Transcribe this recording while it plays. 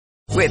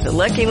With the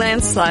Lucky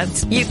Land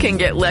Slots, you can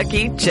get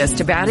lucky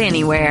just about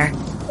anywhere.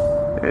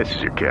 This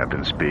is your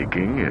captain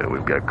speaking.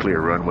 We've got clear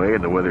runway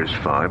and the weather's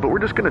fine, but we're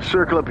just going to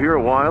circle up here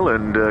a while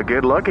and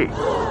get lucky.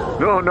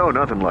 No,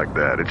 nothing like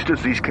that. It's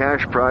just these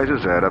cash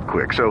prizes add up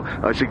quick. So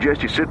I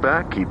suggest you sit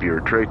back, keep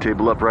your tray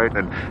table upright,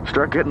 and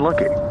start getting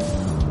lucky.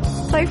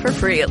 Play for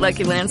free at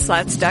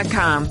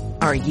LuckyLandSlots.com.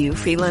 Are you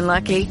feeling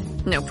lucky?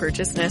 No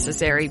purchase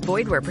necessary.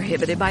 Void where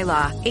prohibited by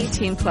law.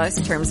 18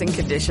 plus terms and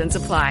conditions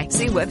apply.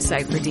 See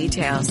website for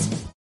details.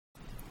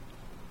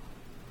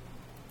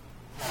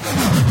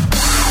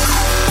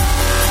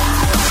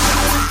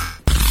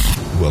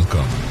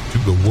 Welcome to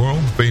the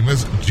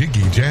world-famous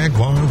Jiggy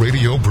Jaguar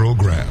radio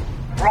program.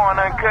 Raw and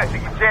uncut,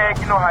 Jiggy Jag,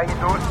 you know how you do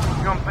it. You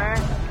know what I'm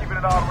saying? Keeping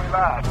it all the way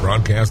live.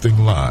 Broadcasting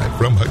live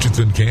from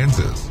Hutchinson,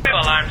 Kansas.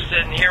 Well, I'm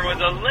sitting here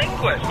with a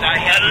linguist. I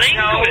had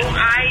no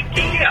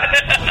idea.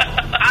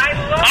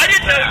 I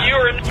didn't know you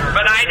were,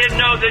 but I didn't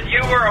know that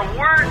you were a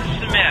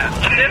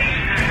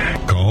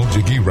wordsmith. Call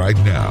Jiggy right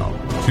now.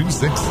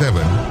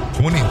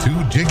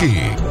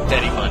 267-22-JIGGY.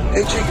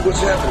 Hey, Jiggy,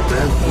 what's happening,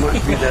 man?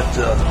 Reminds me of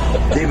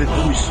that David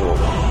Bowie song.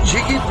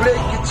 Jiggy play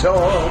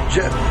guitar.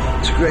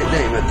 It's a great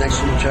name, man. Thanks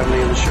so much for having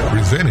me on the show.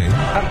 Presenting.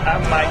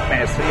 I'm Mike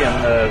Massey,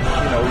 and,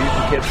 you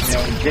can catch me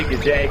on Jiggy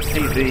Jag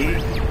TV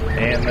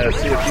and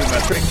see a few of my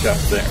trick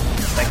shots there.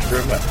 Thank you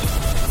very much.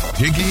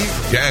 Jiggy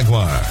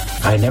Jaguar.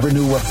 I never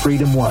knew what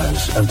freedom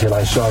was until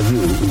I saw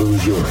you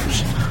lose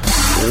yours.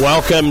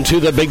 Welcome to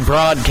the big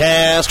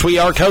broadcast. We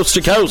are coast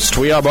to coast.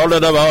 We are border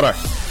to border.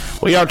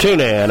 We are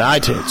TuneIn,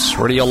 iTunes,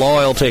 Radio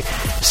Loyalty,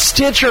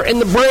 Stitcher,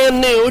 and the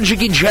brand new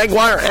Jiggy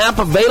Jaguar app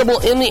available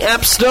in the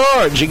App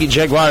Store.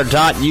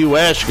 JiggyJaguar.us. You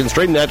can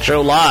stream that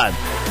show live.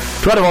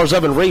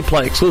 24/7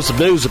 replay, exclusive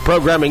news and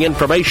programming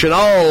information,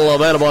 all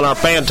available in our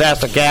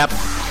fantastic app.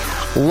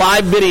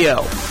 Live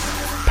video,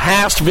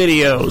 past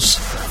videos.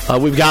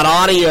 We've got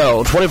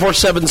audio,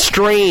 24/7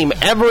 stream.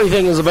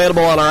 Everything is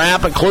available on our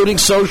app, including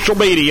social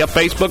media,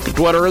 Facebook and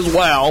Twitter as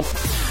well.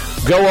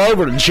 Go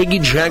over to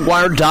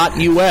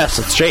JiggyJaguar.us.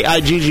 It's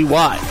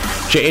JIGGY,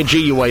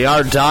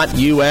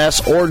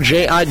 JAGUAR.us, or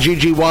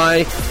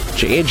JIGGY,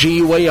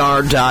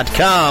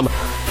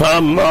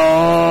 for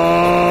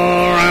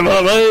more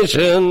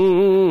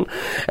information.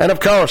 And, of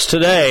course,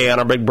 today on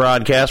our big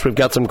broadcast, we've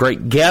got some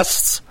great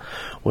guests.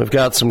 We've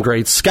got some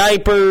great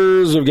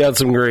Skypers. We've got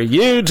some great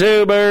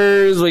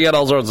YouTubers. We got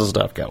all sorts of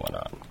stuff going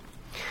on.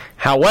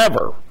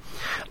 However,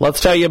 let's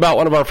tell you about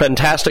one of our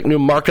fantastic new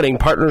marketing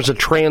partners at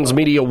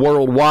Transmedia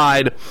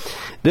Worldwide.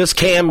 This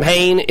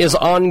campaign is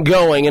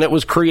ongoing, and it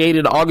was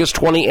created August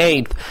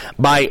 28th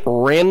by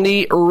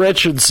Randy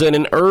Richardson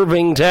in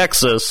Irving,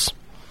 Texas.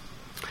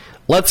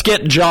 Let's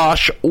get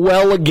Josh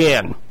well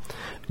again.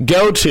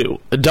 Go to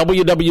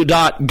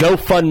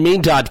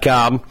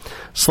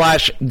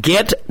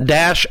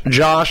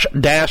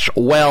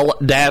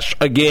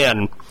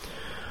www.gofundme.com/get-josh-well-again.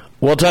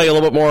 We'll tell you a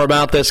little bit more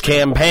about this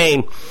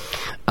campaign.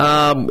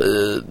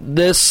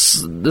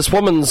 This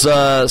woman's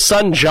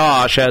son,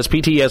 Josh, has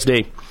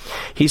PTSD.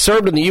 He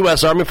served in the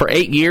U.S. Army for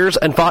 8 years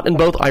and fought in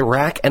both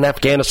Iraq and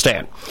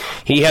Afghanistan.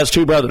 He has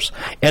 2 brothers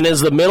and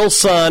is the middle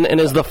son and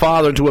is the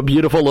father to a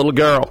beautiful little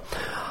girl.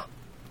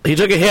 He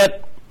took a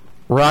hit,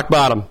 rock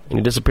bottom, and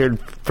he disappeared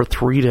for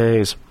 3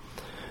 days.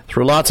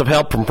 Through lots of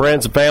help from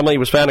friends and family, he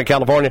was found in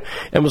California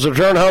and was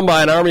returned home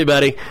by an Army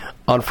buddy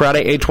on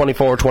Friday,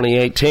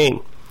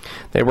 8/24/2018.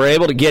 They were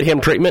able to get him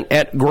treatment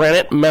at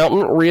Granite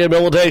Mountain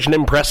Rehabilitation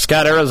in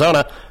Prescott,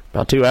 Arizona,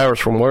 about 2 hours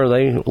from where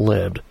they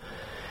lived.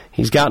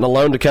 He's gotten a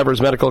loan to cover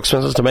his medical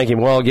expenses to make him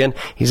well again.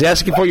 He's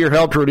asking for your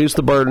help to reduce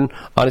the burden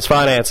on his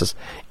finances.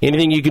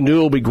 Anything you can do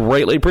will be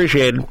greatly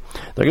appreciated.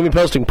 They're going to be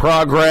posting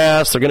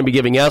progress. They're going to be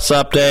giving us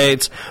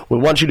updates. We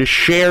want you to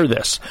share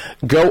this.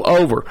 Go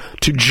over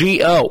to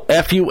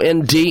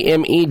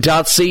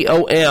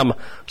GOFUNDME.com.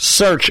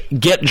 Search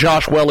Get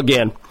Josh Well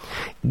Again.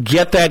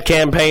 Get that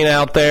campaign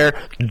out there.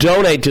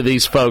 Donate to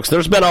these folks.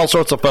 There's been all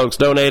sorts of folks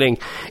donating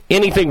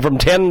anything from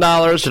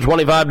 $10 to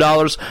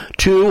 $25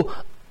 to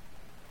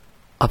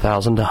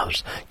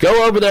 $1,000.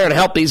 Go over there and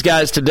help these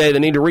guys today. They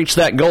need to reach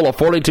that goal of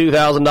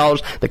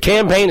 $42,000. The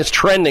campaign is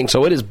trending,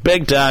 so it is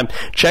big time.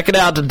 Check it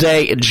out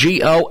today at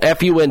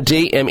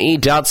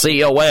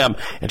GOFUNDME.com.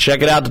 And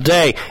check it out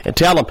today and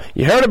tell them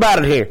you heard about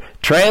it here.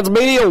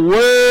 Transmedia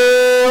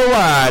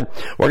Worldwide.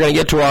 We're going to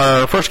get to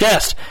our first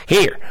guest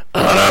here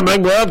on our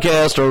big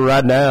broadcast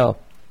right now.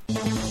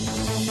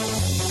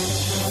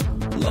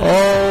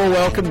 Oh,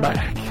 welcome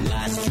back.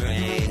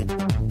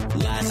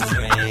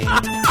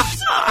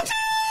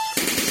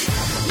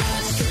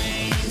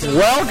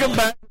 Welcome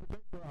back.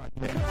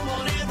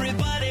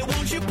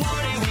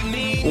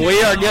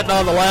 We are getting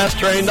on the last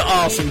train to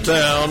Awesome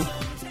Town.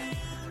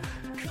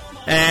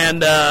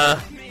 And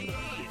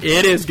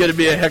it is going to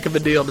be a heck of a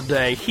deal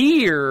today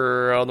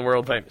here on the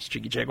world-famous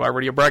Jiggy Jaguar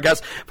radio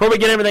broadcast. Before we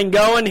get everything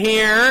going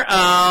here,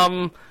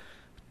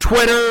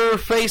 Twitter,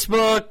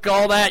 Facebook,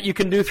 all that you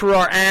can do through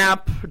our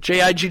app,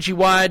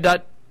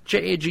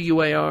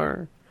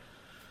 JIGGY.JAGUAR.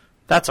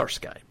 That's our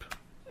Skype.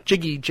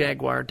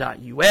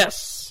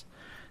 JiggyJaguar.us.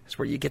 is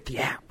where you get the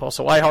app.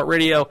 Also,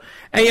 iHeartRadio,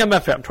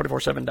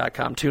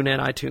 AMFM247.com, TuneIn,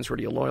 iTunes,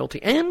 Radio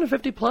Loyalty, and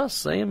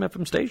 50-plus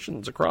AM/FM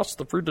stations across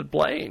the fruited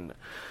plain,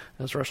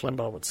 as Rush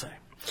Limbaugh would say.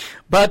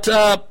 But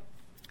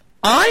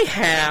I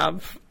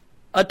have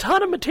a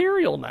ton of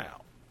material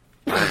now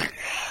that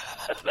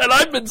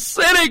I've been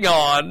sitting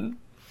on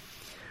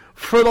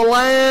for the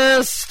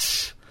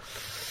last,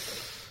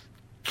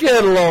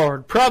 good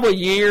Lord, probably a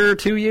year,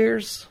 2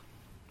 years,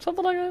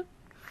 something like that.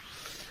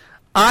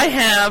 I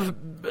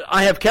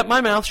have kept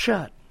my mouth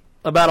shut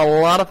about a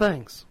lot of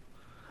things.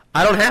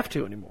 I don't have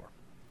to anymore.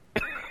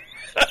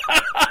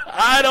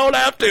 I don't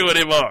have to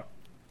anymore.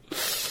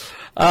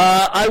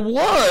 I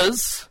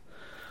was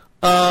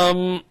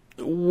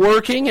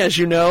working, as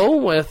you know,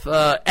 with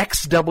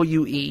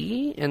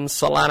XWE in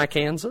Salina,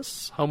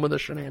 Kansas, home of the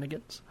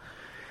shenanigans.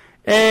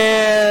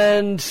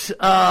 And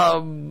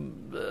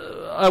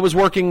I was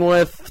working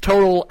with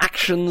Total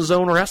Action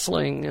Zone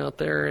Wrestling out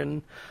there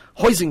in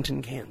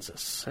Hoisington,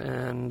 Kansas.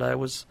 And I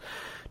was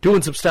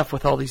doing some stuff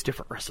with all these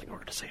different wrestling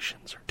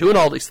organizations, doing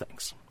all these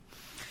things.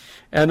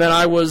 And then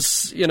I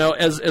was,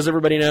 as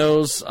everybody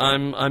knows,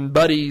 I'm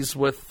buddies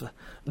with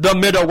the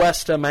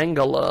Midwest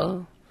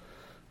Mangala,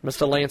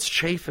 Mr. Lance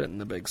Chafin,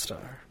 the big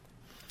star.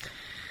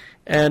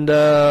 And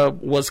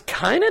was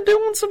kind of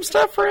doing some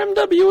stuff for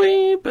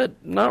MWE,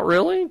 but not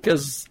really,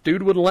 because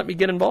dude wouldn't let me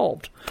get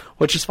involved,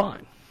 which is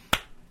fine.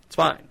 It's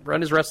fine.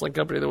 Run his wrestling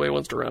company the way he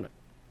wants to run it.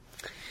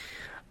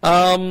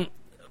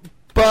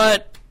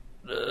 But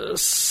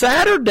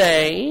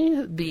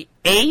Saturday, the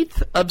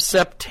 8th of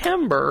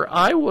September,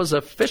 I was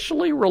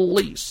officially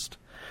relieved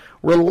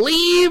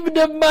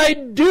of my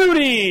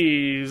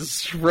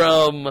duties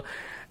from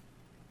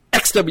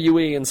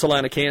XWE in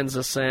Salina,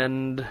 Kansas,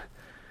 and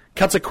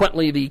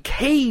consequently the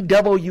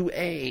KWA,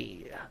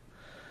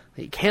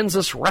 the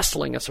Kansas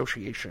Wrestling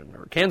Association,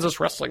 or Kansas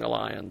Wrestling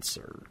Alliance,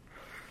 or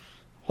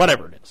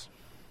whatever it is.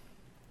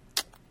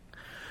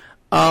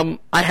 I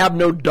have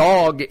no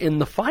dog in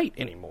the fight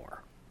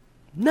anymore.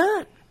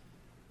 None.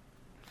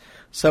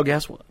 So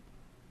guess what?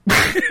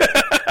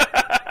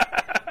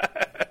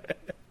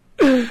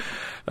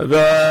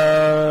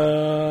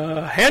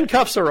 The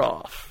handcuffs are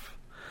off.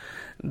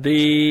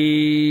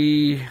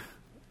 The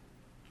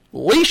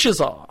leash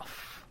is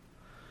off.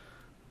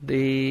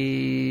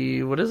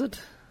 The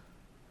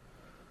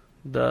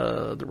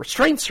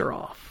restraints are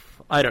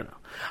off. I don't know.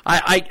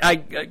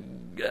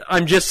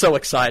 I'm just so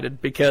excited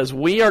because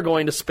we are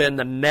going to spend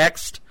the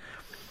next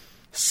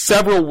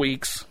several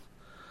weeks.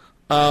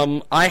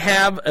 I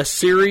have a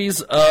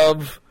series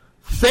of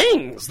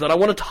things that I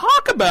want to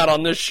talk about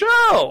on this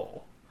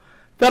show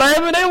that I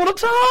haven't been able to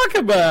talk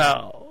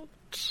about.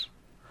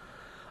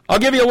 I'll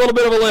give you a little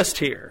bit of a list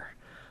here.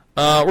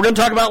 We're going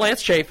to talk about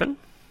Lance Chafin,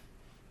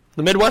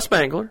 the Midwest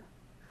Mangler,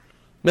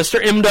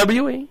 Mr.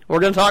 MWE. We're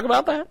going to talk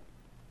about that.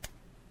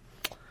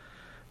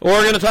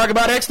 We're going to talk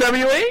about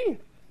XWE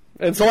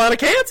in Salina,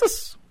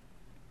 Kansas.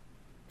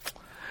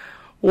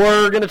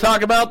 We're going to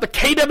talk about the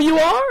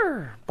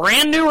KWR,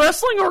 brand new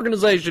wrestling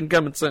organization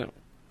coming soon.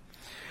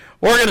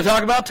 We're going to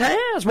talk about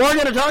Taz. We're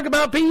going to talk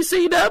about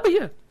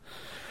PCW.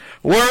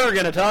 We're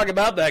going to talk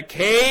about the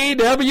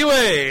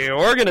KWA.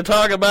 We're going to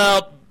talk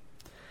about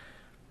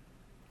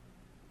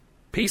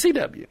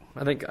PCW.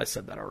 I think I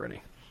said that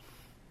already.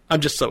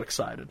 I'm just so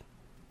excited.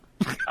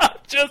 I'm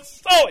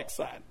just so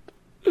excited.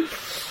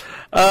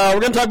 We're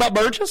going to talk about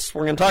Burgess.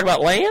 We're going to talk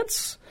about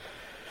Lance.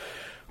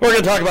 We're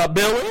going to talk about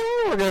Billy.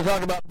 We're going to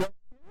talk about Billy.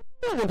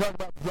 We're going to talk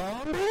about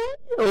Zombie.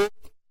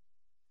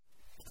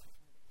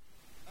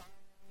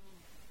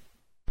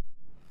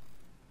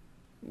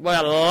 We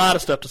got a lot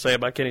of stuff to say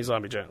about Kenny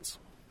Zombie Jones.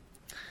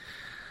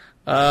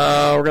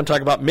 We're going to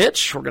talk about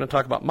Mitch. We're going to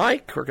talk about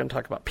Mike. We're going to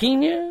talk about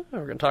Pena.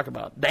 We're going to talk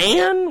about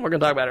Dan. We're going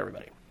to talk about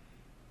everybody.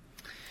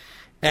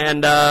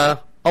 And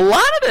a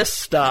lot of this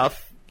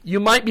stuff, you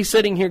might be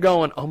sitting here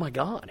going, oh my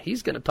God,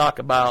 he's going to talk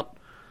about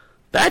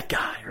that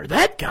guy or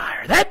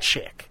that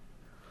chick.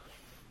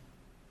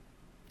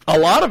 A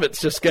lot of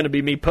it's just going to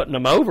be me putting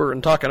them over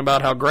and talking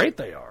about how great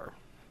they are.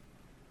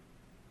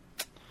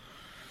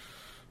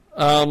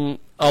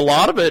 A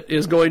lot of it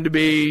is going to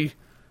be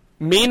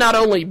me not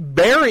only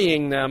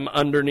burying them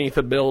underneath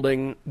a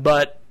building,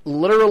 but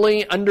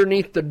literally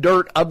underneath the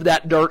dirt of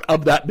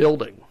that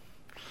building.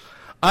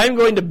 I'm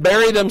going to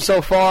bury them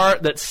so far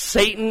that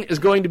Satan is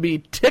going to be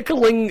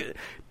tickling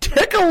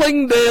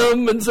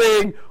them and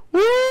saying,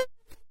 woo!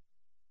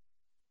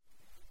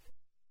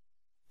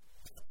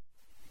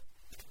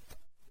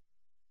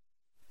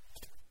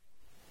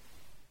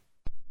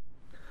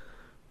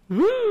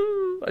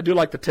 Woo! I do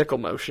like the tickle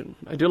motion.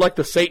 I do like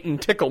the Satan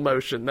tickle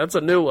motion. That's a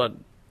new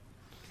one.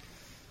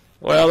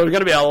 Well, there's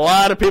going to be a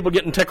lot of people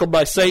getting tickled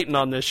by Satan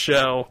on this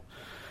show.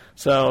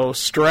 So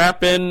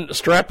strap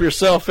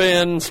yourself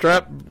in,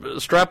 strap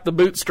the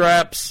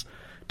bootstraps,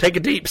 take a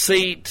deep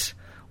seat,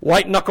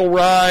 white knuckle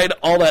ride,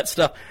 all that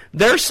stuff.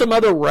 There's some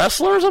other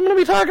wrestlers I'm going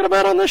to be talking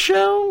about on this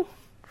show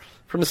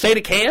from the state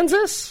of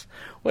Kansas.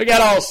 We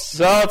got all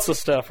sorts of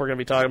stuff we're going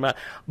to be talking about.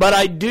 But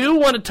I do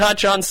want to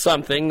touch on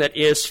something that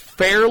is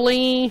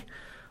fairly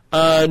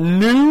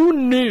New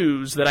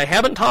news that I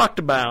haven't talked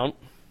about,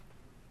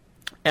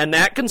 and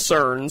that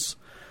concerns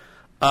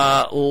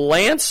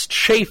Lance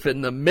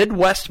Chafin, the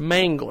Midwest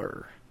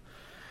Mangler,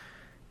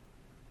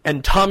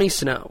 and Tommy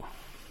Snow.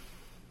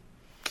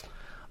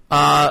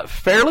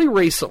 Fairly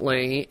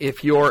recently,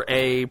 if you're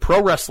a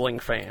pro wrestling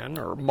fan,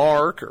 or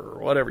Mark, or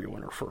whatever you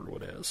want to refer to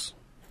it as,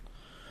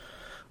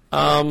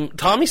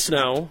 Tommy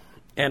Snow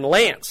and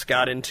Lance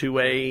got into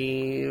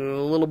a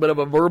little bit of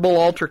a verbal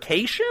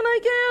altercation,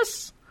 I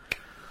guess,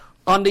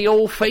 on the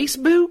old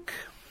Facebook.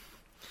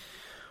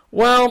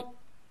 Well,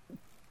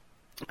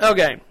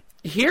 okay,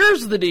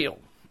 here's the deal.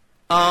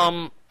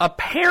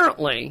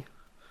 Apparently,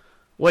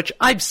 which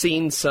I've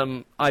seen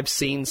some of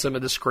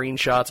the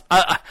screenshots.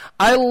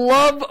 I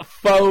love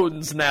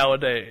phones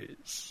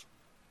nowadays.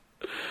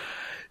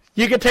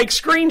 You could take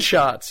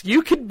screenshots.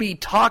 You could be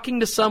talking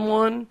to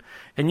someone,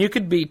 and you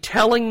could be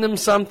telling them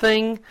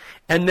something,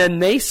 and then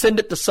they send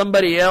it to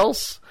somebody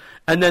else,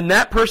 and then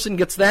that person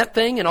gets that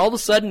thing, and all of a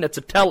sudden it's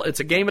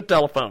a game of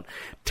telephone.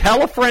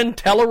 Tell a friend,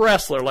 tell a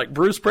wrestler, like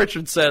Bruce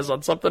Pritchard says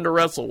on Something to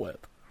Wrestle With.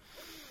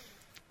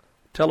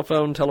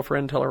 Telephone, tell a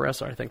friend, tell a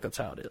wrestler. I think that's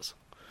how it is.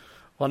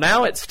 Well,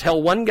 now it's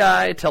tell one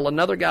guy, tell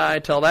another guy,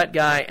 tell that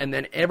guy, and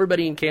then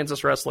everybody in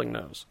Kansas wrestling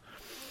knows.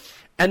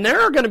 And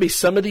there are going to be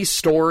some of these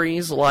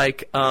stories,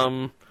 like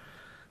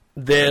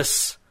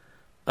this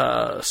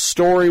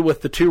story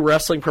with the two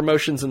wrestling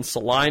promotions in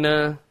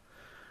Salina.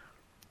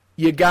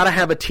 You got to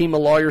have a team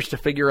of lawyers to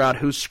figure out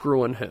who's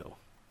screwing who.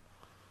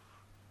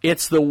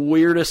 It's the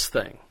weirdest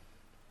thing.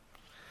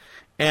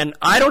 And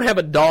I don't have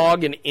a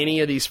dog in any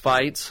of these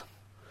fights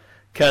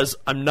because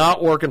I'm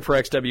not working for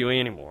XWE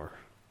anymore.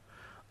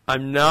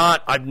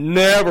 I've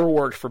never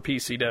worked for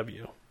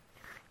PCW.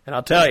 And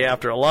I'll tell you,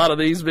 after a lot of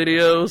these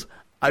videos,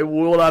 I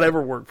will not ever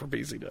work for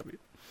PCW.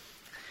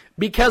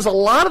 Because a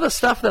lot of the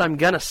stuff that I'm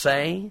going to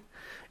say,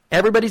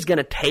 everybody's going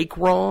to take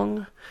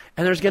wrong,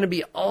 and there's going to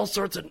be all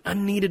sorts of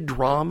unneeded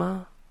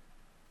drama.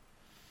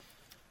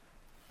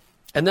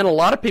 And then a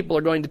lot of people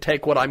are going to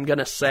take what I'm going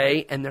to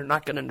say, and they're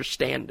not going to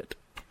understand it.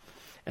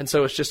 And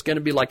so it's just going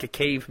to be like a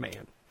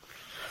caveman.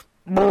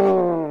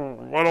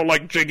 I don't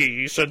like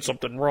Jiggy. He said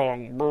something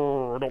wrong.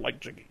 I don't like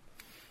Jiggy.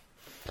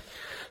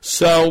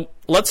 So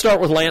let's start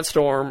with Lance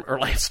Storm.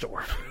 Lance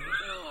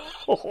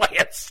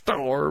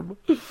Storm.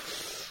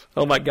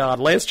 Oh my God.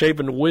 Lance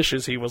Chafin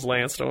wishes he was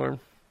Lance Storm.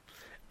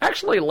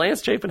 Actually,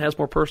 Lance Chafin has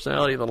more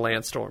personality than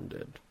Lance Storm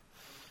did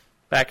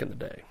back in the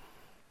day.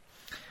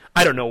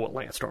 I don't know what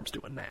Lance Storm's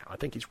doing now. I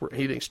think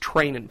he's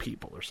training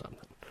people or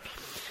something.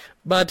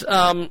 But,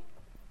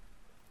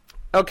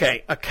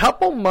 okay, a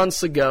couple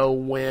months ago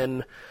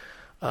when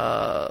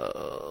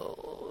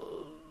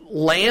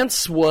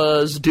Lance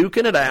was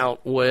duking it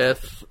out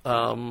with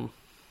Dan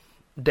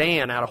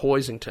out of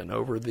Hoisington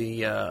over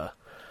the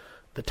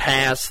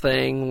Taz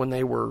thing, when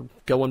they were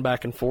going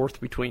back and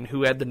forth between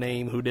who had the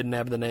name, who didn't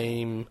have the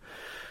name.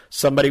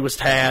 Somebody was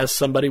Taz,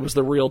 somebody was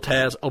the real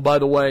Taz. Oh, by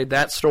the way,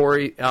 that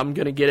story, I'm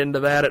going to get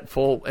into that at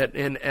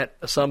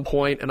some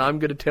point, and I'm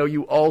going to tell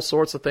you all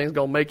sorts of things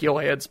going to make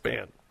your head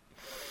spin.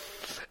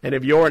 And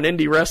if you're an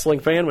indie wrestling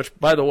fan, which,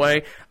 by the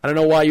way, I don't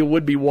know why you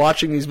would be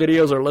watching these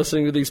videos or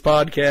listening to these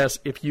podcasts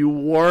if you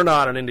were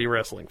not an indie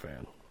wrestling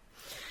fan.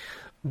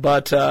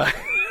 But I'm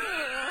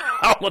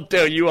going to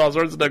tell you all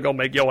sorts of stuff going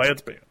to make your head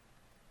spin.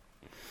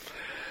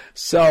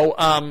 So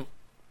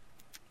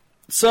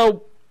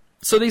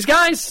these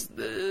guys,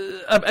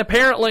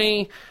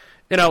 apparently,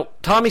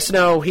 Tommy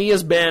Snow, he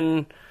has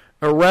been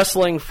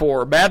wrestling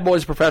for Bad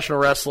Boys Professional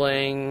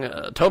Wrestling,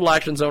 Total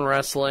Action Zone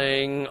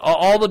Wrestling,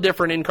 all the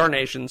different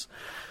incarnations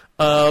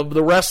of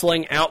the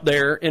wrestling out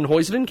there in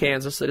Hoisington,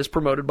 Kansas, that is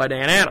promoted by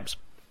Dan Adams.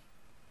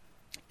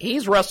 He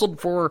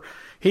wrestled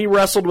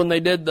when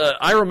they did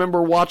I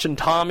remember watching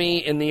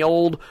Tommy in the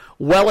old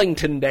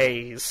Wellington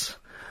days.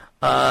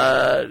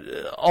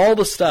 All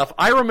the stuff.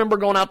 I remember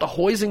going out to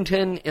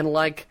Hoisington in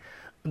like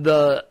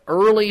the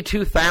early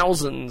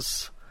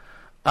 2000s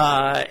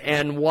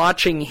and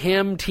watching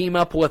him team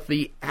up with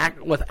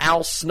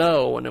Al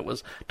Snow, and it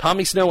was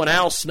Tommy Snow and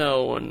Al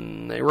Snow,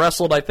 and they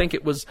wrestled. I think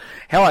it was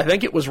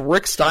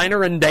Rick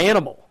Steiner and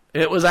Danimal.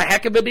 It was a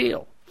heck of a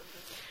deal,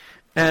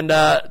 and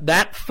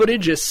that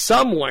footage is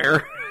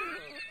somewhere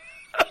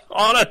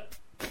on a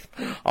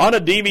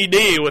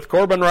DVD with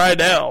Corbin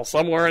Rydell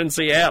somewhere in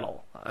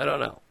Seattle. I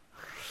don't know.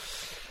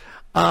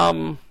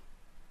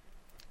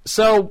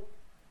 So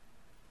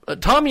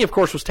Tommy, of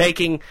course, was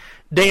taking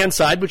Dan's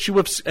side, which you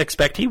would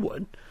expect he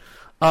would,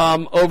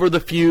 over the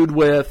feud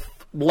with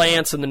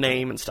Lance and the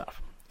name and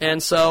stuff.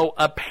 And so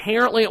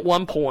apparently at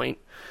one point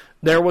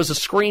there was a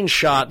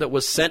screenshot that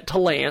was sent to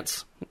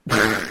Lance.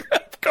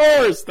 Of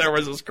course there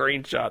was a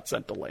screenshot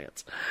sent to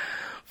Lance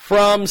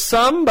from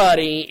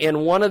somebody in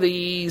one of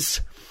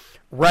these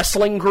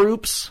wrestling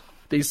groups,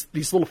 these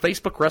little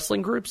Facebook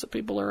wrestling groups that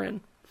people are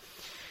in.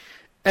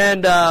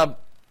 And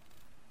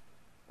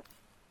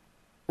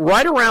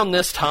right around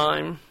this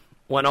time,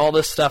 when all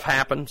this stuff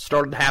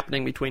started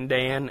happening between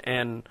Dan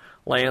and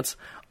Lance,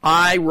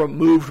 I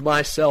removed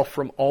myself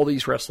from all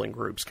these wrestling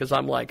groups because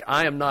I'm like,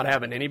 I am not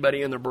having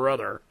anybody and their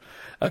brother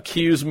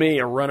accuse me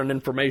of running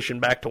information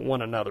back to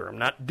one another. I'm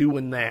not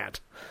doing that.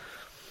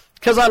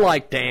 Because I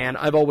like Dan.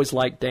 I've always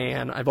liked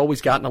Dan. I've always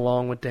gotten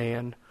along with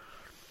Dan.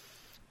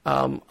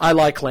 I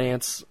like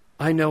Lance.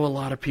 I know a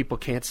lot of people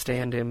can't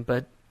stand him,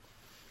 but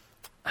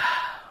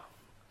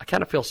I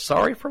kind of feel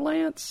sorry for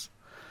Lance.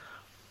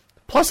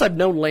 Plus, I've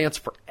known Lance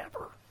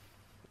forever.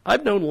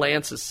 I've known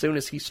Lance as soon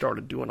as he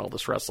started doing all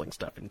this wrestling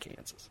stuff in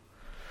Kansas.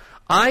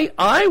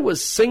 I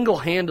was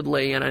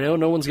single-handedly, and I know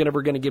no one's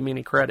ever going to give me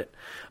any credit,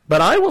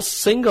 but I was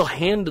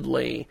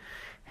single-handedly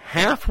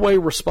halfway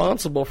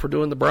responsible for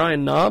doing the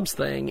Brian Knobs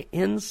thing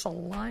in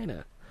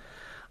Salina.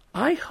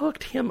 I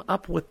hooked him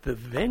up with the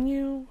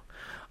venue.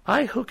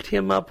 I hooked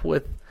him up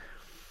with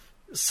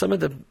some of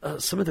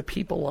the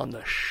people on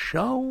the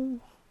show.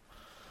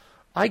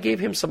 I gave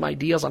him some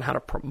ideas on how to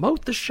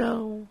promote the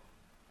show.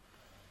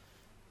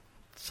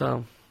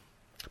 So,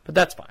 but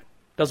that's fine.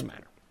 Doesn't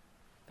matter.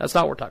 That's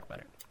not what we're talking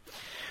about here.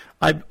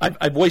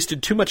 I've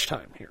wasted too much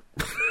time here.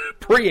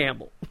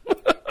 Preamble.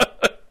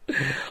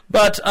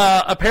 But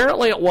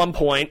apparently at one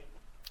point,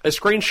 a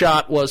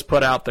screenshot was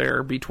put out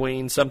there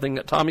between something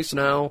that Tommy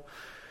Snow,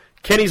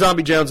 Kenny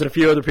Zombie Jones, and a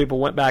few other people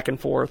went back and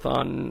forth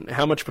on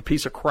how much of a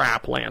piece of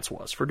crap Lance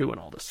was for doing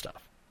all this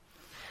stuff.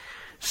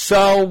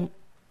 So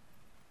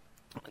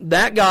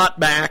that got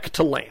back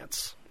to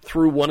Lance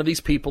through one of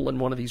these people in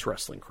one of these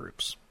wrestling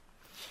groups.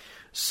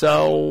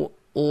 So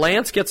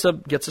Lance gets a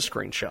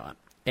screenshot,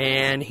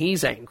 and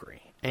he's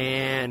angry,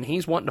 and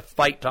he's wanting to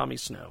fight Tommy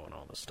Snow and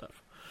all this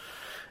stuff.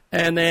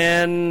 And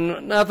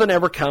then nothing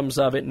ever comes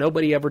of it.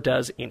 Nobody ever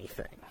does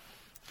anything.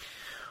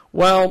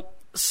 Well,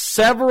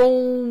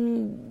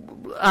 several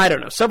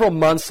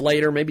months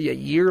later, maybe a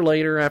year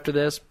later after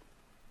this,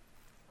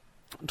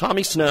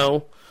 Tommy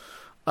Snow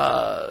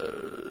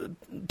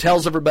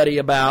tells everybody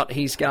about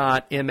he's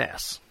got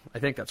MS. I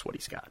think that's what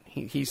he's got.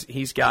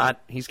 He's got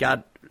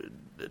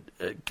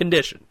a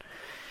condition.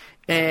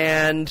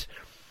 And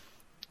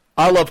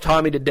I love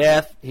Tommy to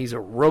death. He's a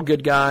real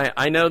good guy.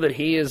 I know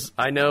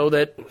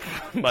that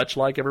much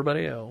like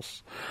everybody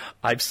else,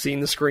 I've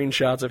seen the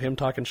screenshots of him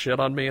talking shit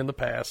on me in the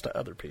past to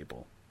other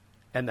people.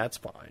 And that's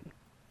fine.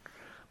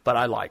 But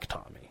I like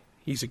Tommy.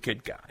 He's a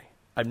good guy.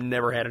 I've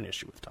never had an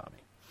issue with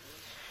Tommy.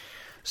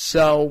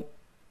 So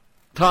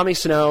Tommy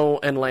Snow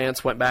and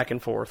Lance went back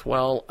and forth.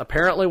 Well,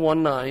 apparently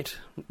one night,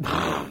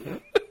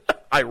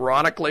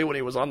 ironically, when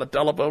he was on the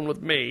telephone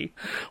with me,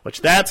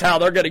 which that's how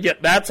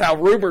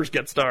rumors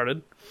get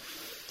started.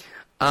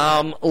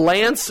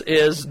 Lance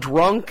is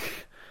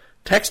drunk,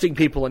 texting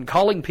people and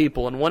calling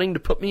people and wanting to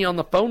put me on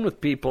the phone with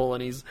people,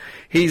 and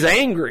he's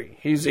angry.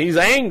 He's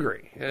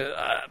angry.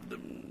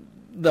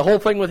 The whole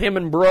thing with him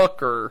and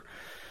Brooke, or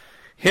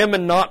him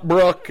and not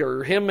Brooke,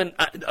 or him and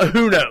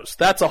who knows?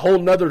 That's a whole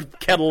nother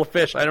kettle of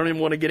fish I don't even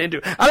want to get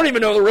into. I don't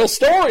even know the real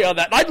story on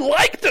that. I'd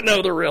like to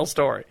know the real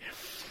story,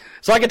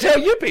 so I can tell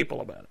you people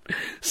about it.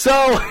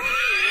 So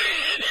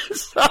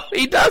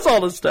he does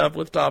all this stuff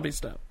with Tommy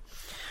Snow.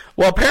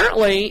 Well,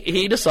 apparently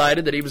he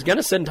decided that he was going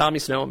to send Tommy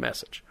Snow a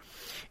message.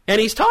 And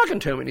he's talking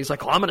to him, and he's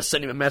like, I'm going to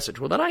send him a message.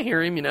 Well, then I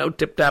hear him,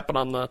 tip-tapping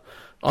on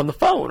the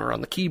phone or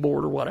on the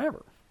keyboard or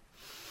whatever.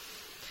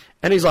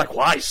 And he's like,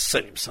 I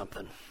sent him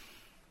something.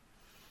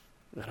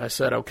 And I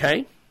said,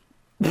 okay.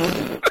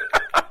 And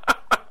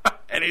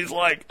he's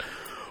like,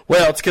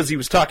 well, it's because he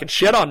was talking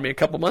shit on me a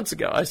couple months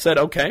ago. I said,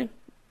 okay.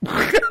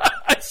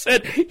 I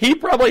said, he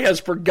probably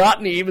has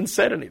forgotten he even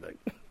said anything.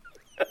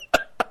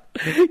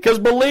 Because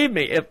believe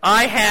me, if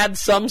I had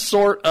some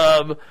sort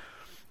of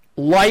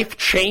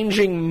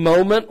life-changing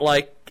moment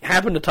like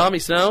happened to Tommy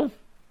Snow,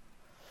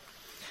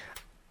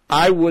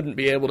 I wouldn't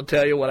be able to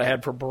tell you what I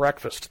had for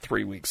breakfast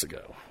 3 weeks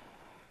ago.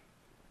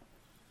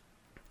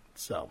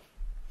 So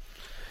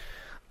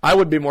I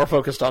would be more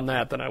focused on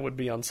that than I would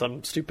be on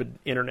some stupid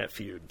internet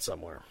feud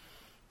somewhere.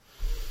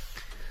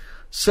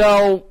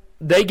 So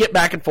they get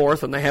back and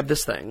forth, and they have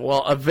this thing.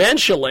 Well,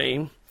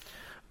 eventually,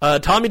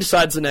 Tommy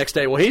decides the next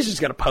day, well, he's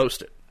just going to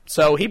post it.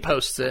 So he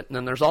posts it, and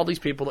then there's all these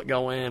people that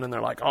go in, and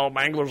they're like, oh,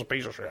 Mangler's a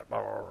piece of shit.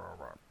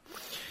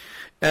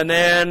 And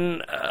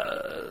then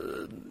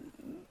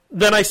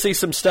I see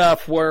some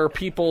stuff where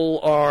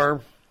people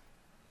are...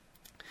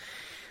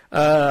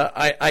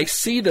 I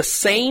see the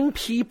same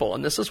people,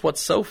 and this is what's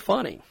so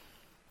funny.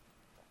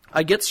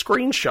 I get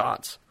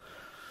screenshots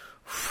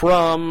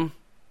from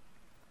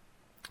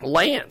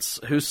Lance,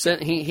 who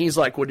sent... He's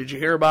like, well, did you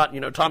hear about,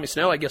 Tommy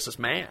Snow, I guess, is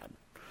mad.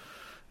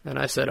 And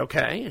I said,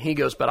 okay. And he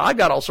goes, but I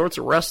got all sorts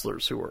of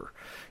wrestlers who are,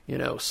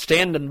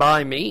 standing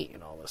by me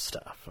and all this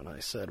stuff. And I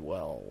said,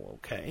 well,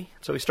 okay.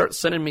 So he starts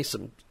sending me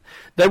some.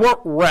 They weren't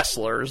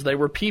wrestlers. They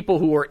were people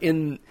who were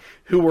in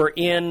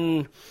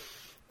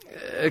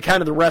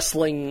kind of the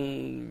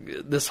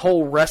wrestling, this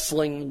whole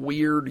wrestling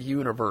weird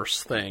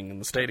universe thing in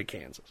the state of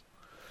Kansas.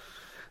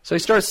 So he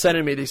starts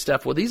sending me these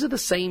stuff. Well, these are the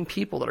same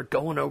people that are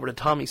going over to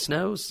Tommy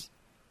Snow's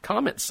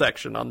comment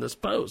section on this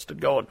post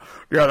and going,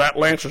 yeah, that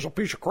Lance is a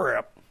piece of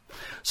crap.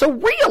 So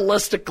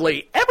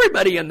realistically,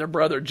 everybody and their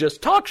brother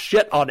just talks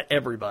shit on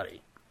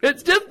everybody.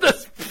 It's just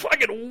this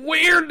fucking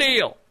weird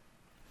deal.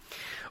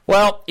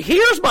 Well,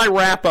 here's my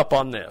wrap-up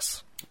on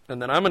this.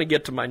 and then I'm going to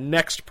get to my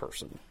next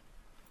person.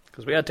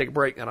 Because we got to take a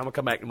break, and I'm going to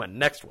come back to my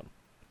next one.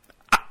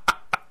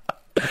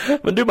 I'm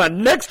going to do my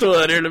next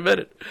one here in a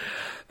minute.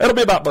 It'll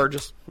be about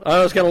Burgess.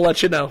 I was going to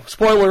let you know.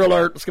 Spoiler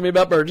alert, it's going to be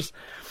about Burgess.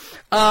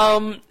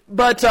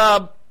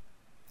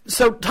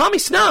 So Tommy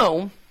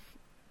Snow,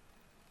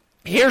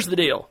 here's the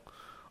deal.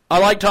 I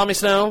like Tommy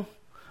Snow.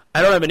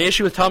 I don't have an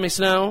issue with Tommy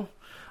Snow.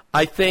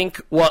 I think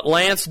what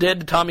Lance did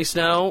to Tommy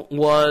Snow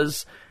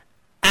was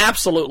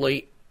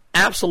absolutely,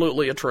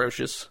 absolutely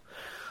atrocious.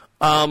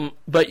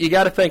 But you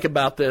got to think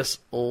about this.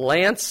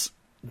 Lance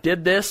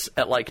did this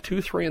at like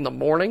 2, 3 in the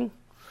morning.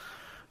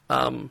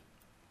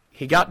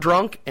 He got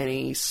drunk and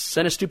he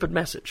sent a stupid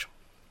message.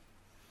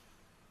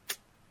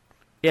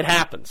 It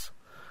happens.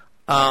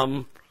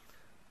 The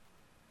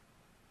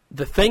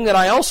thing that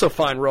I also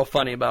find real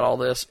funny about all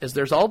this is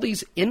there's all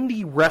these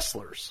indie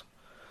wrestlers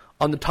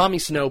on the Tommy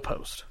Snow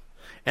post,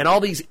 and all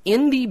these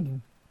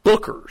indie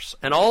bookers,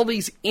 and all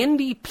these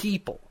indie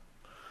people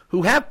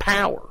who have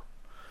power,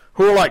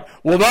 who are like,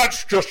 well,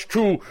 that's just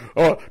too,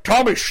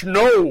 Tommy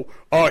Snow,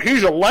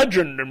 he's a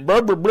legend, and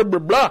blah, blah, blah, blah,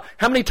 blah.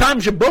 How many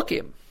times you book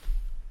him?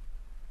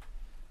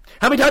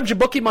 How many times you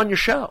book him on your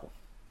show?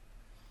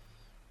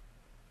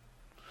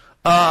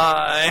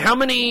 How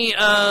many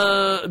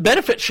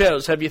benefit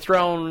shows have you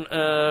thrown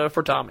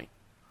for Tommy?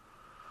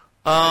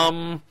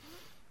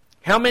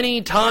 How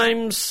many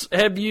times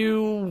have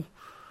you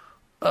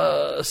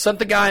sent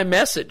the guy a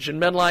message and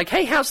been like,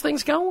 hey, how's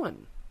things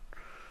going?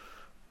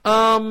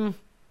 I'll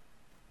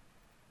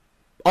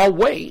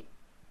wait,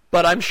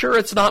 but I'm sure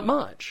it's not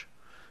much.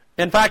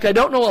 In fact, I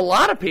don't know a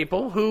lot of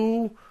people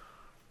who,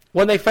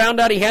 when they found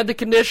out he had the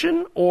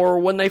condition, or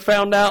when they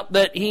found out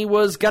that he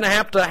was going to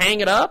have to hang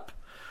it up,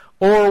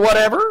 or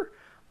whatever,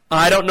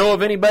 I don't know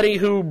of anybody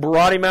who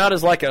brought him out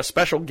as like a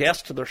special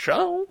guest to their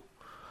show.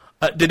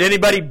 Did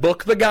anybody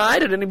book the guy?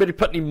 Did anybody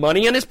put any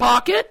money in his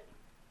pocket?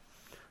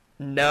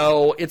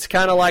 No, it's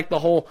kind of like the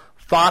whole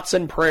thoughts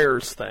and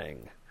prayers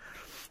thing.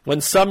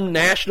 When some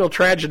national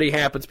tragedy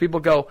happens, people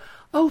go,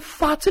 oh,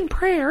 thoughts and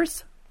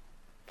prayers.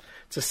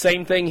 It's the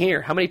same thing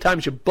here. How many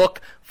times you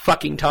book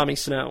fucking Tommy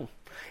Snow?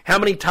 How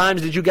many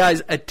times did you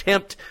guys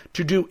attempt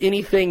to do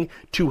anything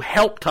to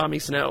help Tommy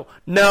Snow?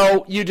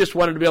 No, you just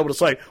wanted to be able to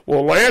say,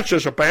 well, Lance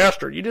is a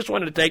bastard. You just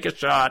wanted to take a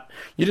shot.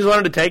 You just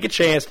wanted to take a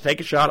chance to take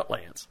a shot at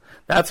Lance.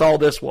 That's all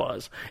this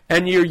was.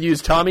 And you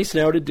used Tommy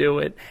Snow to do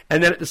it.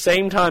 And then at the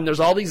same time, there's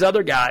all these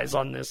other guys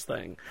on this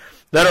thing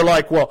that are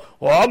like, well,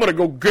 I'm going to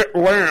go get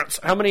Lance.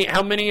 How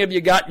many of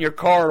you got in your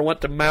car and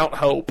went to Mount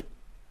Hope?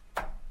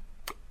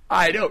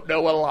 I don't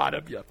know a lot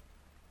of you.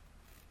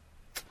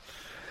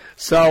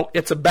 So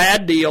it's a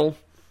bad deal,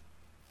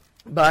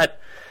 but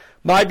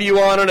my view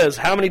on it is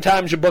how many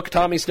times you book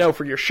Tommy Snow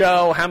for your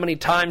show, how many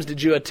times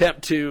did you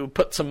attempt to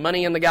put some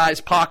money in the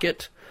guy's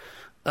pocket.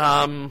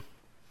 But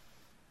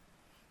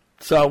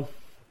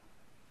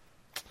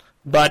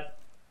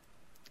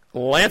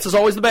Lance is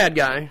always the bad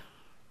guy,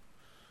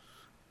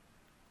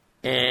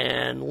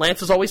 and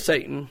Lance is always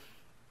Satan.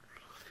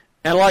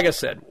 And like I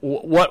said,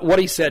 what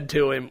he said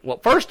to him, well,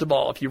 first of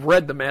all, if you've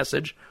read the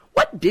message,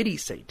 what did he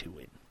say to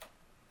him?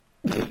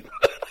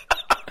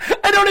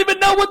 I don't even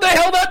know what the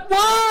hell that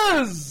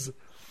was.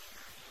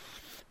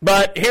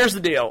 But here's the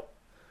deal.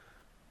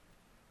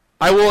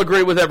 I will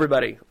agree with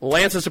everybody.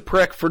 Lance is a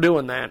prick for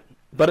doing that.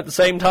 But at the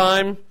same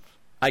time,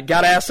 I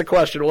got to ask the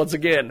question once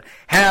again.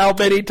 How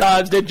many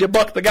times did you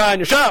book the guy on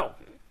your show?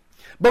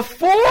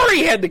 Before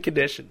he had the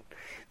condition.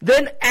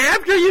 Then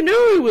after you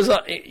knew he was,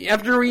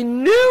 after he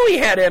knew he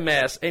had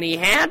MS and he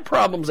had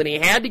problems and he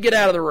had to get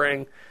out of the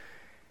ring,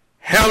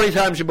 how many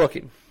times you book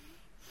him?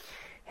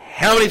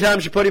 How many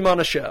times you put him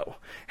on a show?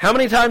 How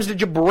many times did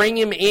you bring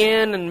him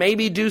in and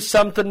maybe do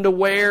something to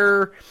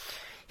where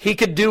he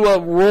could do a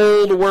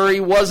role to where he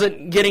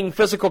wasn't getting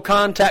physical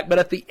contact, but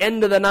at the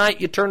end of the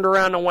night you turned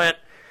around and went,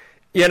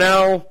 you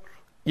know,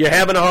 you're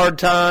having a hard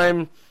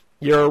time,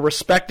 you're a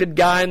respected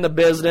guy in the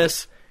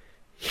business,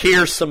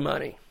 here's some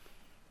money.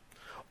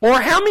 Or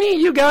how many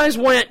of you guys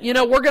went, you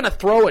know, we're going to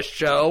throw a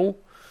show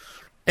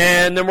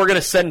and then we're going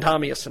to send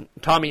Tommy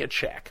a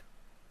check?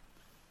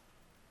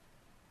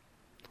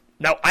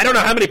 No, I don't know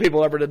how many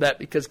people ever did that,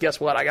 because guess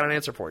what? I got an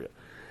answer for you.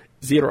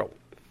 0.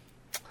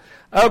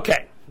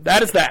 Okay,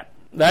 that is that.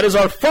 That is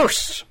our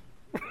first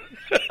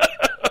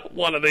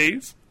one of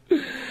these.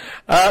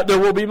 There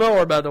will be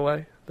more, by the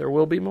way. There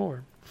will be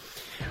more.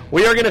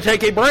 We are going to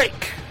take a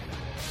break.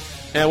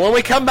 And when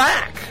we come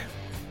back,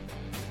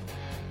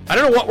 I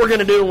don't know what we're going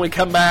to do when we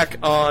come back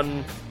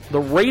on the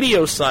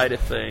radio side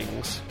of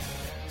things.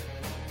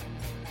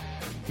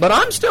 But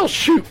I'm still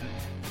shooting.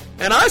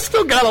 And I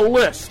still got a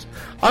list.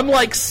 I'm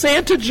like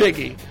Santa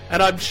Jiggy,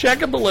 and I'm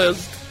checking the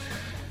list.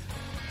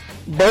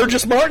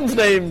 Burgess Martin's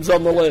name's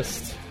on the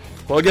list.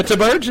 We'll get to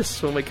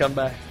Burgess when we come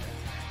back.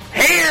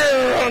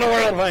 Here on the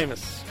world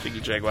famous Jiggy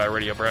Jaguar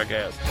radio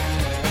broadcast.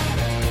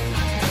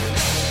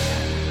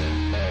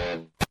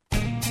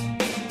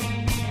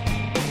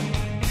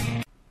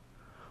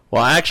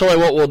 Well, actually,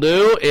 what we'll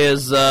do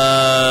is,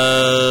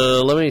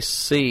 let me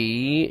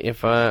see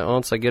if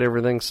once I get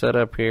everything set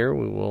up here,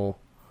 we will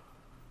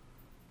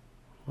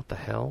What the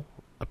hell?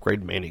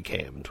 Upgrade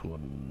Manicam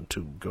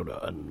to go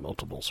to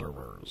multiple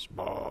servers.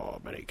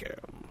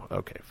 Manicam.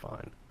 Okay,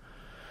 fine.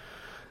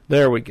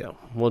 There we go.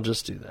 We'll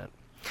just do that.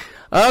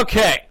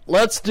 Okay,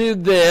 let's do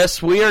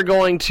this. We are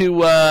going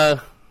to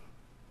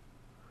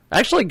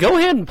actually go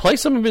ahead and play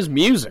some of his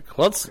music.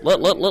 Let's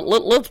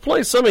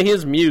play some of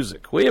his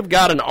music. We have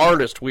got an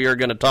artist we are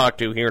going to talk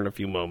to here in a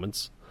few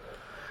moments,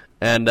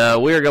 and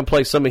we are going to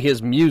play some of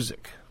his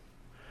music.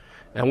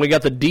 And we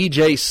got the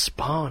DJ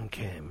Spawn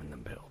Cam in the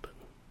building.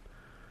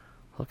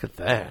 Look at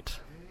that.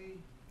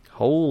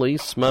 Holy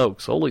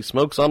smokes. Holy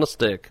smokes on a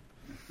stick.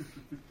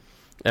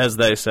 As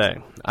they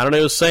say. I don't know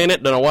who's saying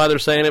it. Don't know why they're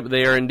saying it, but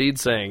they are indeed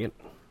saying it.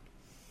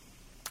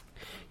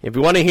 If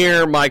you want to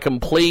hear my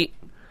complete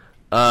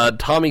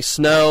Tommy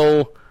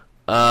Snow,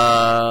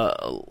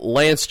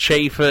 Lance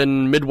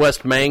Chafin,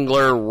 Midwest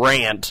Mangler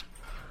rant,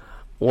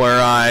 where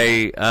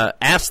I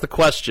ask the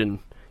question,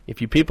 if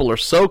you people are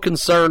so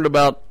concerned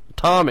about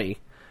Tommy,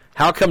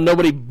 how come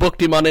nobody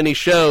booked him on any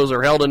shows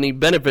or held any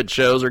benefit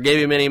shows or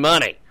gave him any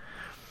money?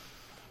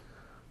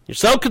 You're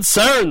so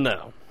concerned,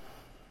 though.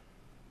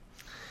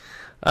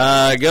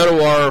 Go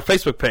to our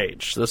Facebook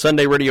page, the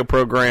Sunday radio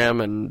program,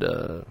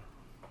 and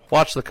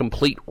watch the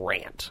complete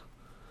rant.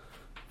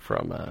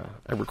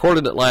 I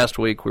recorded it last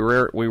week. We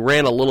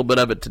ran a little bit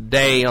of it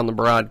today on the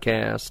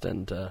broadcast,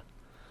 and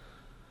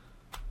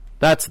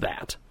that's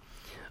that.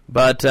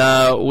 But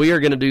we are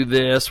going to do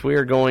this. We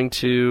are going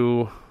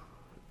to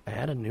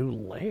add a new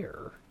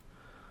layer.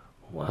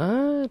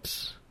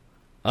 What?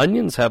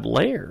 Onions have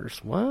layers.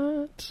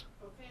 What?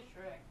 Okay,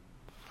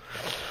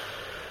 Shrek.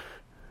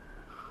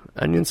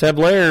 Onions have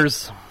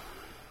layers.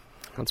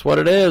 That's what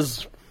it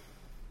is.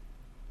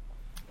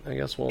 I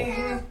guess we'll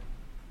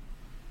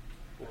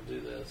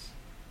do this.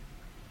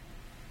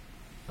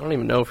 I don't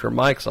even know if your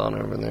mic's on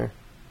over there.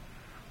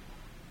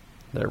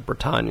 There,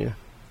 Britannia.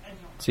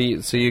 So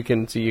you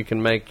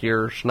can make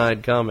your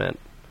snide comment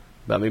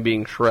about me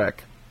being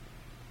Shrek.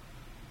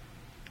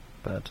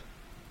 But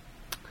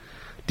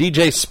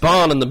DJ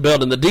Spawn in the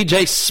building, the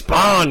DJ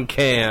Spawn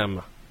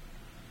Cam.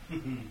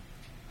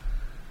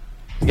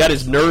 He got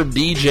his Nerve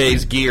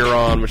DJ's gear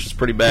on, which is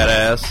pretty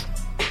badass.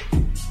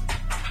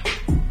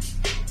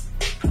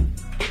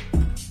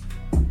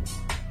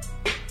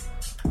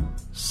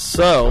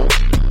 So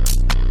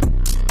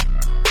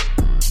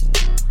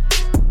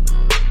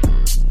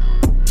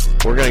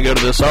we're going to go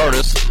to this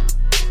artist,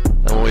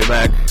 and we'll be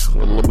back with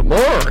a little bit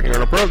more here in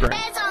the program.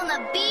 Dance on the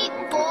beat,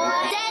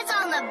 boy. Dance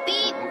on the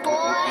beat, boy.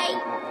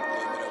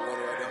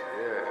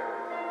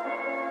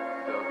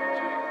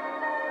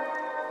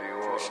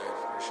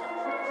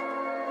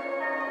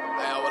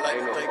 I would like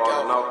to thank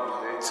y'all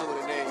for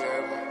tuning in,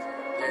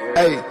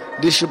 Hey,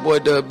 this your boy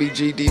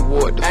WBG D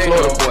Ward, the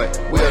Florida boy.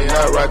 We are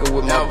not rocking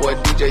with my boy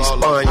DJ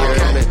Spawn, you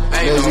hear me?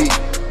 Ain't no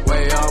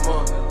way I'ma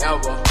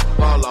ever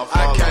fall off. I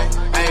can't.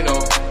 Ain't no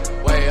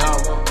way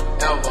I'ma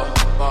ever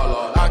fall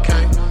off. I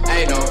can't.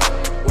 Ain't no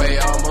way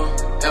I'ma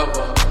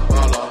ever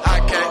fall off. I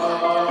can't.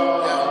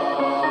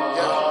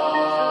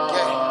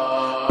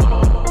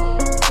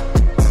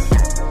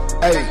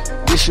 Hey,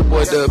 this your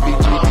boy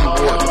WBG D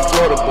Ward, the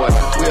Florida boy.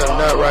 We are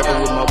not rocking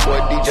with my boy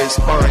DJ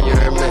Spawn, you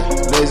hear me?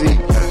 Lazy.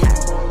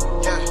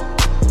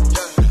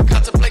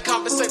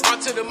 Conversate, run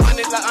to the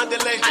money like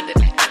underlay.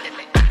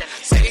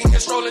 Sitting here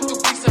strolling through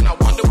peace, and I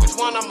wonder which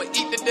one I'ma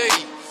eat today.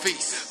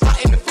 Feast,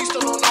 plotting the feast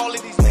on all of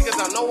these niggas.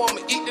 I know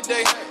I'ma eat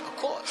today. Of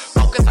course,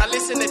 focus. I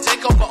listen to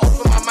Jacob, I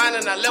open my mind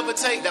and I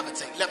levitate.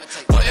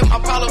 Putting my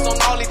problems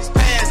on all of these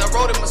pads. I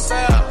wrote it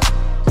myself.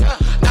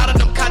 Now that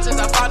I'm conscious,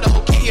 I find the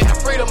whole key and I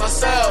freed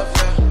myself.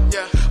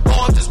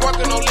 Boy, I'm just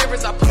working on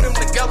lyrics. I put them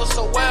together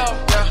so well.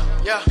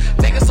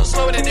 Niggas so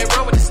slow that they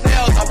run with the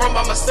snails. I run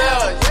by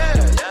myself.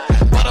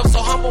 But I'm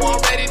so humble, I'm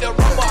ready to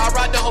rumble. I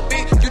ride the whole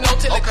beat, you know,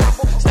 till it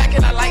crumble.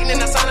 Stacking like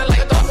lightning, I sounding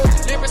like thunder.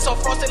 Lyrics so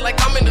frosted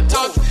like I'm in the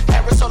tundra.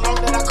 Hair is so long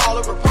that I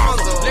call it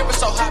Rapunzel. Lyrics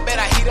so hot, bet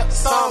I heat up the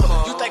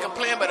summer. You think I'm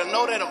playing, better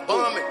know that I'm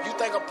bumming. You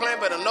think I'm playing,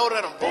 better know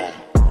that I'm booming.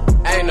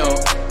 Ain't no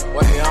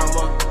way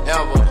I'ma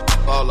ever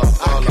fall off.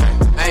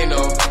 Ain't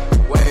no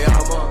way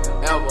I'ma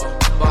ever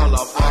fall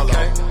off.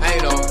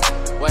 Ain't no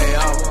way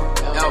I'ma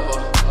ever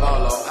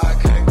fall off.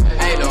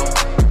 Ain't no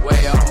way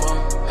I'ma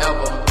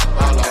ever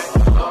fall off.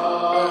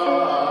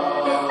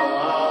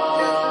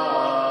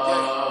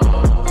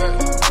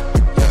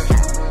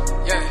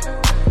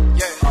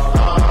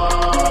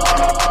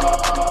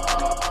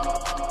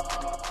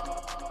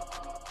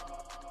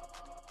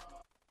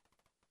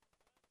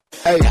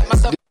 Hey,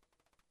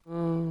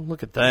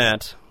 look at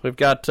that. We've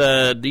got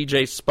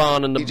DJ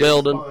Spawn in the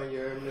building.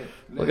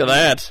 Look at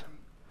that.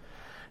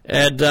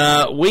 And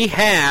we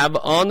have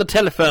on the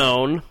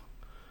telephone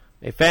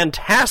a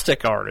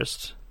fantastic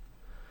artist.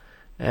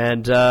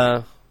 And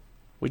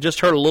we just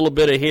heard a little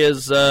bit of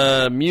his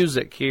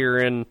music here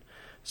in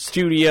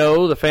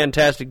studio. The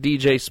fantastic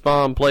DJ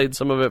Spawn played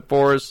some of it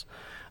for us.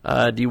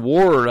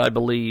 DeWard, I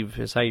believe,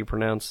 is how you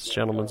pronounce this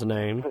gentleman's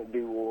name.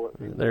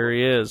 DeWard. There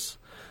he is.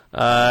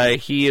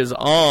 He is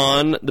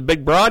on the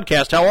big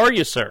broadcast. How are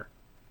you, sir?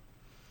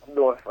 I'm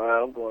doing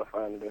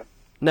fine. today.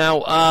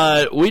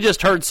 Now, we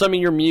just heard some of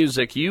your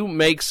music. You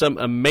make some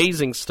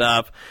amazing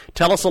stuff.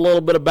 Tell us a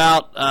little bit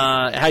about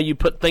how you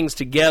put things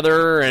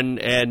together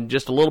and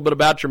just a little bit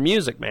about your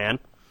music, man.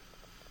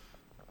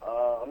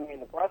 I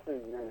mean, the process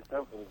is really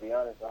simple, to be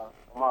honest.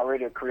 I'm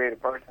already a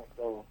creative person,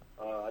 so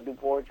I do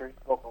poetry,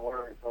 spoken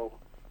word, so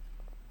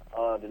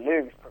the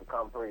lyrics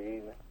come pretty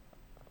easy.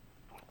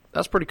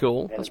 That's pretty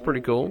cool. And That's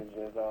pretty cool.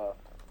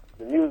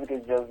 The music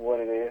is just what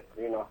it is,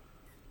 you know.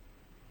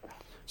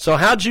 So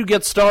how'd you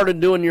get started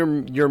doing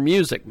your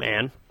music,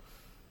 man?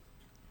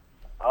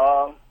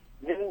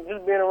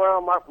 Just being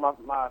around my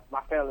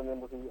family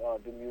members who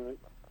do music,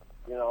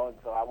 you know, and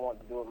so I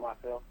wanted to do it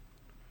myself.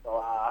 So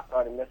I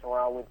started messing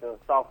around with the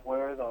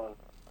softwares on,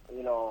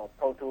 you know,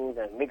 Pro Tools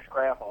and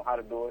Mixcraft on how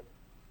to do it.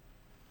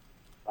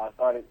 I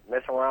started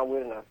messing around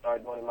with it, and I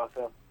started doing it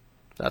myself.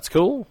 That's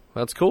cool.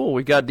 That's cool.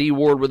 We've got D.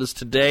 Ward with us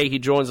today. He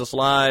joins us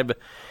live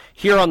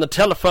here on the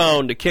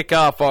telephone to kick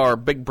off our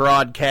big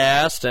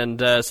broadcast.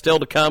 And still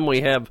to come,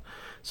 we have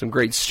some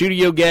great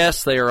studio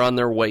guests. They are on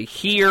their way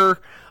here.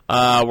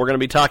 We're going to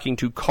be talking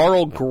to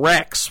Carl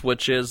Grex,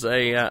 which is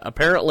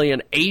apparently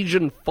an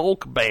Asian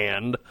folk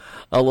band,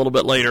 a little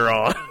bit later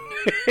on.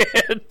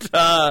 And,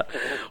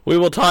 we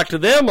will talk to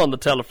them on the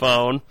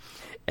telephone.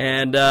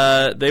 And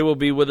they will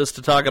be with us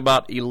to talk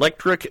about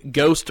Electric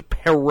Ghost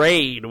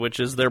Parade, which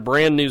is their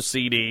brand new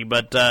CD.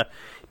 But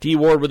D.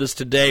 Ward with us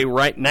today,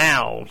 right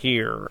now,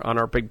 here on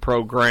our big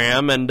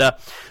program. And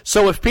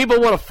so if people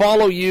want to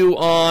follow you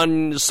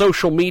on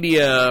social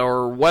media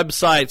or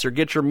websites or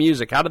get your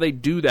music, how do they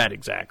do that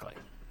exactly?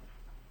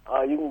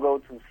 You can go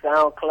to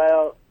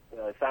SoundCloud,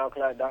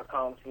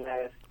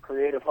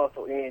 soundcloud.com/Creative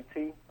Hustle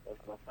ENT. That's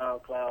my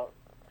SoundCloud,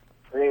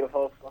 Creative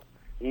Hustle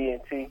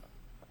ENT.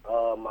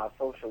 My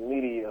social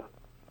media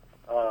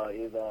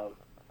is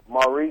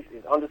Maurice,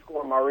 is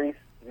 _Maurice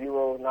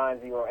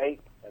 0908.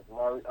 That's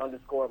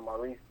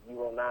 _Maurice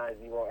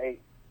 0908.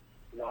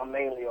 You know, I'm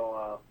mainly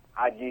on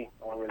IG.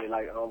 I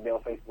don't be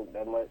on Facebook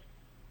that much.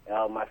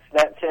 My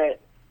Snapchat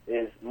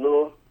is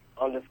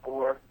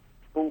Lil_Scoop12.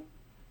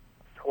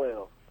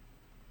 So,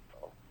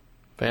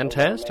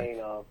 fantastic.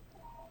 those are the main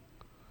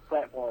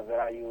platforms that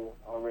I use.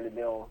 I don't really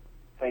be on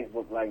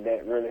Facebook like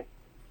that, really.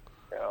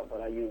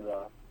 But I use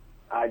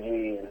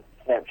IG and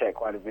Snapchat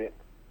quite a bit.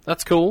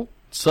 That's cool.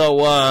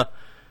 So,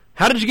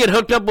 how did you get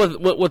hooked up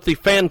with the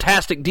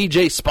fantastic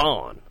DJ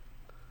Spawn?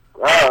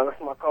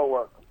 That's my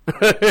coworker.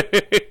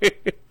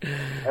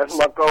 That's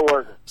my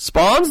coworker.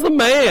 Spawn's the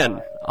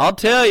man. I'll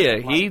tell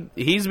you,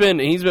 he's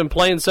been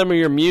playing some of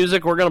your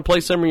music. We're going to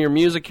play some of your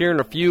music here in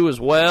a few as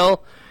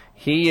well.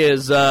 He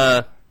is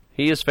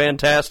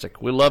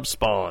fantastic. We love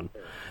Spawn,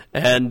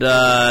 and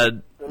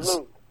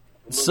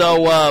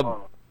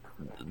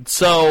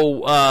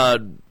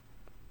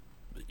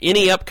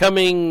any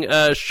upcoming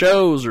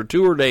shows or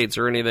tour dates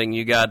or anything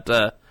you got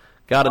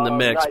in the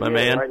mix, my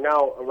man?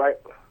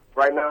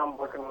 Right now,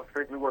 I'm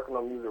strictly working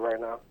on music right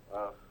now.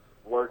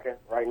 Working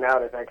right now.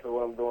 That's actually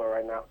what I'm doing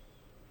right now.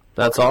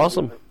 That's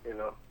awesome. Music, you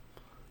know.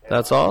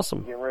 That's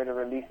awesome. Getting ready to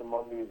release some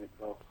more music.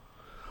 So.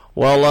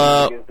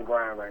 Well, it's the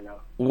grind right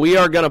now. We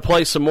are going to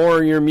play some more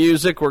of your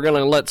music. We're going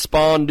to let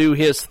Spawn do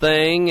his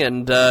thing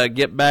and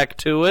get back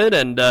to it.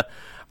 And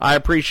I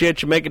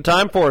appreciate you making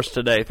time for us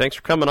today. Thanks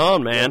for coming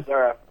on, man. Yes,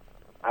 sir.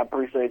 I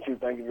appreciate you.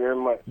 Thank you very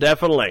much.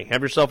 Definitely.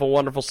 Have yourself a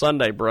wonderful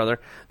Sunday,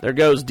 brother. There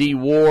goes D.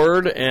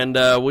 Ward, and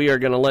we are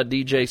going to let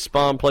DJ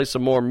Spawn play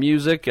some more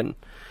music and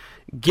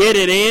get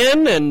it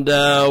in, and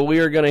we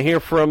are going to hear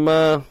from,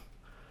 I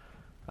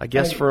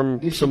guess,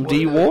 from some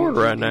D. Ward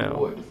right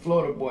now.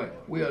 Florida boy.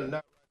 We are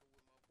not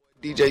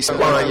DJ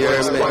Spawn, you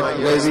heard me?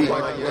 Lazy.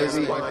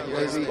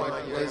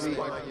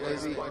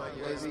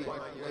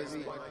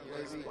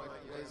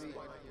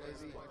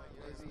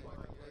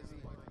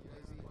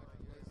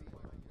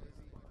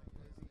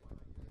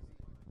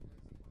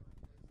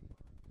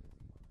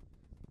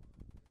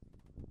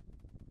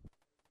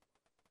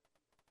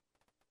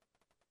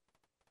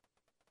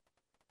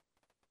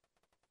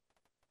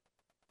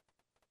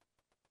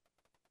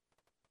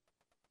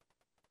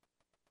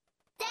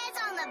 Dance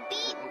on the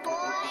beat, boy.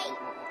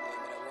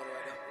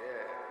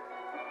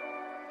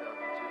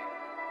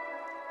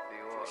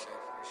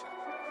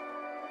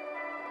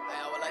 I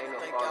would like to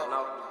thank y'all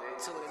for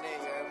tuning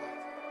in, you heard me?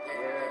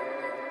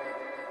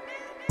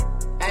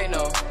 Ain't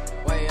no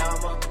way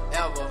I'ma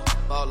ever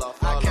fall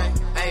off. I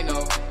can't. Ain't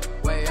no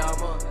way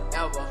I'ma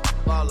ever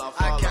fall off.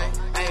 I can't.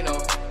 Ain't no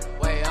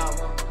way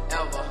I'ma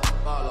ever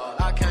fall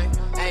off. I can't.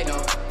 Ain't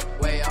no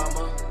way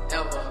I'ma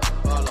ever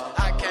fall off.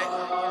 I can't.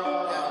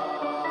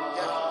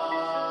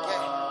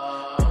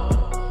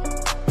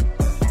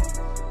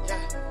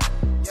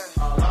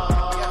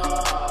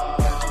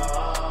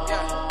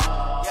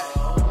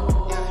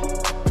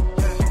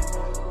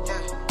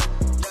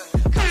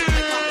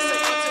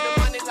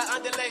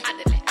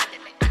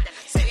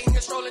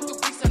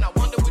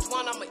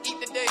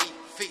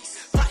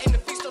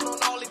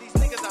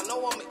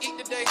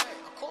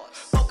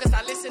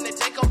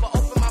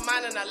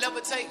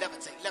 Levitate.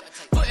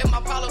 Putting my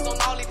problems on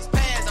all of these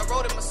pads, I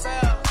wrote it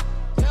myself.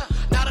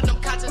 Now that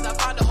them conscious, I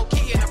found the whole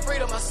key and I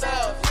freed of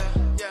myself.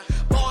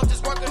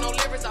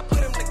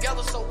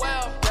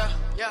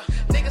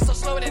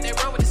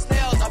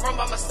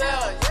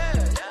 sell,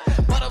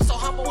 yeah. But I'm so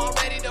humble, I'm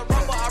ready to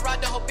rumble. I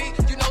ride the whole beat,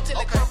 you know, till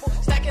it crumble.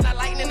 Stacking like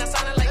lightning, I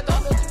sounding like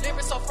thunder.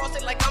 Living so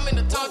frosted like I'm in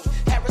the tundra.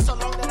 Hair is so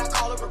long that I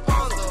call it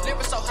Rapunzel.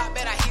 Living so hot,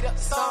 bet I heat up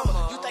the summer.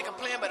 You think I'm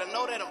playing, but I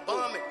know that I'm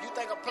bumming. You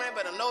think I'm playing,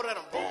 but I know that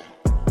I'm bumming.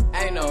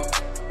 Ain't no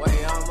way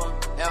I'ma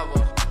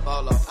ever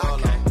fall off,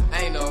 fall off.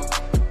 Ain't no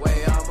way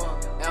I'ma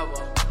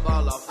ever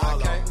fall off,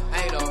 fall off.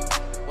 Ain't no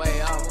way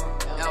I'ma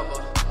ever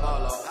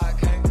fall off.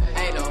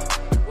 Ain't no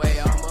way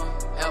I'ma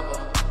ever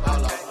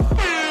fall off.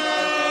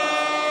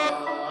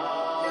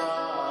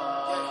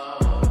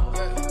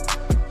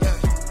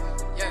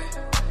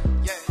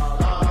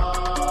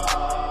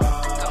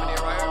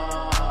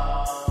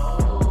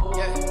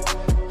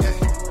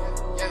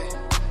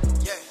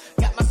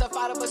 Got myself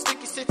out of a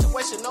sticky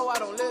situation, no I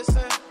don't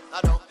listen.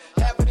 I don't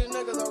have any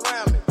niggas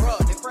around me, bro.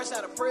 They fresh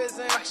out of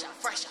prison.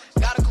 Fresh out.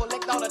 Gotta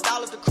collect all the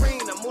dollars to cream,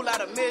 the moolah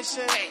the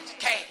mission.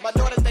 My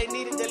daughters, they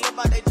need it, they live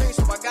out their dreams,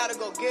 so I gotta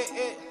go get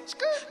it.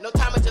 No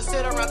time to just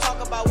sit around talk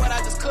about what I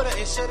just coulda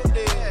and shoulda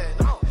did.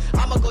 No.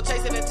 I'ma go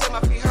chase it until my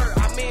feet hurt.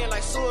 I'm in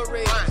like sewer.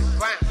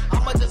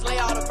 I'ma just lay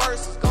all the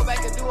verses, go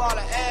back and do all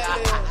the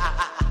ad-libs.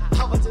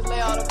 I'ma just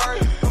lay all the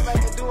verses, go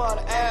back and do all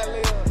the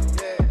ad-libs.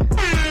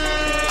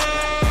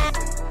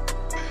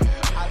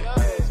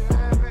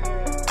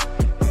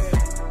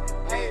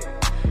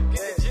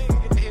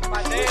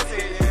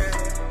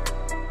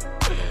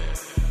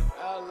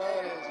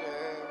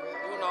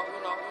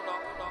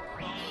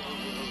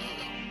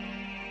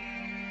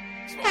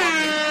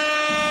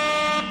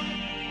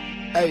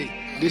 Hey,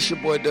 this your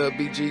boy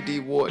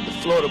WBGD Ward, the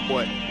Florida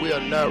boy. We are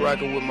not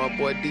rocking with my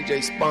boy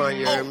DJ Spawn,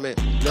 you heard me?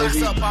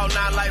 Lights up all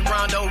night like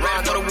Rondo,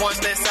 ready for the ones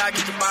that side,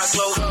 get your mind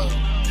slow.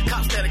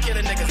 Cops that are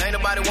killing niggas, ain't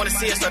nobody wanna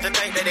see us, start to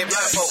think that they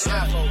blindfold.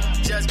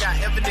 Judge got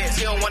evidence,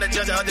 he don't wanna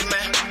judge the other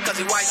man, cause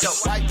he white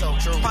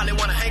though. Probably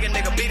wanna hang a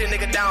nigga, beat a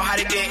nigga down, how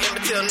they did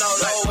Emmett no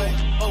low.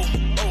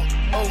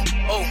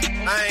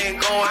 I ain't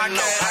going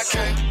no, I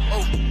can't.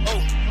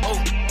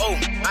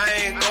 I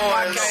ain't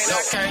going no.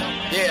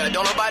 Yeah,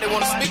 don't nobody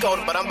wanna speak on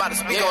it, but I'm about to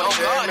speak on it.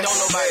 God, don't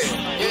nobody.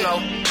 You know,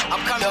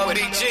 I'm coming with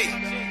DG,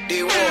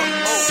 D-War.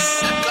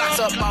 Blocks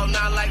up all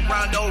night like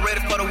Rondo,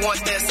 ready for the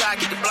ones that side,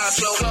 get the blind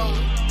slow.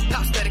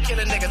 Cops that are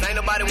killing niggas, ain't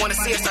nobody wanna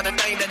see us, start to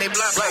think that they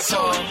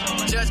blindfold.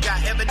 Judge got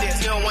evidence,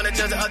 he don't wanna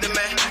judge the other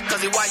man,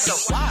 cause he white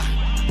though.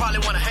 Probably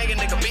wanna hang a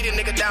nigga, beat a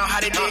nigga down,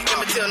 how they did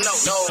Emmett Till no.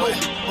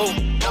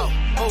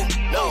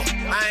 No,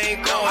 I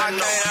ain't going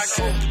no.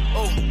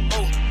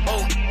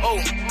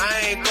 I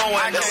ain't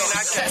going no.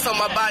 Tats on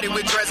my body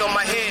with dreads on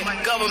my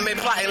head. Government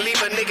plotting,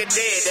 leave a nigga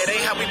dead. That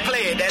ain't how we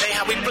play it, that ain't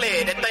how we play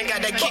it. That thing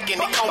got that kicking,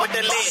 it come with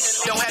the lead.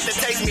 Don't have to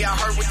taste me, I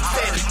heard what you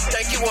said.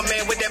 Think you a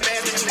man with that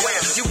badge that you wear.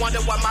 You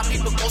wonder why my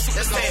people go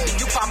super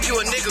sad. You pop you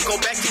a nigga, go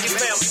back to your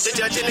family. The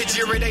judge and the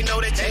jury, they know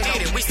that you did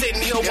it. We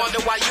sitting here wonder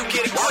why you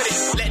get acquitted.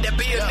 Let that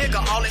be a nigga,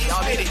 all of his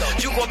fitted.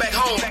 You go back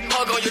home,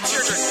 hug on your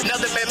children.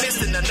 Another man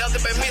missing, another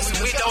man missing.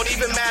 We don't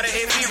even matter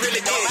if he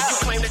really did. You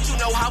claim that you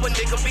know how a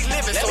nigga be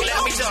living, so let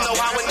me just know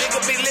how a nigga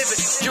be living.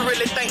 You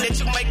really think that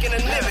you making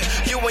a living?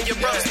 You and your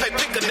brothers pay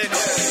pick a nigga.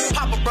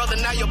 Pop a brother,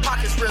 now your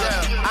pocket's real.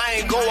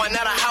 I ain't going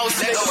out of house,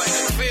 nigga.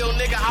 Feel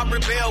nigga, I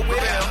rebel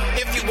with him.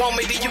 If you want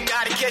me, then you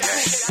gotta catch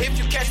me. If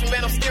you catch me,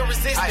 man, I'm still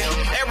resisting.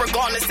 Aaron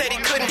Gardner said he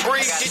couldn't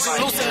breathe. Get you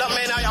loosened up,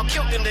 man, now y'all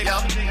killed the nigga.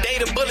 They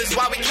the bullets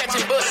while we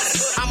catching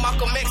bullets. I'm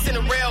Malcolm X in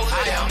the rail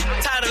hood.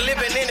 Tired of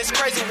living in this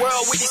crazy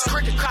world with these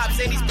crooked cops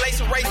and these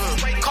blazing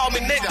races. Call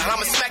me nigga,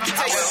 I'ma smack your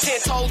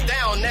taste. 10 toes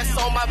down, that's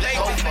on my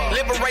baby.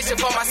 Liberation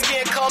for my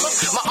skin color.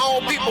 My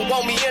own people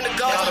want me in the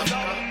gutter.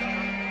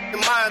 The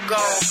mind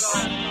gone.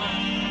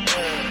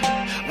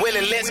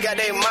 Willie Lynch got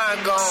their mind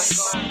gone.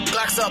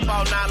 Glocks up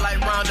all night like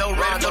Rondo.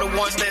 Ready for the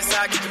ones that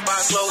side, get your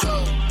mind slow.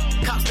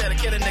 Cops that are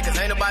killing niggas,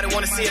 ain't nobody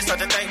wanna see us, start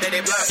to think that they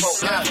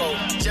blindfold.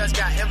 Judge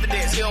got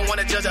evidence, he don't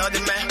wanna judge the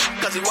other man,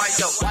 cause he white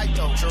though.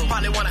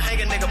 Probably wanna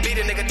hang a nigga, beat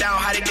a nigga down,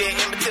 how they did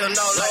Emmett Till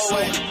no low.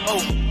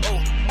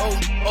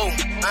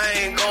 I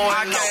ain't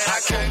going no,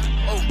 I can't.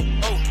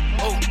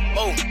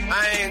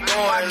 I ain't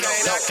going no.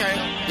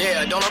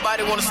 Yeah, don't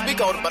nobody wanna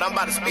speak on it, but I'm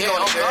about to speak on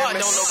it. God,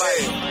 don't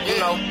nobody. You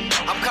know,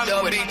 I'm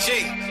coming with DG,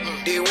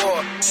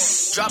 D-War.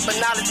 Dropping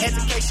knowledge,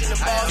 education, and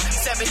balls.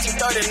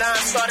 1739,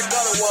 started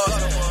gutter war.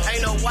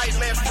 Ain't no white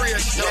man free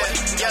of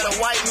shit. Yeah,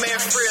 the white man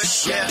free of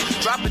shit.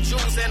 Dropping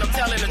jewels and I'm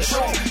telling the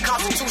truth.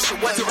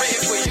 Constitution wasn't written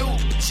for you.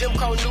 Jim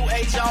Crow, new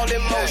age, all in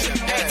motion.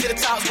 Head to the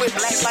tops with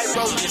black like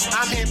roaches.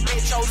 I'm here,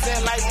 bitch,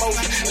 chosen like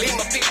motion. Leave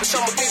my people,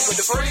 show my people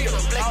the freedom.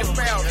 Black the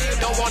brown,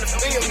 don't wanna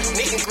feel.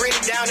 Neat and gritty,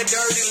 down and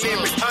dirty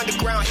lyrics.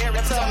 Underground, hair,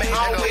 tell me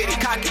I'm with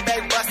it. Cocky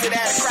back, busted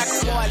ass,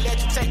 cracker boy, I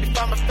let you take me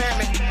from my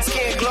family.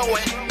 Skin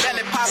glowing,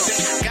 belly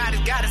popping.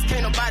 Got us,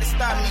 can't nobody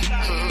stop me.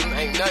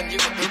 Ain't nothing you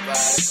can do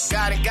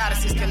about it. Got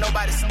us, can't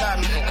nobody stop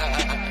me.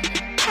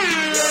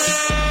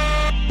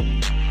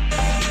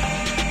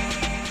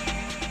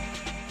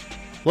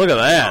 Look at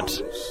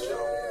that.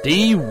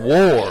 D.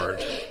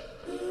 Ward.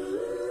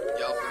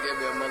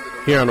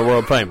 Here on the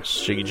world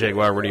famous Jiggy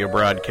Jaguar radio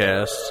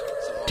broadcast.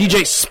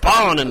 DJ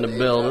Spawn in the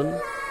building.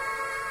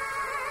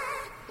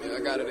 Yeah, I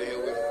got it here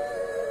with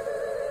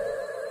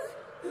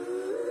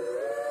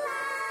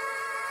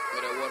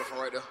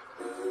right there.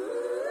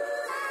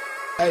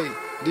 Hey,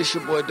 this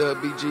your boy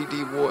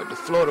WBGD Ward, the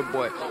Florida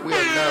boy. We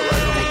are not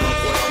rocking with my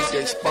boy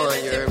DJ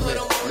Spawn, you heard me?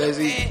 Let's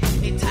eat.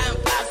 Time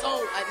flies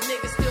on, a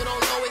nigga still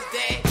don't know his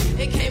dad.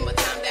 It came a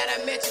time that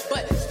I met you,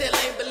 but still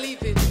ain't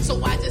believe it. So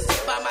I just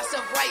sit by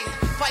myself writing,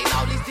 fighting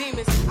all these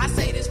demons. I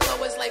say this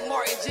flow is like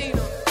Martin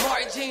Gina.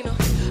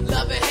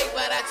 Love and hate,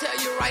 but I tell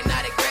you right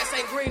now, the grass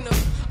ain't greener.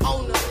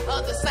 On the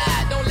other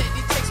side, don't let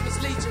these texts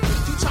mislead you.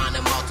 You trying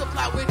to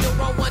multiply with the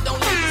wrong one, don't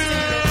let it see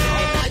you.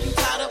 And now you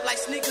tied up like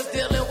sneakers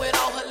dealing with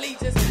all her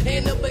legions.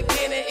 In the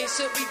beginning, it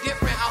should be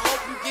different. I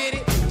hope you get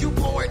it. You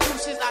pouring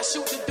douches, I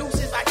shoot the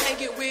deuces. I can't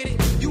get with it.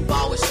 You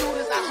ball with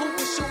shooters, I hoop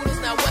with shooters.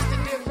 Now what's the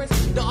difference?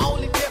 The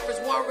only difference,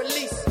 one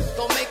release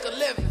gon' make a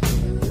living.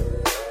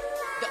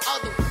 The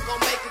other one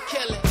gon' make a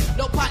killing.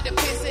 No pot to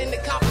piss in the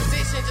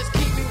composition, just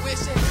keep me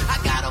wishing. I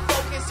gotta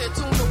focus and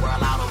tune the world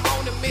out. I'm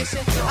on a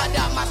mission. I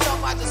doubt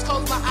myself, I just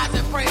close my eyes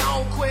and pray I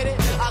don't quit it.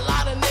 A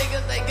lot of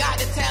niggas, they got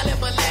the talent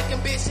but lack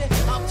ambition.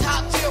 I'm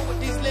top tier with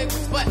these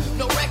lyrics, but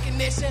no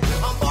recognition.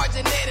 I'm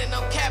barging in and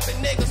I'm capping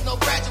niggas, no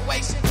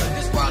graduation.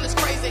 This world is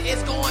crazy,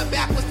 it's going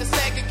backwards to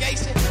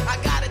segregation. I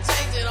gotta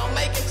change it, I'm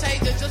making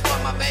changes just for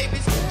my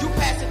babies. You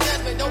pass the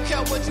judgment, don't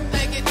care what you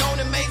think, it don't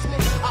amaze me.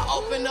 I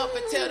open up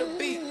and tell the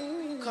beat,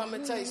 come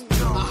and taste me.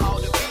 I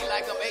hold the beat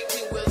like I'm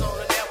 18 wheels on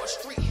a narrow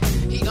street.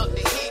 He up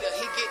the heater,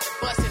 he get the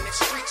bus in the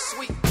street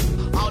sweet.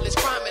 All this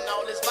crime and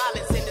all this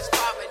violence and this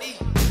poverty.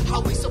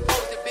 How we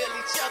supposed to build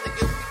each other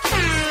if we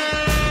can't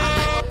see? I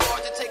like my bar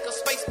to take up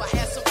space but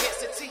have some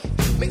density.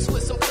 Mixed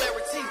with some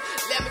clarity.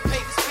 Let me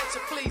paint this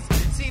picture, please.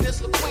 See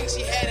this little queen,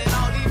 she had it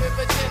all, even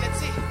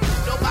virginity.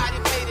 Nobody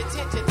paid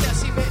attention till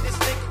she met this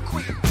nigga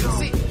queen.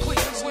 See, queen,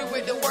 sweet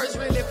with the words,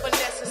 really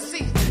finesse and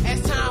see.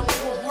 As time we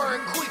won't her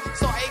and queen,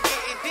 so I ain't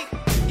getting deep.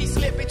 He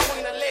slipped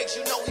between her legs,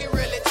 you know he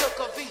really took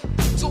a V.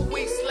 2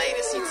 weeks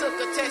later, she took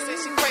a test and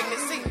she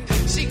pregnancy.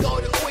 She go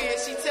to queen,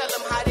 she tell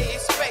him how they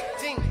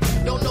expecting.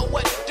 Don't know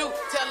what to do,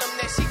 tell him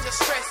that she just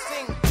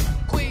stressing.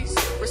 Queen's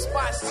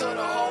response to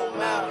the whole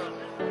matter.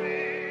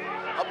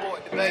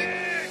 Abort the baby.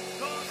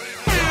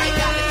 I ain't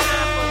got the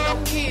time for no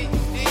kid,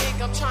 you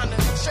dig? I'm trying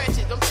to stretch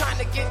it, I'm trying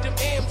to get them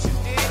M's, you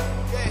dig?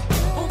 Yeah.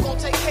 Who gon'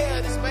 take care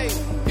of this baby?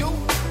 You?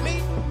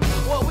 Me?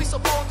 What we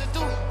supposed to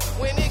do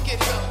when it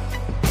get here?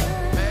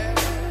 Man,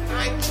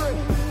 I ain't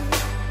tripping,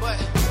 but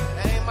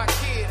that ain't my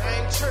kid, I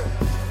ain't tripping.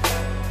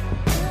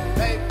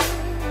 Baby,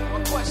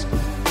 one question.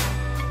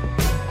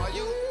 Are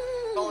you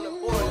on the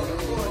board?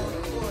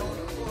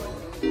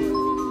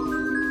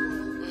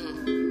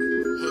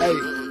 Hey,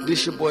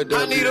 this your boy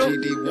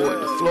WGD Ward,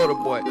 the Florida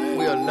boy.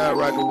 We are not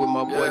rocking with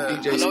my boy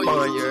DJ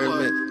Spawn, you heard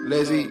me?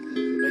 Let's eat. I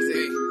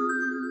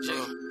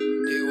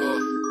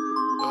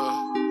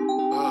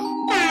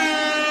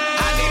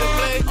need a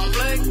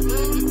play,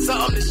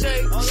 something to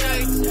shake.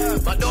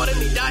 My daughter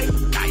need diet.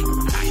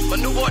 My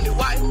newborn need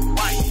white.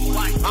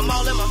 I'm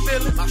all in my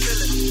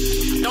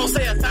feelings. Don't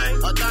say a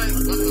thing.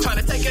 Trying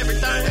to take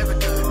everything.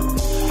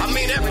 I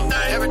mean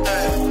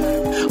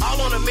everything.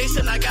 All on a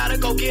mission, I gotta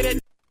go get it.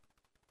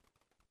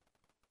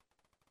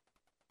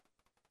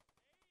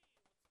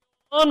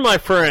 On, my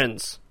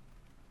friends.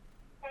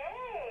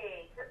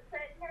 Hey, just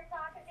sitting here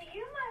talking to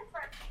you,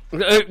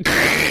 my friend.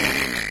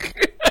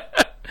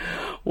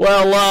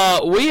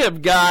 Well, we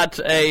have got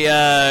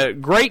a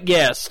great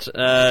guest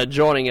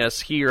joining us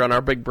here on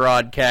our big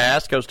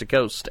broadcast, coast to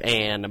coast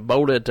and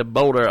Boulder to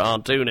Boulder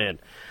on TuneIn,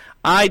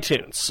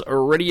 iTunes,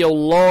 Radio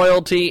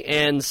Loyalty,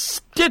 and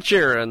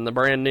Stitcher, and the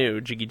brand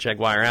new Jiggy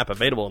Jaguar app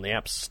available in the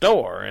App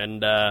Store.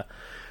 And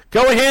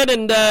go ahead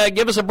and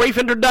give us a brief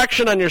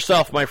introduction on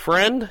yourself, my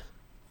friend.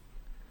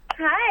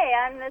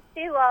 Hi, I'm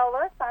Misty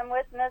Lawless. I'm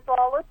with Ms.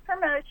 Lawless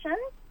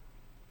Promotions.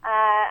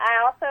 I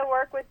also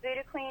work with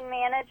Voodoo Queen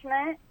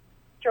Management,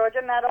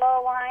 Georgia Metal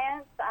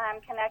Alliance.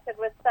 I'm connected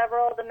with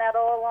several of the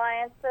metal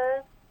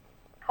alliances,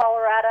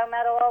 Colorado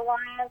Metal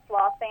Alliance,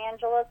 Los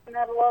Angeles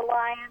Metal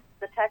Alliance,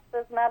 the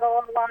Texas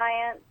Metal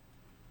Alliance,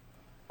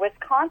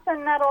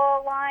 Wisconsin Metal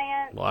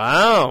Alliance,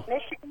 Wow,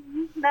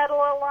 Michigan Metal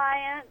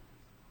Alliance,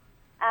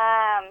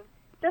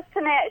 just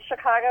to name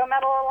Chicago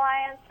Metal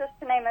Alliance, just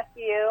to name a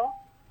few.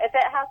 If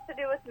it has to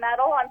do with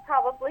metal, I'm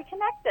probably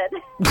connected.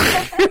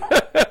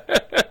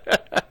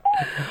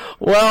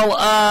 Well,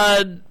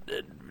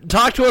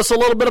 talk to us a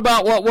little bit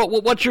about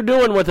what you're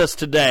doing with us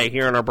today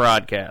here in our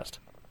broadcast.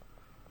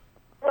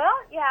 Well,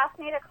 you asked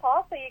me to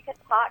call so you could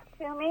talk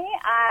to me.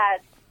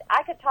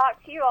 I could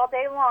talk to you all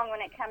day long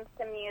when it comes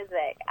to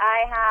music.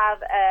 I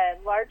have a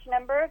large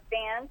number of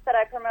bands that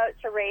I promote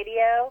to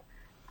radio,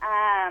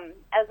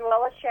 as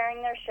well as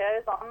sharing their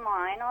shows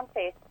online on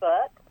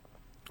Facebook.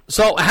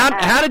 So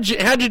how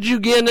did you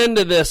get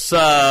into this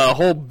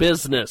whole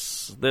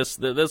business,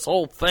 this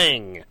whole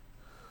thing?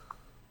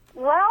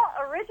 Well,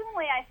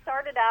 originally I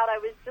started out, I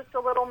was just a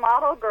little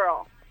model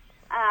girl.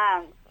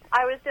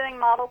 I was doing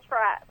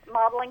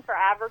modeling for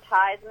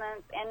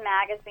advertisements in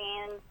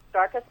magazines.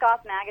 Darkest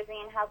Goth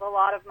magazine has a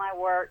lot of my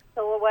work.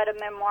 Silhouette of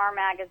Memoir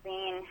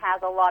magazine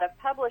has a lot of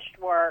published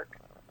work.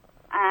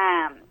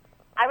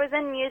 I I was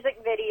in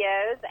music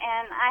videos,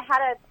 and I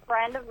had a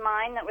friend of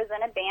mine that was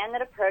in a band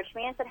that approached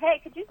me and said, "Hey,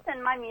 could you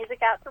send my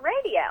music out to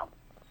radio?"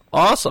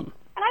 Awesome.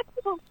 And I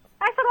said, "Well,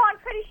 I'm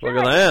pretty sure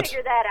Look at I that. can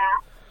figure that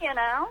out, you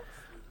know."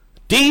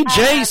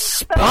 DJ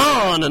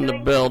Spawn in the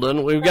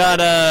building. We've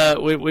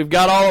got we've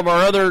got all of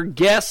our other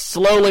guests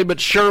slowly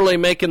but surely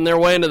making their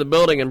way into the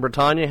building, and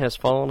Britannia has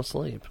fallen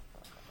asleep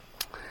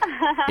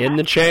in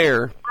the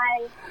chair.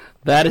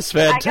 That is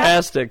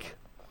fantastic.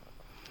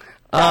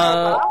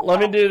 Let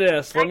me do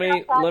this. Let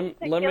me.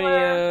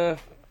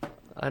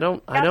 I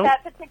don't.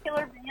 that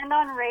particular band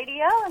on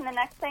radio, and the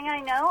next thing I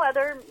know,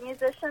 other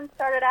musicians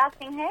started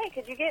asking, "Hey,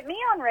 could you get me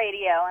on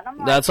radio?" And I'm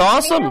like, "That's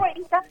awesome. What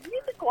you got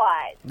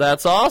music-wise?"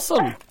 That's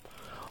awesome.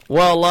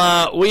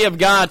 Well, we have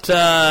got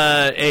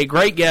a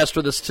great guest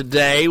with us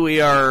today. We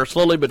are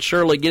slowly but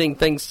surely getting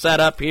things set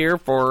up here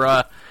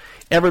for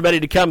everybody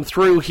to come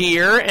through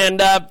here.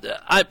 And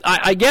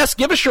I guess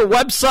give us your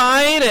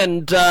website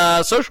and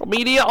social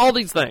media, all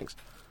these things.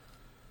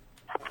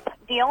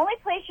 The only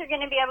place you're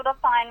going to be able to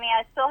find me,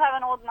 I still have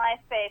an old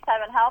MySpace,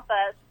 heaven help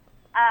us,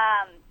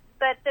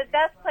 but the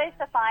best place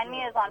to find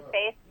me is on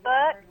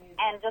Facebook,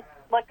 and just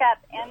look up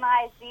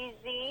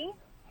MIZZ.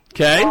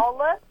 Okay.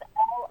 Lawless,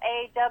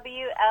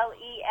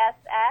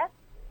 LAWLESS,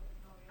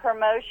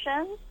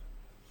 promotions,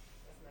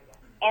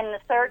 in the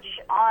search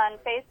on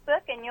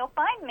Facebook, and you'll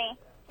find me.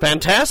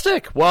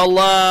 Fantastic. Well,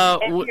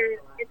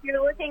 if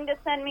you're looking to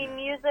send me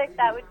music,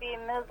 that would be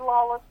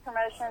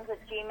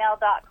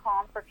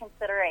MsLawlessPromotions@gmail.com for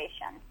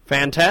consideration.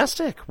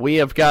 Fantastic. We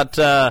have got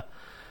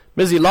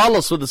Mizzy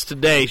Lawless with us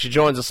today. She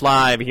joins us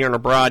live here in our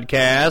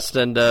broadcast,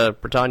 and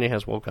Britannia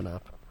has woken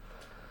up.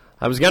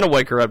 I was going to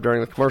wake her up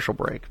during the commercial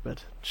break,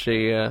 but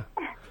she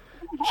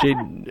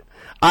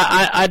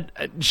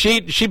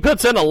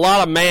puts in a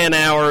lot of man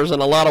hours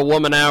and a lot of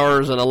woman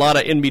hours and a lot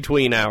of in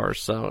between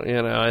hours. So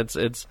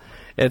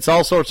it's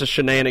all sorts of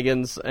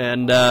shenanigans,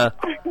 and we're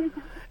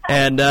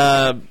going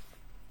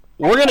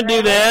to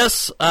do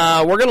this.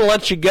 We're going to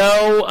let you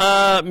go,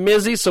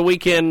 Mizzy, so we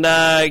can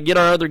get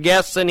our other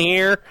guests in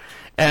here.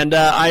 And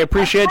I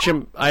appreciate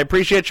you. I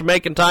appreciate you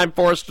making time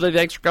for us today.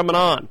 Thanks for coming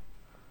on.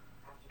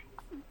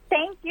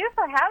 Thank you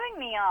for having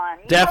me on.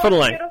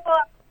 Definitely. Beautiful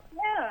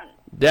afternoon.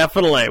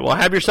 Definitely. Well,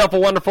 have yourself a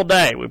wonderful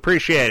day. We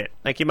appreciate it.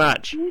 Thank you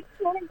much. Thank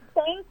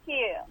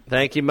you.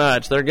 Thank you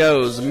much. There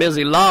goes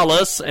Mizzy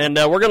Lawless, and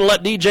we're going to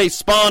let DJ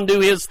Spawn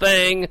do his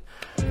thing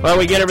while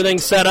we get everything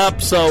set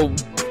up. So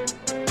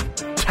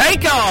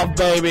take off,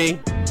 baby.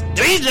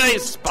 DJ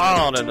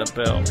Spawn in the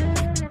building.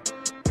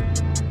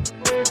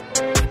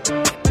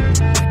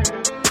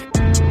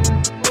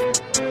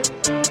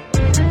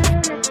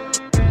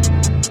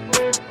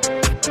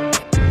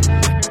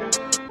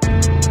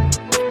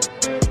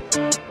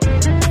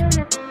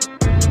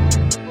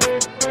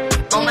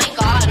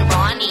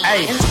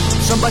 Hey,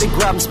 somebody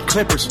grab me some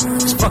clippers.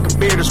 This fucking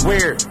beard is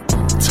weird.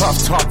 Tough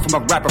talk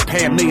from a rapper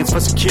paying millions for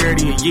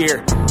security a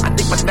year. I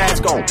think my dad's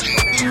gone.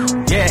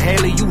 Yeah,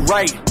 Haley, you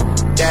right.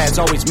 Dad's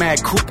always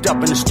mad, cooped up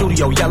in the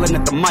studio, yelling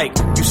at the mic.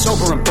 You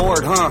sober and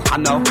bored, huh? I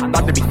know. I'm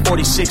about to be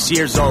 46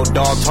 years old,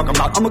 dog. Talking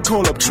about, I'ma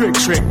call up Trick.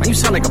 Man, you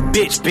sound like a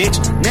bitch.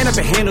 Man up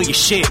and handle your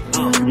shit.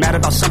 You mad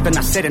about something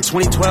I said in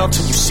 2012?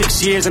 Took you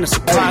 6 years and a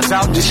surprise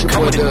out. Just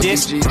come with a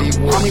diss.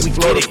 Homie, we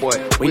get it.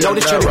 We know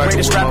that you're the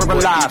greatest rapper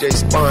alive.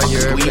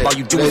 Believe all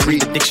you do is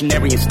read the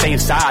dictionary and stay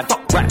inside.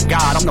 Fuck rap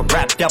god, I'm the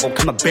rap devil.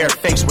 Come a bare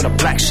face with a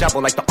black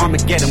shovel like the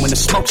Armageddon. When the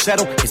smoke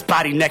settle, his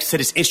body next to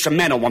this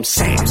instrumental. I'm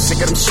saying, I'm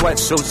sick of them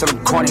sweatsuits and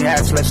them corny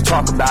hats, let's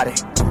talk about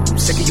it. I'm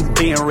sick of you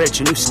being rich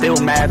and you still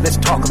mad, let's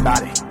talk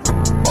about it.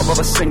 All of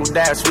us single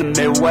dads from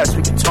the Midwest,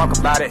 we can talk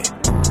about it.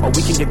 Or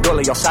we can get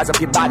gully, or size up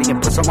your body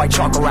and put some white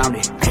chalk around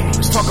it.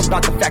 Let's talk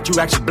about the fact you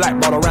actually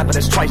blackballed a rapper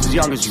that's twice as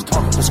young as you.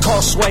 Let's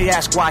call Sway,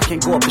 ask why I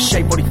can't go up to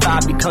Shape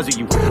 45 because of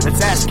you.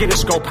 Let's ask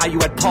Interscope how you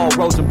had Paul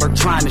Rosenberg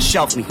trying to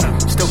shelf me.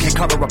 Still can't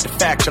cover up the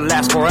fact your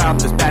last 4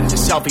 albums as bad as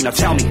your selfie. Now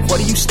tell me, what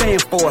do you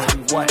stand for?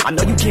 I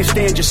know you can't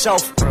stand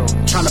yourself.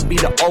 Trying to be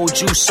the old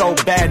you so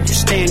bad you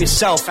stand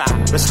yourself.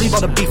 Let's leave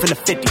all the beef in the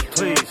 50.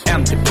 Please.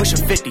 Empty,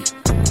 pushing 50.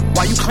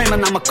 Why you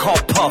claiming I'ma call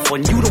Puff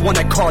when you the one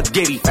that called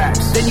Diddy?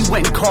 Facts. Then you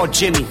went and called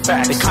Jimmy.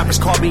 Facts. They conference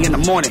called me in the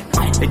morning.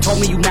 They told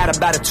me you mad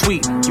about a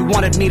tweet. You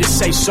wanted me to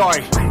say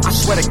sorry. I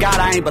swear to God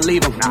I ain't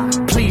believe him.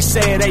 Please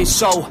say it ain't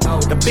so.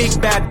 The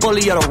big bad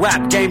bully of the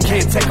rap game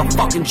can't take a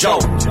fucking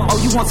joke. Oh,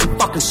 you want some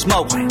fucking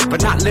smoke,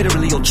 but not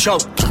literally, you'll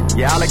choke.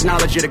 Yeah, I'll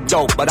acknowledge you're the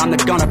GOAT, but I'm the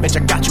gunner, bitch,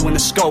 I got you in the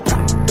scope.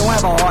 Don't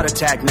have a heart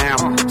attack now.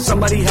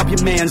 Somebody help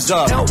your mans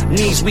up.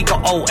 Knees weak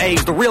or old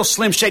age. The real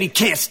Slim Shady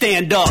can't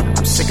stand up.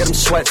 I'm sick of them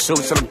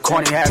sweatsuits and them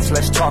corny hats,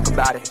 let's talk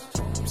about it.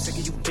 I'm sick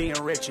of you being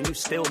rich and you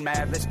still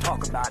mad, let's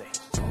talk about it.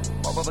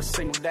 All of us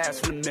single dads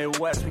from the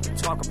Midwest, we can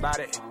talk about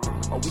it.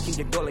 Or we can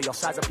get gully, I'll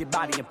size up your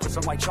body and put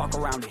some white chalk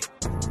around it.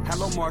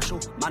 Hello, Marshall,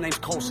 my name's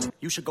Colson.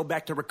 You should go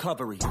back to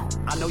recovery.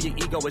 I know your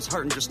ego is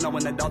hurting just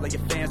knowing that all of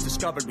your fans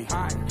discovered me.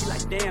 You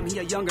like, damn, he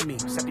a younger me.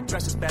 Except he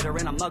dresses better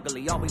and I'm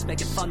ugly, always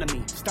making fun of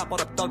me. Stop all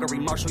the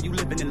thuggery, Marshall, you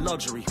living in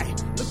luxury. Hey,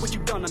 look what you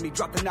done to me,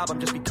 dropped an album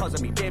just because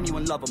of me. Damn, you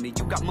in love with me.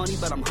 You got money,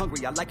 but I'm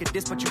hungry. I like it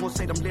this, but you won't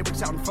say them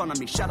lyrics out in front of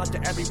me. Shout out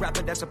to every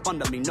rapper that's up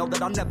under me. Know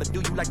that I'll never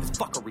do you like this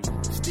fuckery.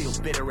 Still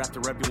bitter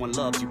after everyone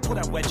loves you. Pull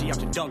that wedgie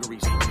out your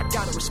dungarees. I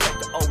gotta respect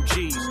the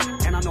OGs,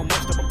 and I know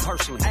most of them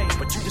personally. Hey,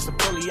 but you just a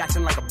bully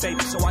acting like a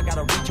baby, so I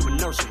gotta read you a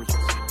nursery.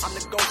 I'm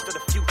the ghost of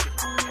the future,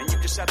 and you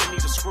just have to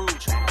need a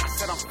Scrooge. I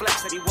said I'm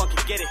flex, anyone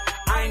can get it.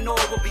 I ain't know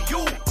it would be you.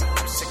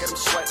 I'm sick of them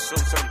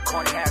sweatsuits and them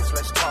corny hats,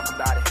 let's talk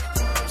about it.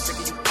 I'm sick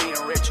of you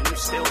being rich and you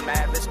still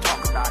mad, let's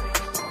talk about it.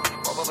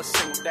 All of us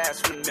single dads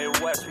from the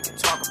Midwest, we can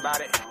talk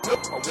about it. Or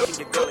we can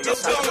get gully,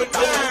 it's how we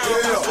talk about it.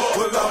 Yeah,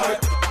 well, I'm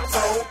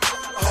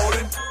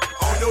holding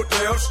on your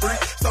damn street.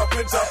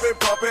 Stomping, jumping,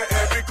 bumping,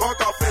 every cork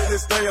off in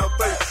this damn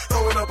thing.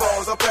 Throwing the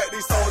balls up at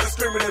these soldiers,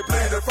 screaming and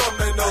bleeding from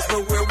their nose.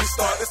 But when we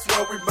start, that's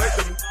when we make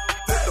them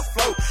hit the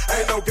flow.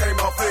 Ain't no game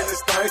off in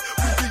this thing.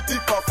 We be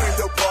deep off in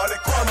your party.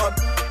 Crime on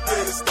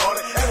get it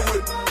started. And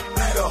we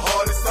be the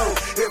hardest. So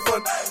if a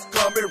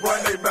come and run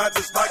they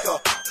matches like a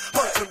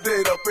punch them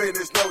dead up in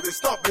his nose. They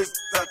stomp his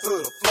down to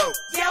the flow.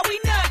 Yeah, we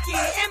nucky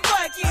and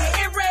bucky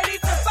and ready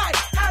to fight.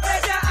 I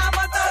bet ya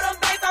I'ma throw them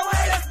bass. I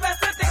hate us best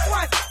to think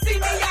once. See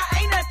me,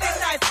 I ain't nothing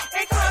nice.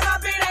 And crime my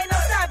beat ain't no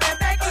stopping.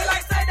 Becky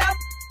like Saddam.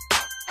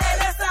 And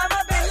that's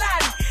Osama Bin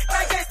Laden.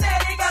 Like they said,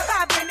 it got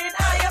poppin' and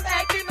I am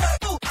acting a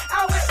fool.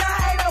 I wish I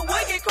had a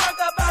wicked crunk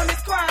up on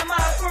this crime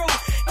my crew.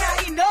 Now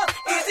enough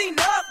is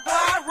enough, boy.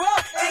 I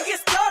rub and get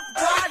stuffed,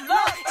 boy.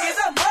 Love is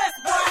a must,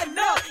 boy.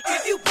 Enough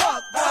if you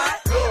buck, boy.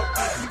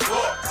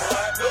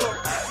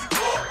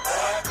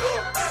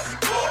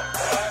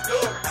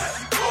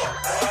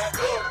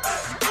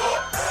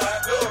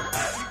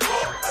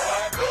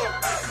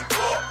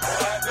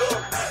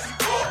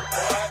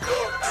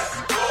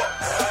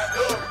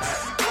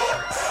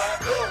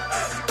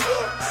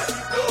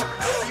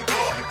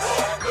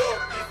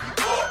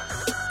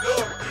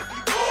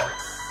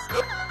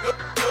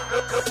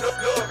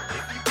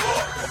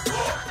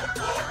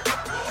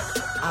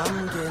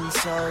 I'm getting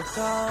so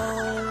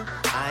cold.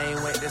 I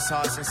ain't wait this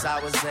hard since I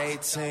was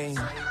 18.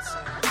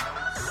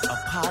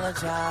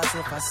 Apologize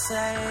if I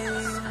say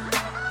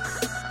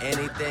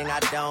anything I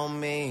don't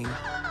mean.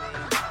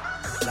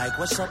 Like,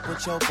 what's up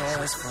with your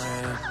best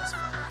friend?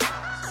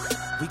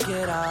 We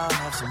could all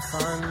have some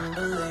fun,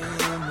 believe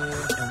me.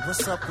 And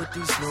what's up with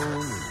these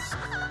loonies?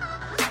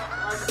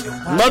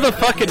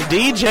 Motherfucking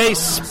DJ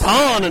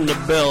Spawn in the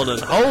building.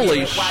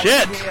 Holy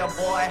shit.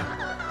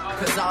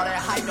 Cause all that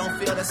hype don't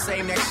feel the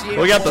same next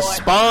year. We got the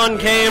Spawn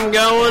cam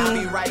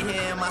going. The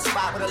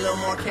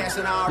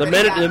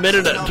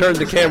minute it turned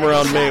the camera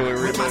on me, we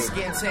with my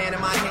skin tan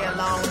and my hair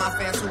long. My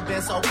fans who've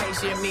been so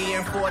patient. Me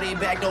and 40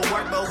 back to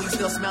work, but we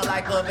still smell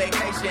like a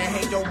vacation.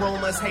 Hate the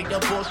rumors, hate the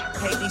bullshit,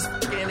 hate these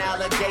fucking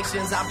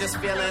allegations. I'm just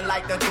feeling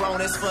like the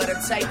throne is for the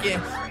taking.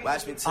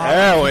 Watch me talk.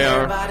 There we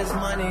are. Everybody's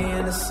money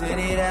in the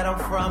city that I'm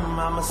from.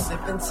 I'ma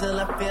sip until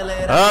I feel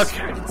it.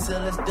 Okay.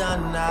 Until it's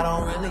done. I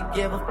don't really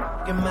give a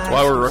fucking mind. That's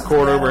why we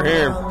record over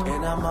here.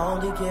 That's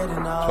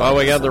why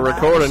we got the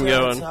recording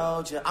going.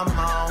 Well,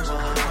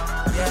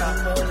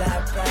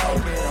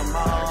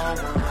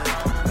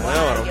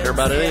 I don't care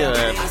about any of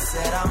that.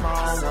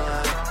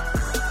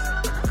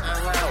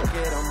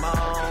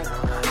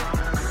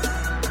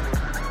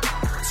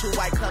 Two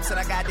white cups and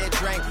I got that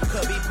drink.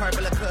 Could be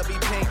purple or could be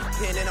pink,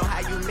 depending on how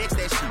you mix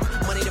that shit.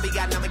 Money to be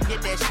gotten, I'ma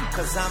get that shit.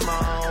 Cause I'm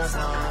on.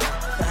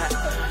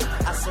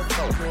 I so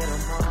fucking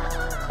I'm on.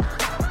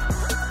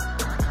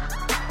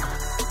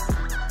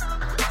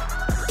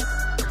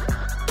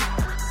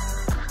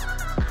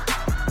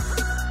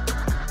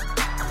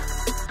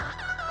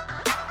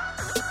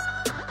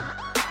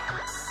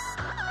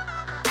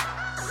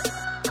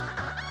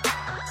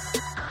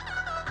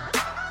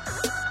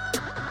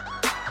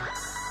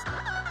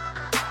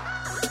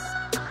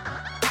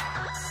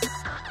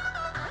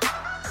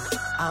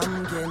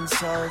 I'm getting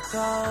so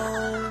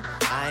cold.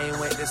 I ain't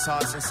wait this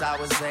hard since I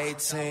was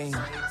 18.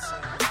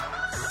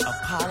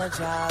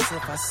 Apologize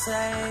if I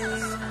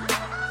say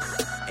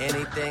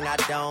anything I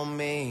don't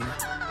mean.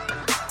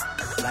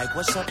 Like,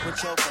 what's up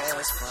with your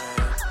best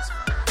friend?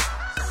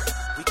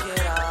 We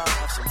could all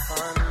have some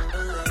fun,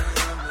 believe me.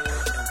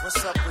 And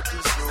what's up with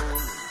these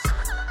loonies?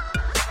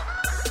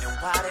 And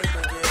why they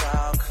think it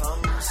all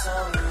comes so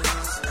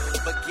easy?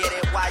 But get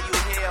it while you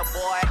here,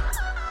 boy.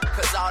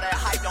 Cause all that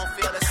hype don't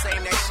feel the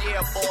same next year,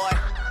 boy.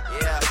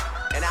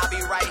 Yeah, and I'll be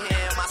right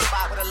here in my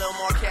spot with a little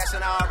more cash than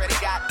I already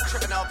got.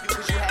 Tripping off you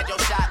cause you had your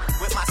shot.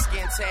 With my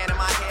skin tan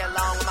and my hair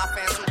long. And my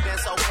fans who've been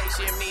so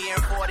patient. Me and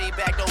 40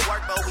 back to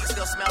work, but we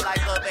still smell like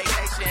a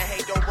vacation.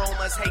 Hate the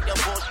rumors, hate the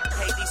bullshit,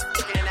 hate these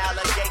fucking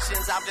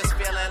allegations. I'm just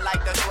feeling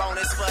like the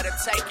throne is for the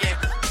taking.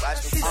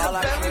 All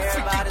I care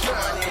about is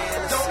money in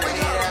the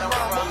city that I'm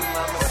from.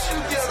 I'ma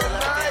shoot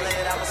until I feel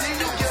it. I'ma shoot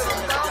until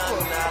it's done. I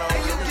don't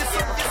really give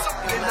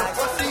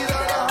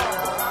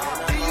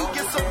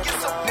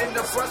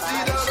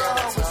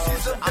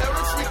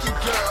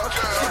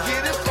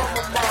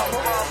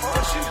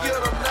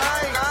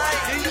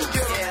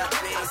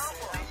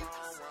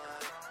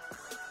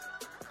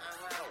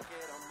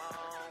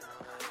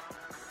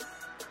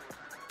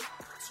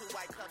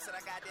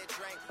got that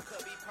drink.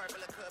 Could be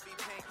purple or could be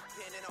pink,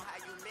 depending on how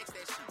you mix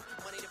that shit.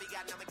 Money to be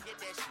got, and I'ma get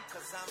that shit,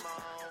 cause I'm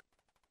on.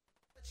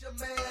 Your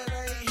man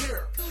ain't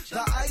here.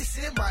 The ice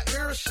in my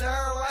ear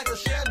shine like a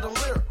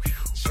chandelier.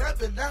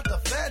 Trapping out the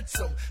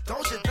phantom.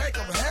 Don't you think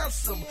I'm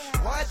handsome?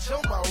 Watch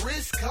on my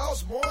wrist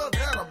cost more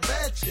than a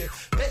mansion.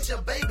 Bet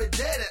your baby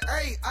daddy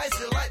ain't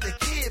icy like the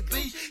kid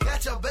be.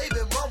 Got your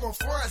baby mama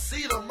front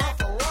seat of my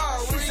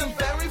Ferrari. She's a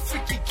very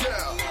freaky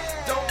girl.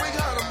 Don't bring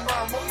her to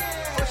mama.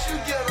 First you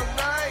get a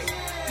name,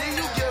 then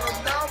you get a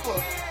number.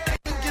 Then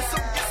you get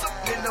some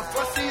in the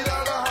front seat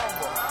of the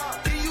Hummer.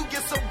 Then you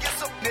get some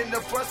in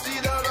the front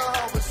seat of the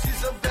Hummer.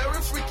 She's a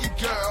very freaky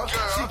girl.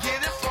 She get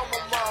it from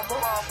her mama.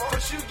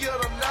 First you get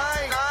a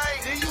name,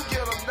 then you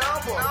get a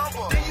number.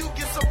 Then you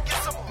get some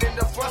in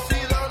the front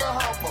seat of the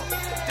Hummer.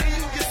 Then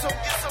you get some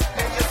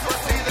in the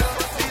front seat of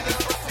the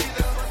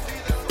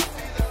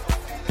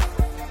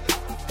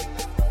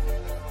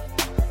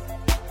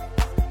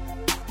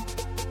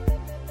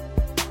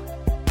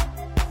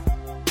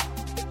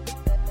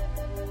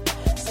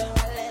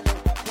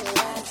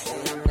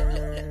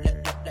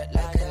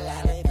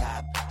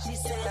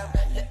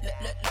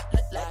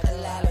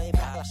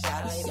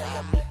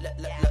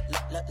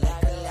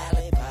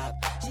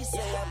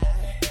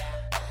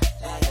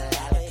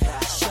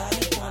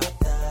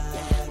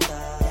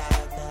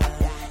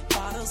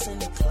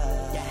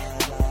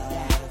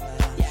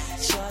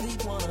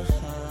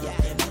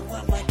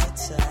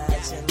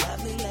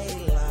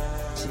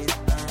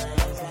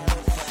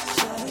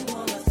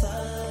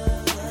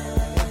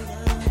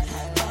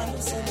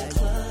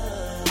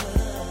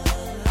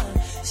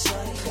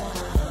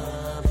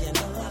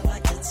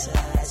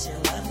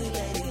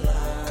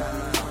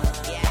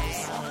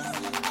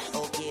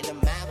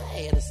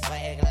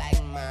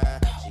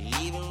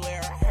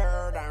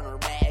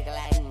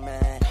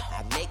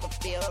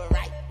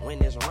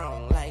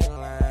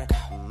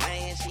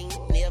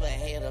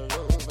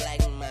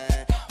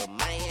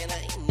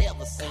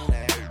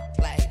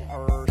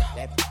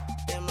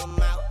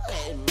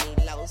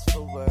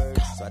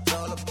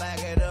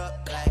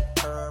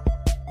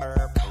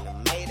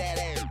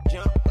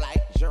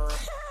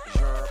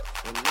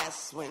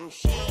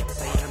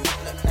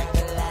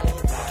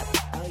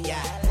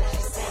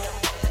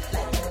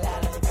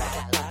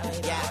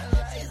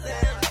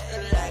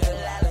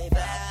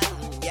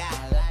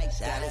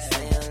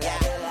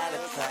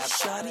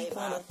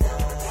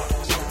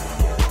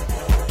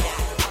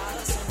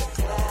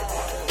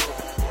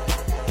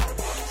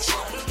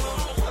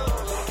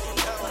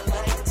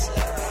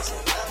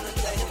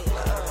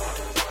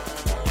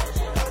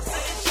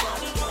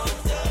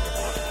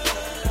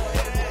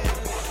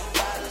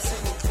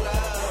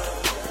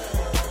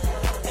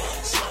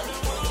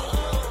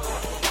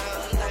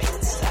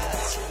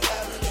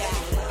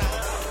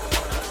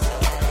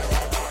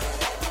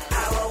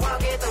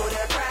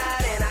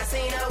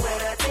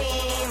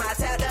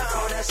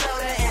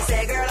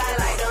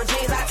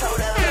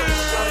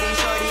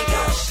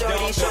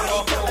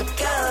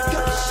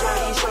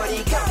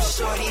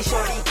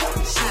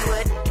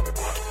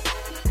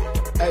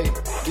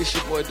This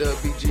your boy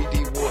WBGD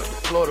Ward, the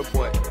Florida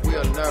boy. We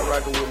are not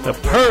rocking with my the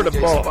Florida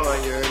boy.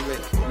 Spaniard.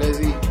 Let's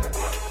eat.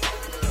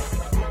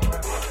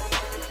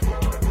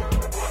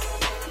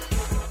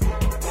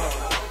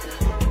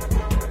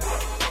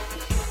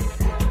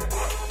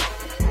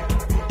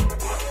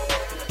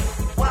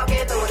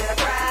 Walking through the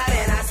crowd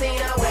and I seen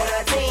her with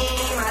her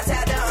team. I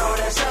tapped her on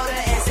the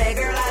shoulder and said,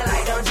 "Girl, I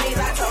like them jeans."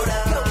 I told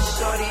her, "Go,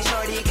 shorty,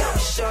 shorty, go,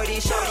 shorty,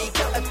 shorty,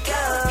 go,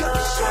 go,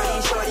 shorty,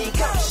 shorty,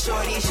 go,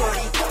 shorty,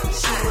 shorty, go."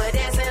 She was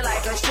dancing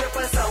like a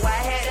stripper, so I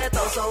had to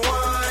throw some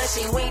one.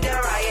 She winked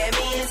her eye at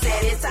me and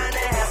said, "It's time to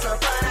have some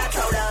fun." I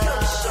told her, "Go,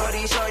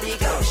 shorty, shorty,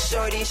 go,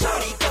 shorty,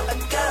 shorty, go,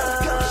 go,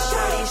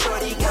 shorty,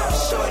 shorty, go,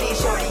 shorty,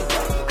 shorty,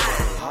 go."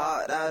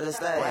 Hard out the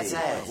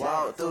stage,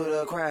 walk through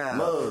the crowd,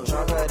 move,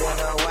 drunker than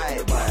a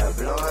white boy,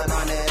 blowing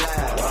on that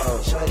loud.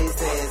 Whoa. Shorty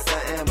said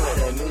something, but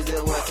the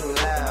music was too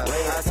loud.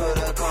 I told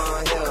her,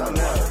 come here,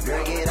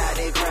 girl, get out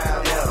the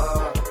crowd,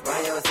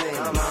 run your team,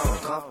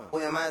 come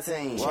with my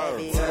team.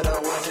 Tell her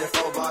what your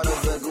 4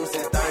 bottles of goose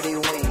and 30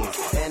 wings,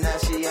 and now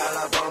she all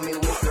up on me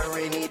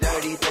whispering these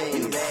dirty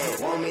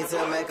things. Want me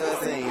to make her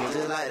sing,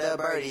 just like the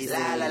birdies sing.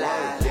 La la la,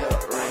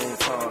 lip ring,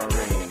 tongue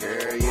ring,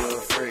 girl,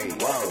 you're free.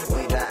 Whoa,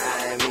 wink the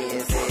eye at me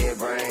and said,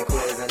 bring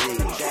quiz and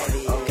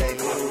leave. Okay,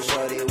 cool,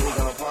 shorty, we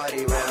gon'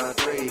 party round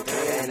 3.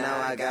 And now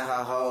I got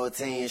her whole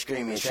team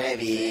screaming,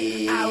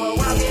 Trevi. I was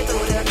walking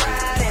through the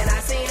crowd and I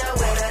seen her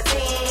with her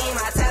team.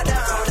 I tapped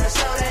her on the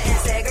shoulder and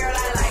said, "Girl,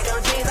 I like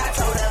them jeans." I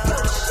told her, "Go,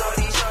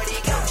 shorty, shorty,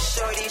 go,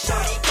 shorty,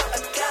 shorty, go,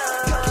 go,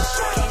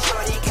 shorty,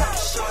 shorty, go,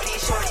 shorty,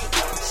 shorty,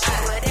 go." She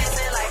was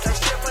dancing like a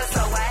stripper,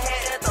 so I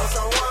had to throw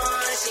some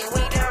one. She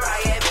winked her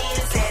eye at me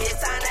and said, "It's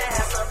time to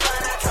have some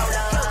fun." I told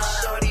her, "Go,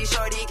 shorty,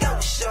 shorty, go,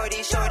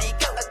 shorty, shorty,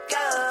 go,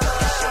 go,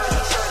 shorty,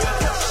 shorty,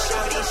 go,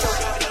 shorty,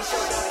 shorty,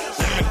 shorty."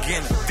 I'm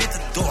again, hit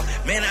the door.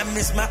 Man, I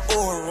miss my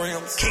oil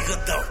rims. Kick her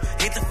though,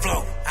 hit the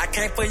floor. I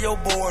came for your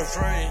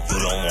boyfriend. You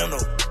don't want no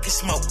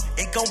smoke.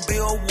 It gon' be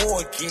a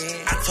war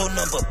again. I told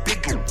number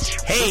bigger.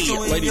 Hey,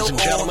 ladies and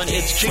gentlemen,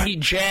 it's Jiggy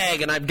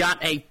Jag, and I've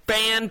got a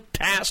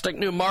fantastic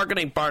new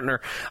marketing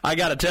partner I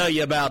got to tell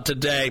you about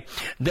today.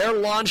 They're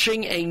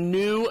launching a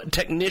new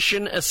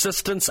technician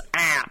assistance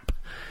app.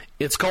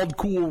 It's called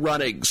Cool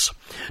Runnings.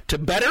 To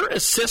better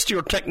assist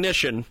your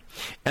technician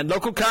and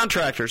local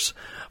contractors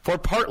for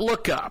part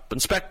lookup and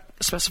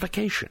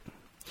specification,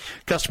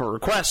 customer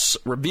requests,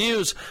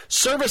 reviews,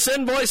 service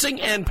invoicing,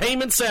 and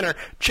payment center,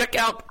 check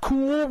out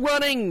Cool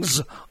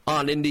Runnings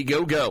on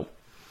Indiegogo.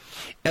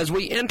 As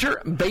we enter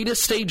beta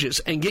stages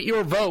and get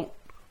your vote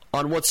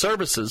on what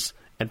services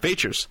and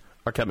features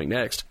are coming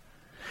next.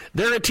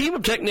 They're a team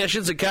of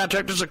technicians and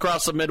contractors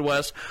across the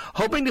Midwest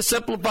hoping to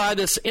simplify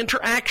this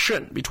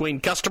interaction between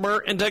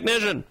customer and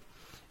technician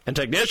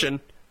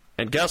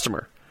and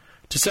customer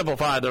to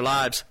simplify their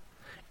lives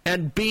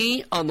and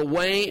be on the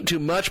way to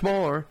much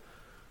more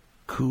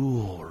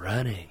Cool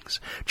Runnings.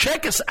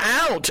 Check us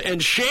out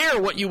and share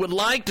what you would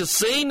like to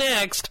see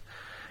next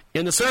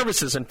in the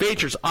services and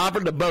features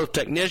offered to both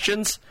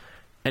technicians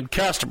and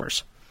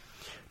customers.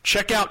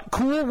 Check out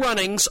Cool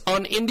Runnings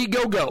on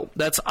Indiegogo.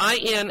 That's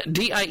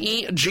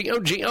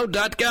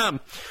INDIEGOGO.com.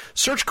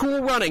 Search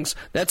Cool Runnings.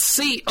 That's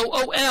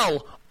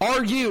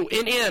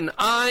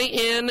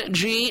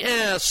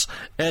COOLRUNNINGS.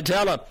 And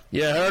tell them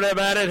you heard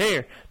about it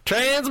here.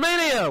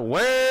 Transmedia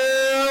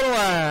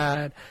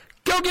Worldwide.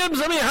 Go give them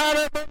some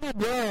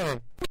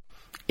hot.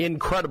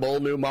 Incredible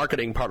new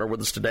marketing partner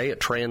with us today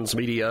at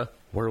Transmedia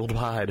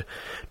Worldwide.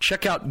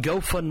 Check out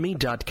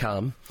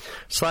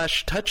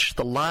GoFundMe.com/touch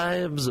the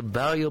lives of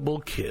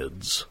valuable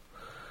kids.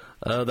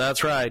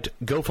 That's right.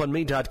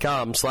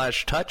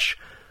 GoFundMe.com/touch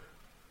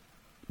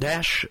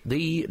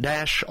the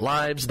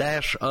lives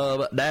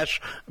of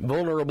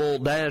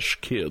vulnerable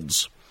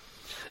kids.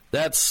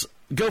 That's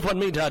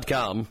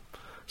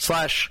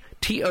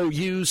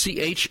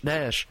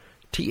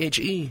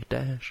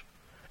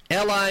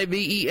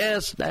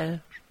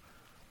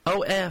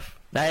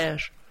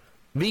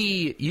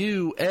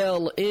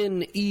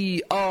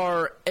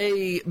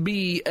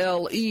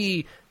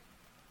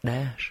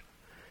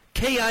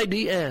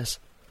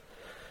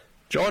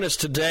Join us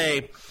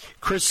today.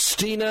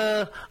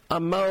 Christina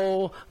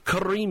Amo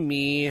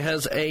Karimi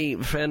has a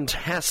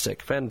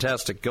fantastic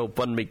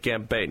GoFundMe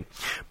campaign.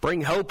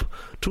 Bring hope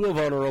to a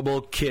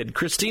vulnerable kid.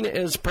 Christina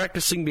is a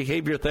practicing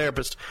behavior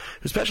therapist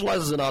who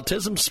specializes in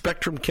autism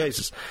spectrum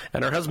cases,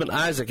 and her husband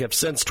Isaac have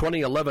since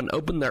 2011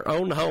 opened their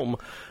own home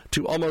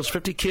to almost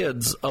 50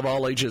 kids of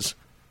all ages,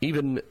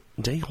 even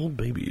day-old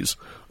babies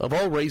of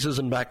all races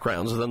and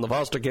backgrounds within the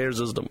foster care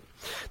system.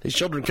 These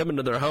children come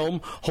into their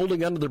home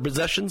holding onto their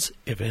possessions,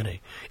 if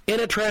any, in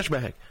a trash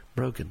bag,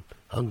 broken,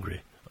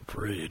 hungry,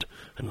 afraid,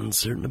 and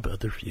uncertain about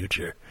their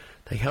future.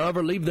 They,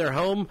 however, leave their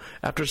home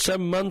after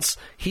 7 months,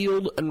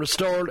 healed and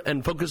restored,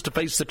 and focused to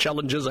face the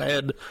challenges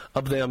ahead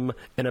of them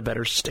in a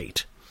better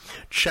state.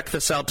 Check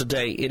this out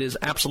today. It is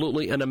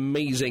absolutely an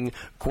amazing,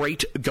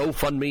 great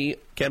GoFundMe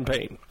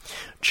campaign.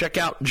 Check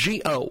out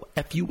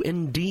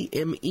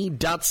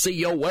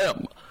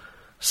GoFundMe.com.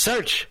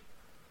 Search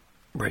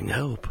Bring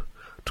Hope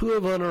to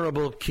a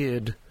Vulnerable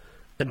Kid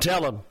and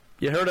tell them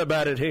you heard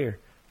about it here.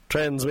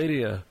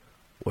 Transmedia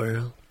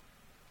Worldwide.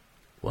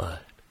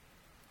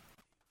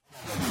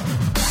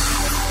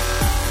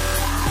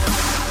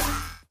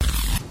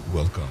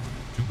 Welcome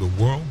to the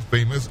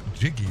world-famous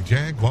Jiggy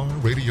Jaguar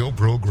radio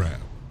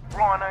program.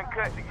 Raw and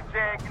uncut, Jiggy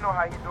Jag, you know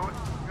how you do it. You know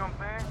what I'm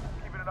saying?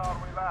 Keeping it all the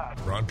way live.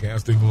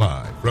 Broadcasting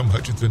live from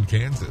Hutchinson,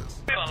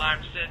 Kansas. Well,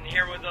 I'm sitting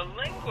here with a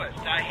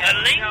linguist. I had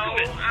no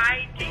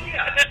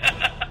idea.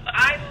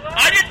 I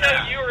didn't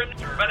know you were,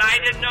 but I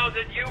didn't know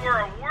that you were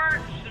a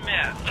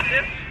wordsmith.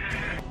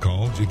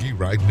 Call Jiggy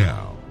right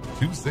now.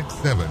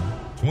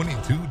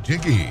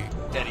 267-22-JIGGY.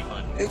 Daddy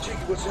Fun. Hey,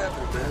 Jiggy, what's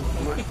happening, man?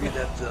 Reminds me of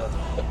that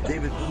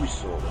David Bowie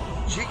song.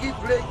 Jiggy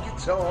play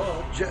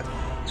guitar.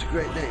 It's a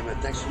great name, man.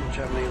 Thanks so much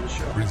for having me on the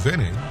show.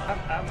 Presenting.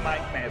 I'm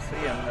Mike Massey,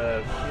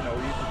 and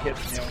you can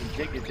catch me on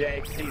Jiggy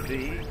Jag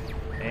TV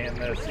and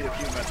see a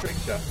few of my trick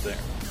shots there.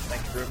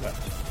 Thank you very much.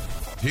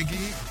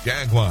 Jiggy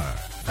Jaguar.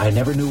 I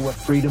never knew what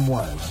freedom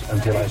was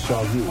until I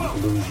saw you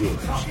lose yours.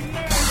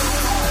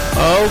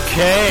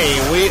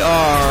 Okay, we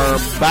are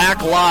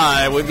back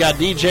live. We've got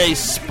DJ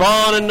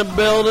Spawn in the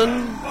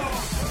building.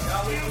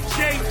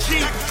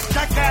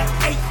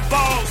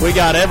 We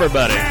got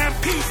everybody.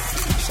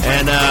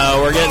 And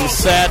we're getting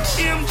set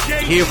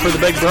here for the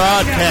big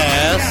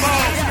broadcast.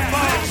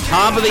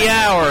 Top of the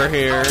hour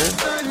here.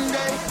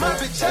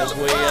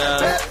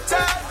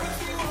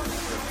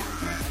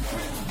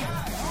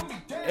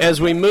 As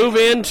we move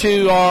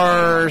into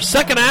our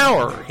second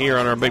hour here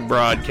on our big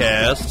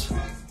broadcast.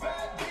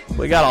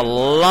 We got a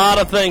lot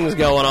of things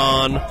going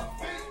on.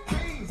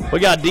 We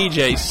got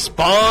DJ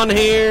Spawn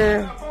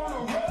here.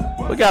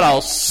 We got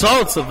all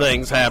sorts of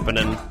things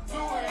happening.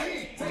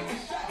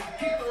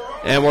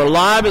 And we're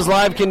live as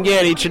live can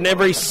get each and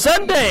every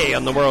Sunday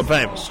on the world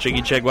famous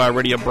Jiggy Jaguar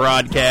radio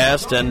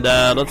broadcast. And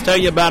let's tell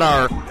you about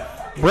our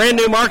Brand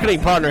new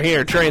marketing partner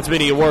here,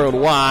 Transmedia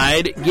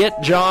Worldwide.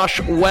 Get Josh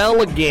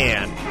well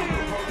again.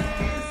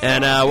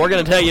 And we're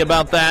going to tell you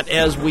about that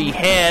as we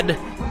head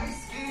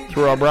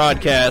through our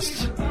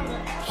broadcast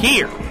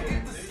here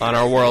on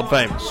our world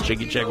famous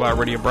Jiggy Jaguar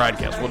radio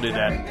broadcast. We'll do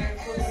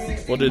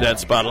that. We'll do that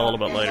spot a little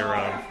bit later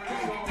on.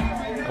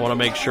 I want to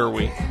make sure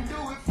we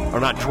are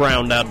not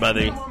drowned out by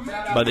the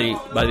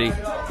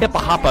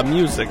hippa-hoppa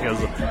music,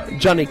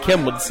 as Johnny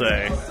Kim would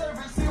say.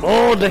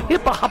 Oh, the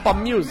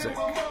hippa-hoppa music.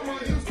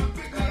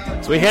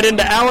 So we head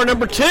into hour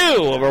number 2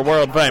 of our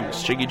world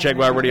famous Jiggy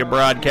Jaguar radio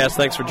broadcast.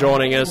 Thanks for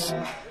joining us.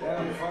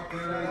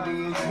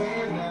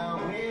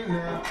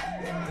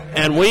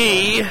 And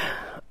we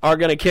are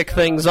going to kick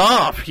things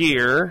off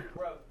here.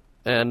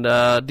 And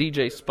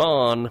DJ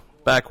Spawn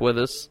back with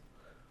us.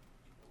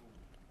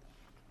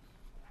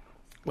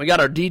 We got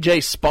our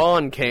DJ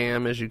Spawn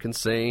cam, as you can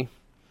see.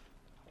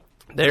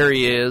 There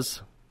he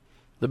is,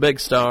 the big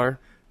star.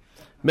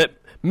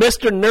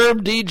 Mr. Nerve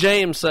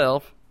DJ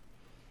himself.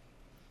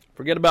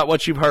 Forget about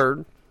what you've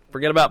heard.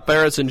 Forget about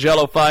Ferris and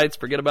Jello fights.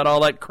 Forget about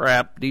all that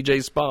crap.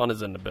 DJ Spawn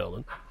is in the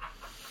building.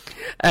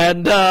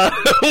 And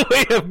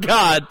we have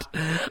got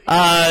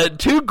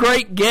 2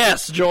 great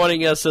guests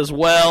joining us as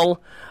well.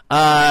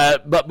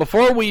 But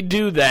before we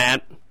do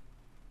that,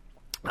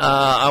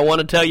 I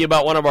want to tell you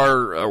about one of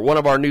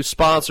our new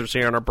sponsors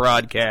here on our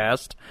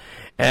broadcast.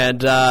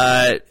 And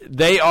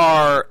they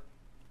are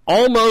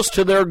almost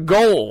to their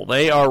goal.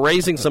 They are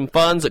raising some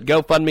funds at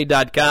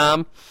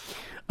GoFundMe.com.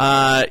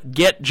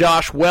 Get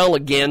Josh well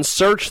again.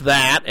 Search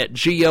that at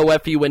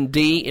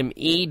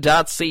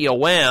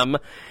GoFundMe.com.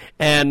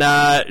 And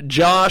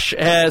Josh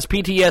has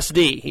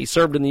PTSD. He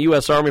served in the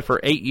U.S. Army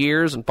for 8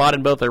 years and fought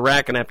in both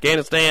Iraq and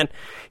Afghanistan.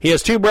 He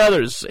has 2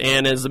 brothers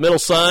and is the middle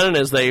son and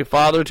is the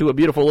father to a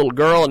beautiful little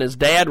girl. And his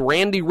dad,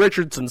 Randy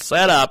Richardson,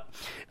 set up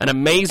an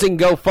amazing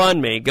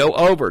GoFundMe. Go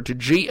over to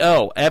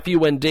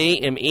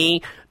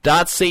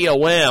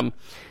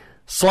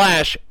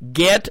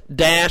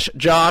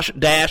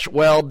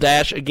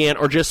GoFundMe.com/get-Josh-well-again,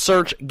 or just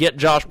search Get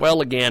Josh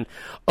Well Again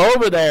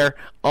over there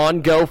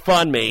on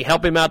GoFundMe.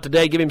 Help him out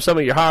today. Give him some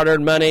of your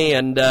hard-earned money,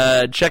 and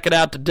check it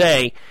out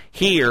today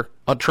here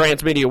on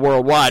Transmedia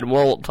Worldwide. And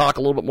we'll talk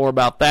a little bit more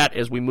about that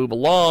as we move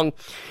along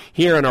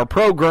here in our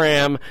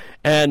program.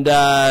 And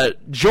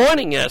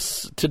joining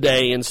us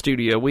today in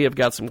studio, we have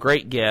got some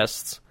great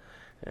guests.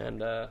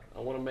 And I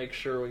want to make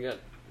sure we got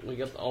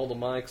all the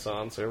mics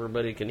on so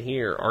everybody can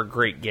hear our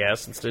great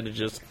guests instead of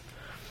just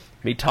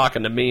me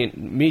talking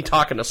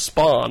to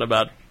Spawn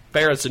about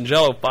Ferris and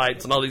Jello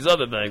fights and all these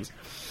other things.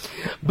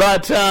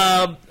 But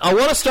I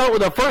want to start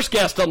with our first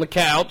guest on the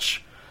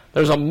couch.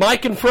 There's a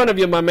mic in front of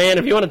you, my man.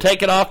 If you want to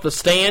take it off the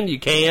stand, you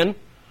can.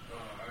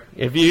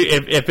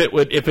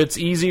 If it's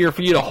easier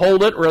for you to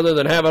hold it rather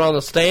than have it on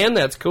the stand,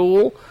 that's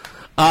cool.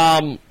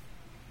 Also,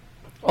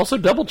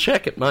 double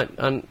check it. I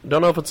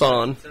don't know if it's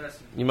on.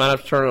 You might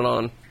have to turn it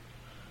on.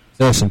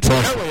 There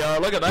we are.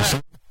 Look at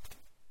that.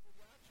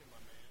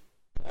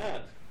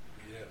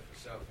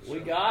 We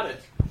got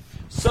it.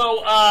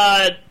 So,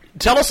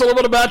 tell us a little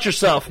bit about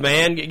yourself,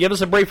 man. Give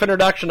us a brief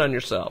introduction on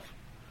yourself.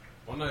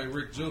 My name is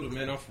Rick Judah,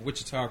 man. I'm from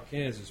Wichita,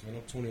 Kansas, man.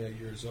 I'm 28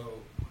 years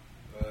old.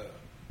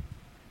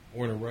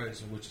 Born and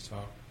raised in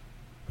Wichita.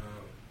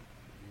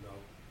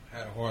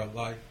 Had a hard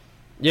life.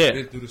 Yeah.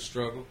 Been through the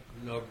struggle.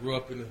 Grew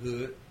up in the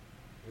hood.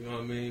 You know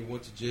what I mean?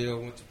 Went to jail,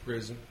 went to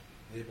prison.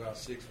 Did about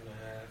 6.5.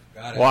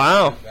 Got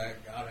out, went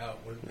back. Got out,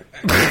 went back.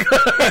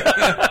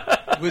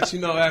 But,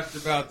 after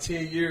about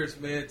 10 years,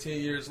 man, 10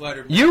 years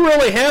later. Man, you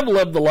really have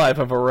lived the life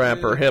of a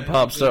rapper,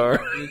 hip-hop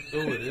star.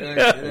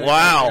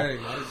 Wow. I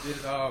just did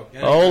it all.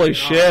 Holy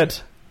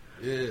shit.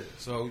 Yeah.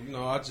 So,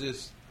 I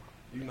just,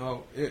 I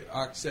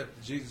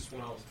accepted Jesus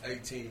when I was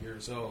 18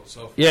 years old.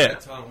 So, from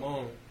that time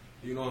on,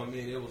 you know what I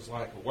mean, it was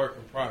like a work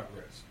in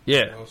progress.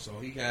 Yeah. So,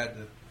 he had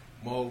to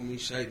mold me,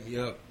 shape me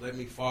up, let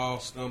me fall,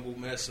 stumble,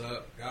 mess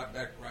up, got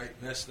back right,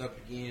 messed up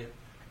again,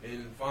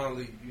 and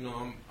finally,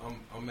 I'm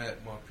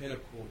at my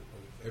pinnacle of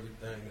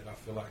everything that I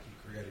feel like he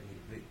created me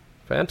to be.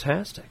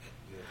 Fantastic.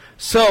 Yeah.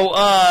 So,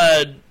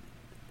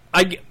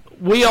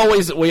 we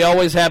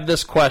always have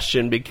this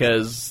question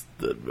because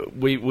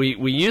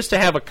we used to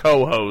have a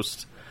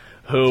co-host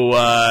who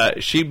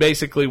she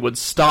basically would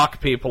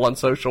stalk people on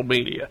social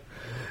media.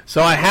 So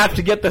I have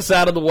to get this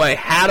out of the way.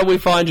 How do we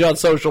find you on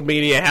social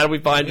media? How do we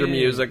find your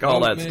music?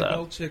 All that stuff.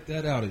 Go check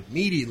that out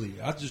immediately.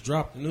 I just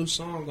dropped a new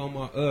song on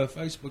my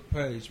Facebook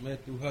page, man,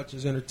 through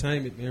Hutchins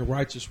Entertainment, man.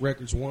 Righteous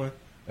Records 1.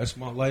 That's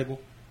my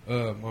label.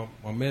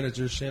 My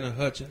manager, Shannon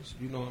Hutchins.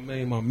 You know what I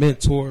mean? My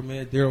mentor,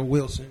 man, Daryl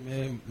Wilson,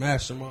 man.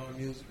 Mastermind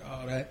Music,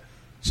 all that.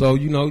 So,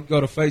 you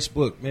go to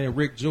Facebook, man,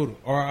 Rick Judah.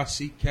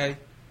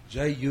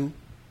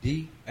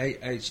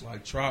 RICKJUDAH,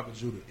 like Tribe of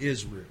Judah,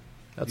 Israel.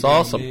 That's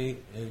awesome. I mean?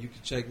 And you can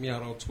check me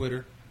out on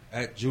Twitter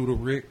at Judah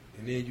Rick,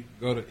 and then you can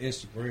go to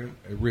Instagram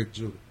at Rick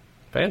Judah.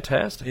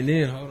 Fantastic. And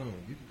then hold on,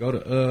 you can go to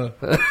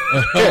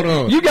hold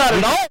on. You got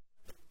it all.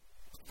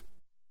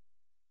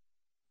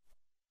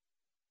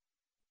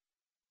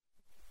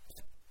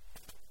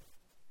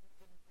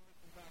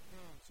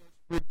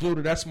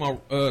 Judah, that's my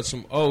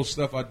some old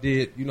stuff I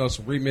did. You know,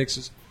 some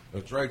remixes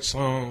of Drake's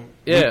song,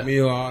 Yeah.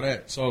 Meal, all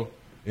that. So,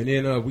 and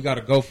then we got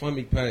a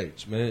GoFundMe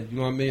page, man. You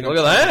know what I mean? Look I'm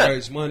at trying that. to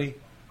raise money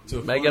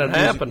to Make fund it the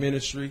music happen.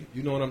 ministry.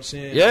 You know what I'm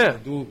saying? Yeah.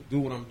 Do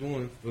what I'm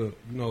doing for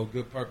a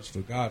good purpose, for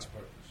God's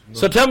purpose. You know?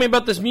 So tell me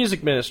about this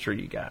music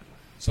ministry you got.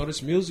 So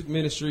this music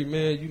ministry,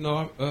 man, you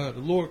know, the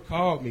Lord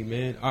called me,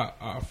 man.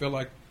 I feel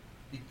like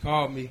He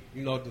called me,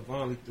 you know,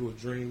 divinely through a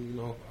dream.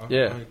 You know, I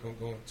ain't gonna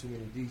go into too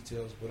many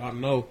details, but I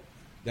know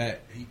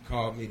that He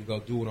called me to go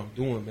do what I'm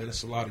doing, man.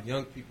 There's a lot of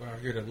young people out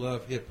here that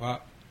love hip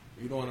hop.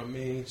 You know what I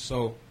mean?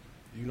 So,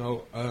 you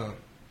know,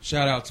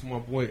 shout out to my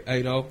boy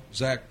Ado,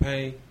 Zach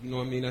Payne. You know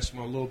what I mean? That's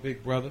my little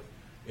big brother.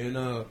 And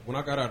when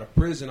I got out of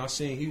prison, I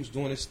seen he was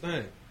doing his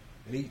thing.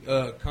 And he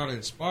kind of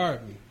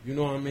inspired me, you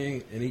know what I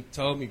mean? And he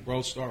told me,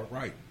 bro, start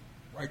writing.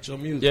 Write your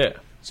music. Yeah.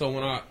 So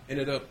when I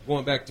ended up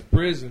going back to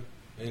prison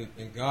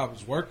and God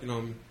was working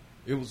on me,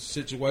 it was a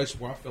situation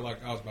where I felt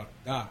like I was about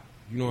to die.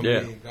 You know what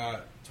I mean?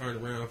 God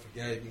turned around,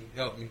 forgave me,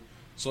 helped me.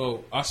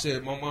 So I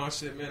said, my mom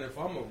said, man, if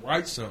I'm going to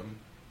write something,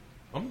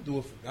 I'm going to do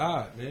it for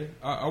God, man.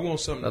 I want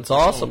something that's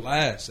awesome. Gonna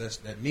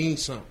last, that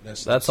means something.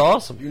 That's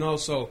awesome. You know,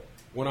 so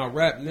when I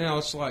rap now,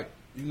 it's like,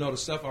 you know, the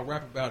stuff I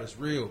rap about is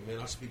real,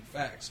 man. I speak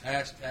facts.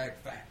 Hashtag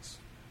facts.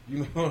 You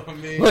know what I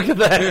mean? Look at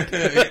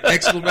that.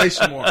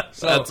 Exclamation mark.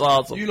 So, that's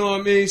awesome. You know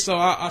what I mean? So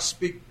I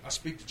speak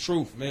the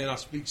truth, man. I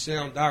speak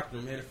sound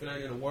doctrine, man. If it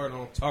ain't in the word, I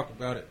don't talk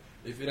about it.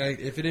 If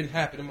it didn't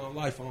happen in my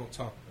life, I don't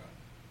talk about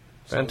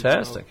it. So,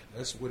 fantastic. You know,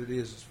 that's what it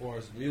is as far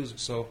as the music.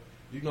 So,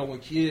 you know, when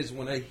kids,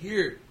 when they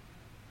hear it,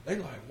 they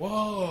like,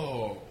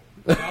 whoa.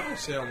 I don't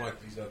sound like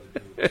these other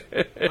dudes.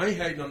 I ain't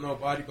hating on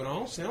nobody, but I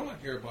don't sound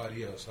like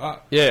everybody else.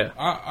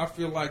 I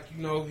feel like,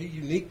 you know, He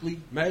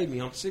uniquely made me.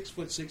 I'm 6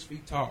 foot 6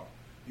 feet tall.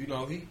 You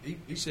know,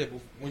 he said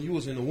when you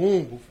was in the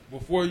womb,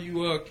 before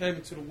you came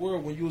into the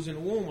world, when you was in the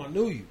womb, I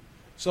knew you.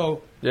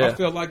 So I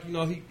felt like, you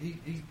know, he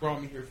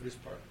brought me here for this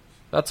purpose.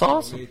 That's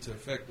awesome. You know, to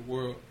affect the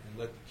world and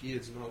let the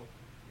kids know,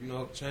 you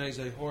know, change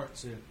their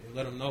hearts and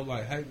let them know,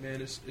 like, hey,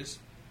 man, it's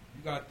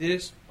you got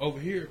this over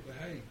here, but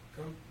hey,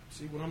 come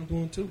see what I'm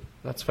doing too.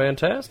 That's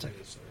fantastic.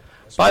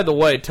 By the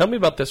way, tell me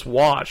about this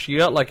watch. You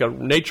got like a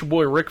Nature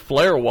Boy Ric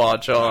Flair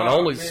watch on.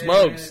 Holy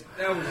smokes!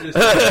 That was just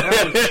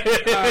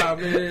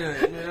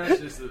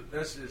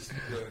that's just a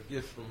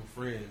gift from a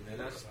friend, man.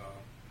 That's all.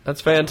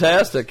 That's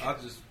fantastic.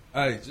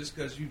 Just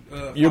because you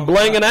you're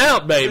blinging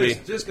out, baby.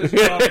 Just because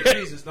you follow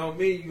Jesus don't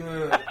mean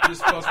you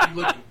just supposed to be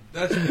looking.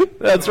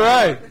 That's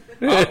right.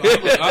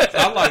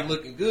 I like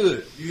looking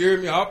good. You hear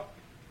me?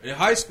 In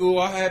high school,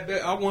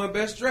 I won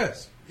best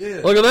dress.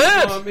 Yeah. Look at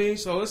that. You know what I mean?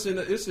 So it's in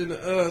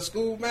the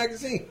school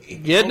magazine.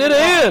 Getting it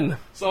in.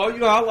 So, you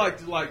know, I like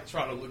to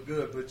try to look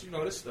good, but, you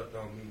know, this stuff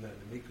don't mean nothing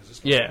to me because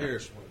it's going to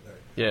perish one day.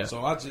 Yeah.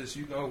 So I just,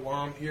 you know, while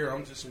I'm here,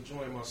 I'm just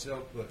enjoying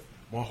myself, but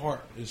my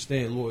heart is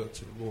staying loyal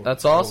to the Lord.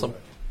 That's awesome.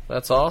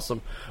 That's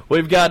awesome.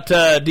 We've got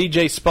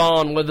DJ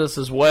Spawn with us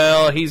as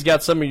well. He's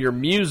got some of your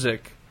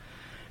music.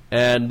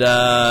 And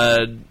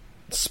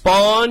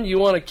Spawn, you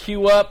want to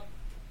cue up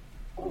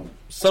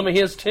some of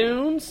his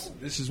tunes?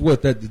 This is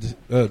what the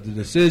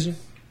Decision.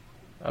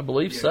 I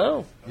believe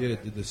so. Yeah,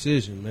 the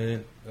Decision,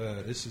 man.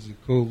 This is a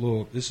cool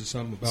little. This is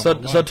something about.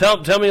 So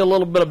tell me a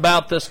little bit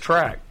about this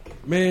track.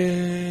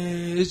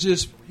 Man, it's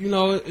just, you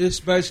know,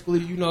 it's basically,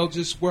 you know,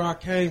 just where I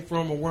came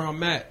from and where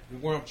I'm at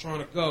and where I'm trying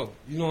to go.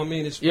 You know what I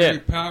mean? It's very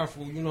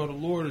powerful. You know, the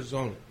Lord is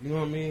on it. You know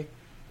what I mean?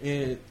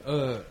 And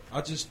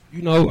I just,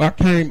 you know, I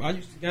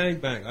used to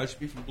gangbang. I used to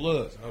be from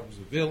Bloods. I was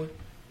a villain.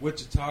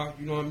 Wichita,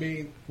 you know what I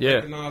mean? Yeah.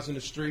 Recognized in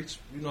the streets,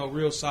 you know,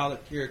 real solid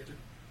character.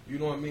 You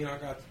know what I mean? I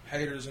got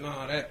haters and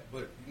all that.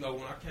 But, you know,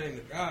 when I came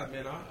to God,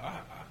 man,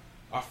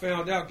 I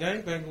found out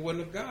gangbanging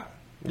wasn't of God.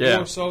 Yeah. You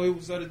know, so it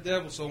was of the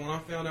devil. So when I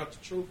found out the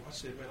truth, I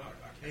said, man,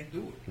 I can't do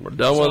it. We're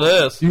done with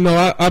this. You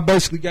know, I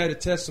basically gave a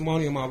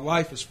testimony of my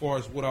life as far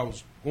as what I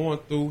was going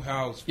through,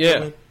 how I was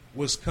feeling,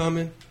 what's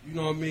coming. You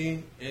know what I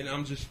mean? And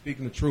I'm just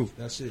speaking the truth.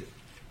 That's it.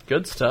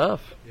 Good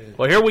stuff. Yeah.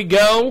 Well, here we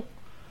go.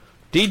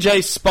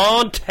 DJ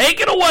Spawn, take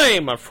it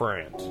away, my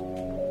friend.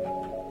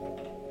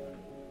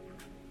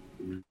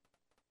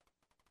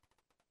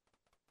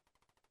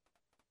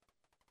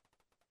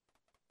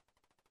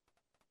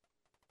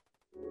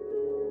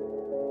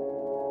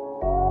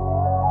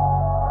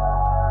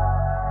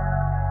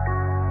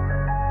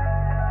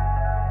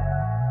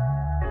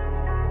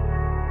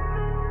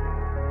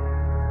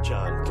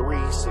 John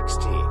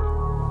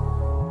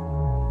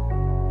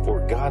 3:16.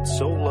 For God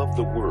so loved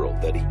the world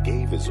that he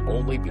gave his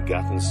only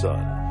begotten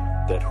Son,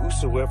 that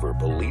whosoever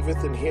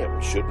believeth in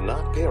him should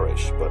not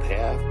perish, but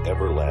have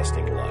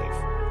everlasting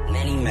life.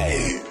 Many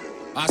may.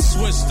 I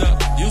switched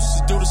up, used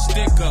to do the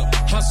stick up.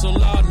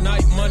 Hustle all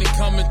night, money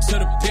coming to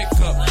the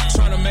pickup.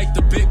 Trying to make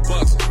the big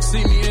bucks, see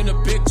me in a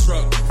big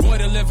truck.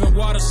 Void of living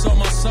water, so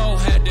my soul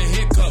had the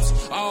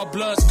hiccups. All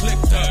bloods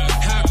clicked up,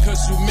 how could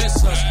you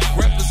miss us?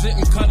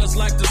 Representing colors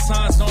like the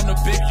signs on the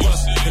big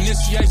bus.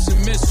 Initiation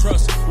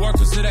mistrust,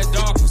 workers of that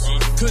darkness.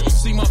 Couldn't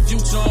see my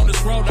future on this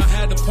road, I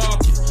had to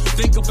park it.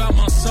 Think about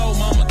my soul,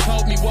 mama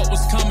told me what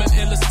was coming.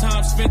 Endless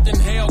time spent spent in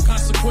hell,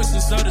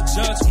 consequences of the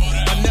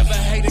judgment. I never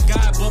hated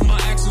God, but my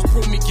actions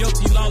prove me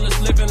guilty. Lawless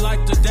living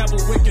like the devil,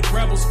 wicked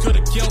rebels could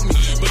have killed me.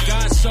 But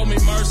God showed me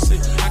mercy.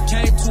 I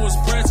came to his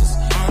presence.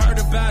 I heard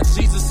about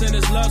Jesus and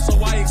his love, so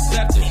I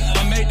accepted.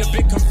 I made the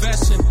big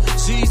confession,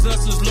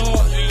 Jesus is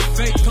Lord.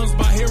 Faith comes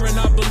by hearing,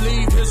 I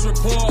believe his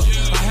report.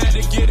 I had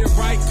to get it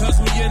right,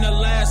 cause we in the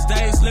last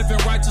days. Living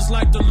righteous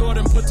like the Lord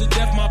and put to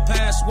death my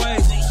past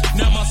ways.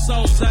 Now my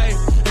soul saved,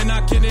 and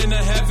I can enter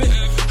heaven.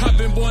 I've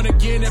been born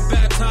again and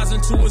baptized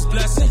into his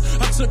blessing.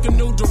 I took a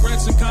new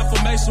direction,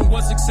 confirmation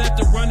was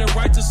accepted. Running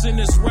righteous in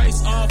this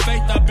race, all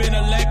faith I've been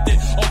elected.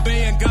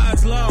 Obeying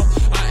God's law,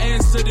 I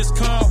answered his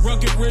call.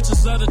 Rugged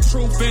riches of the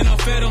truth, and I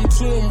fed them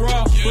to them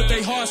raw. But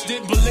they hearts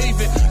didn't believe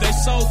it, they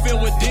soul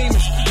filled with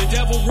demons. The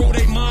devil ruled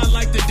their mind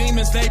like the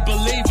demons, they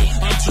believe it.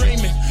 I'm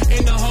dreaming,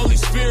 in the Holy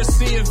Spirit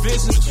seeing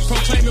visions.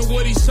 Proclaiming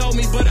what he showed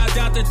me, but I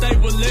doubt that they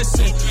will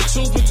listen.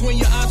 Choose between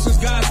your options,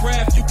 God's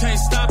wrath, you can't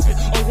stop it.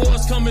 A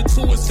war's coming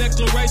to us,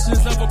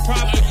 declarations of a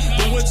prophet.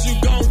 But what you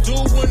gon' do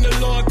when the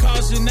Lord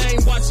calls your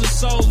name? Watch your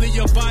soul in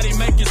your body,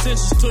 make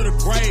ascensions to the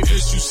grave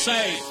as you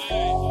say.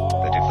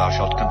 That if thou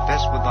shalt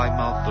confess with thy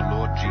mouth the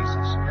Lord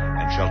Jesus,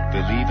 and shalt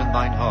believe in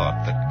thine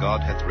heart that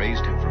God hath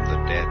raised him from the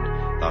dead,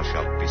 thou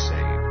shalt be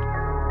saved.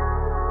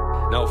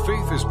 Now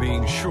faith is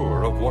being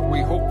sure of what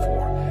we hope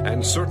for,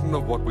 and certain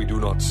of what we do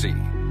not see.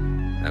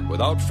 And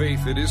without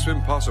faith it is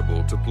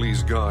impossible to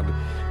please God,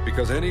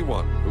 because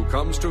anyone who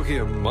comes to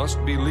him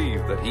must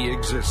believe that he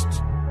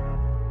exists.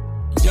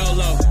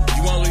 YOLO,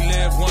 you only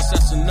live once,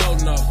 that's a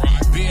no-no.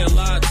 Being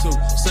lied to,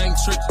 same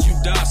trick, you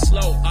die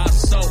slow. I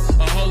sow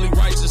a holy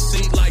righteous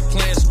seed like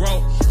plants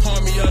grow.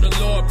 Army of the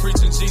Lord,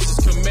 preaching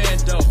Jesus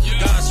commando.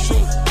 God's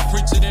truth, I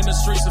preach it in the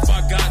streets if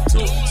I got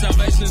to.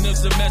 Salvation is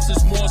the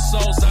message, more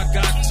souls I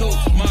got to.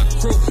 My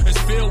crew is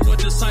filled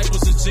with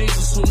disciples of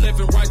Jesus who live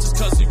in righteous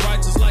cause he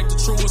righteous like the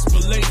truest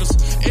believers.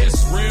 It's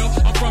real,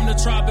 I'm from the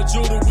tribe of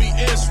Judah, we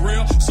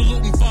Israel.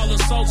 Saluting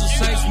fallen soldiers,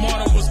 saints,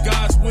 martyr was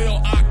God's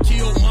will. I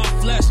killed my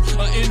flesh.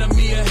 An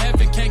enemy of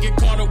heaven can't get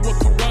caught up with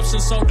corruption,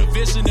 so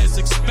division is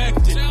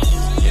expected.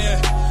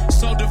 Yeah,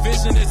 so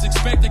division is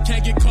expected.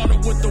 Can't get caught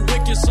up with the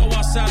wicked, so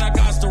I shout out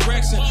God's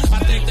direction.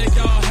 I think they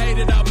all hate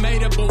it, I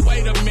made it, but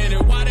wait a minute.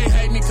 Why they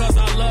hate me? Cause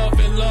I love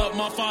and love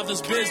my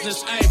father's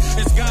business. Ay,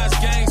 it's God's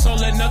gang, so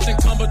let nothing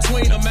come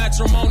between. A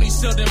matrimony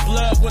sealed in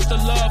blood with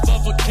the love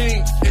of a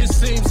king. It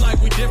seems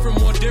like we different,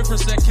 more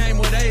difference that came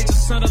with age. A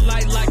son of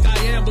light like I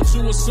am, but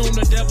you assume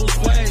the devil's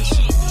ways.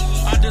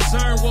 I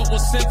discerned what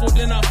was sinful,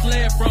 then I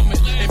fled from it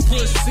and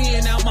pushed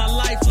sin out my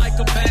life like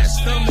a bad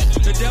stomach.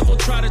 The devil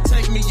tried to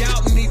take me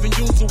out and even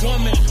use a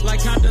woman,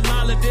 like how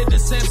Delilah did to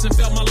Samson,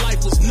 felt my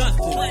life was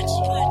nothing.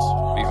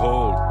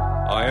 Behold,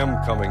 I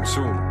am coming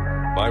soon.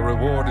 My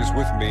reward is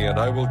with me, and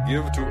I will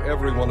give to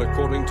everyone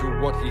according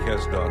to what he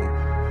has done.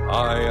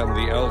 I am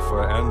the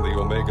Alpha and the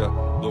Omega,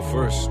 the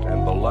first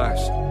and the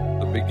last,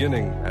 the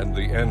beginning and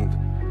the end.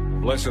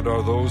 Blessed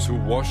are those who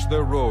wash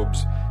their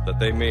robes, that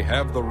they may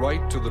have the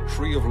right to the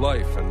tree of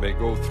life and may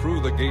go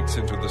through the gates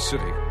into the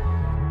city.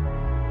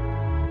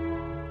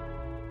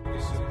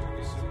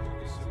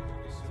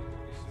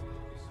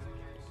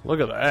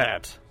 Look at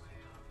that.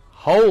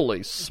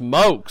 Holy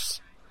smokes.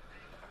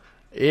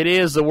 It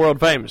is the world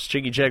famous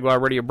Jiggy Jaguar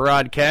radio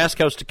broadcast,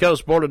 coast to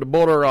coast, border to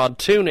border on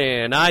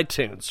TuneIn,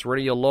 iTunes,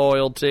 Radio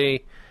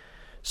Loyalty,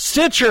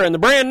 Stitcher, and the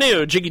brand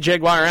new Jiggy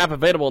Jaguar app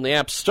available in the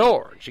App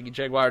Store.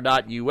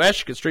 JiggyJaguar.us. You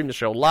can stream the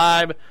show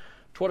live,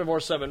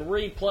 24/7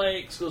 replay,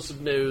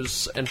 exclusive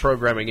news, and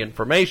programming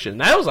information.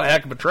 That was a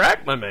heck of a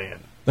track, my man.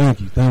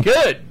 Thank you.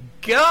 Good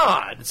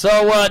God.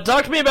 So,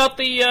 talk to me about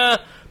the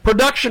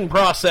production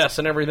process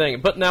and everything,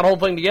 and putting that whole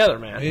thing together,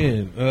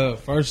 man. Man,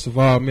 first of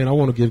all, man, I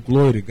want to give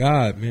glory to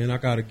God, man. I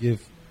got to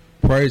give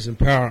praise and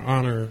power,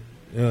 honor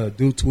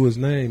due to his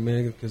name,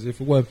 man, because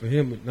if it wasn't for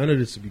him, none of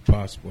this would be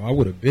possible. I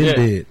would have been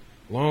dead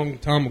a long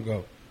time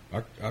ago.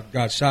 I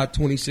got shot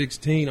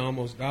 2016,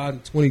 almost died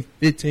in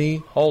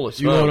 2015. Holy smokes.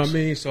 You know what I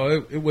mean? So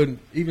it wouldn't,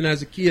 even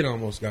as a kid, I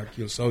almost got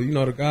killed. So, you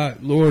know, the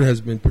Lord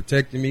has been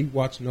protecting me,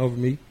 watching over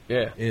me.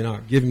 Yeah. And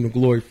I give him the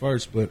glory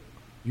first. But,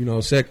 you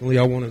know, secondly,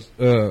 I want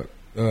to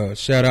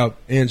shout out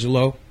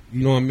Angelo.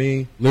 You know what I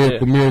mean?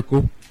 Lyrical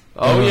Miracle.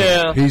 Oh,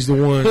 yeah. He's the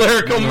one.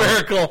 Lyrical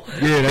Miracle.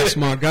 Yeah, that's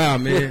my guy,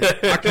 man.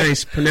 I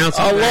can't pronounce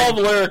it. I love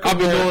Lyrical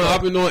Miracle.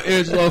 I've been doing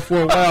Angelo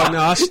for a while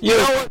now. You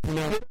know what?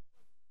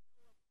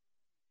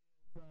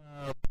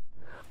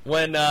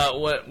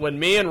 When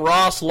me and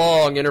Ross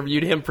Long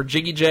interviewed him for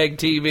Jiggy Jag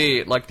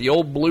TV, like the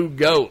old Blue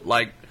Goat,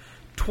 like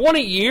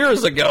 20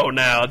 years ago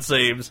now, it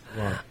seems,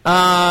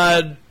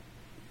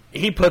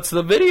 he puts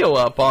the video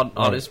up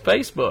on his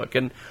Facebook.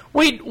 And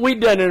we'd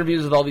done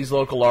interviews with all these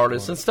local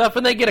artists and stuff,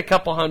 and they get a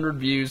couple hundred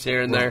views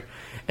here and there.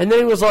 And then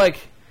he was like,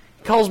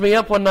 he calls me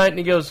up one night and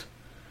he goes,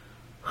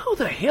 who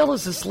the hell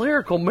is this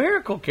Lyrical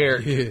Miracle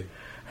character? Yeah.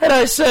 And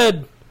I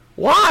said,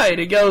 why? And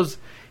he goes,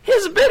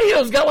 his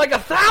video's got like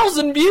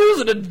 1,000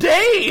 views in a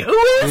day.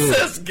 Who is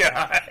this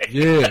guy?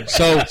 Yeah,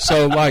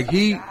 so like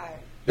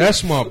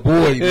that's my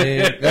boy,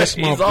 man. That's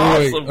my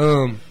boy.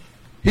 Awesome.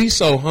 He's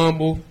so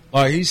humble.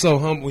 Like he's so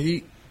humble.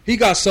 He he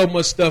got so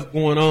much stuff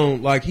going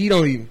on. Like he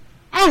don't even.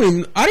 I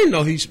didn't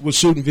know he was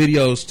shooting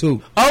videos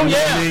too. Oh, you know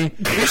yeah. what I mean?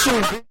 He's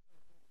shooting.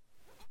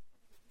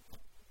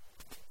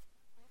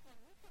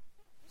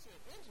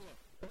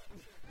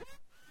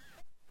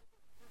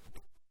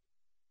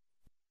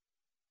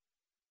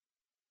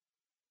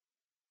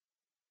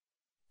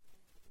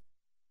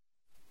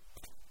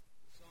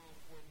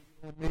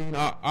 I mean,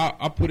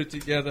 I put it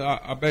together.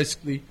 I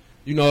basically,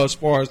 you know, as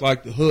far as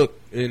like the hook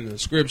and the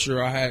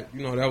scripture, I had,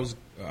 you know, that was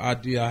an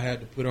idea I had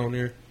to put on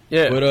there.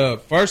 Yeah.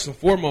 But first and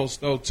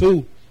foremost, though,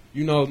 too,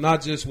 you know,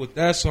 not just with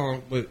that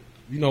song, but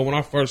you know, when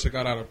I first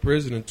got out of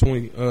prison in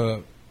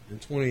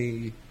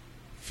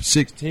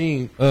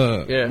 2016,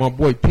 my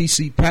boy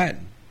PC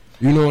Patton,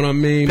 you know what I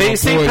mean?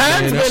 PC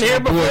Patton's been here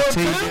before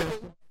too.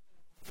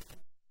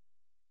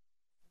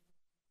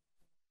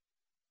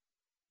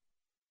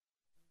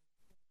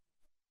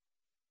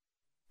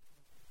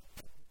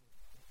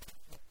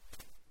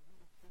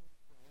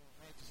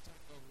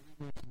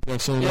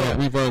 So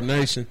Reverb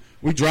Nation,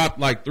 we dropped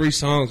like 3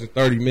 songs in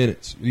 30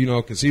 minutes, you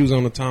know, because he was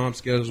on the time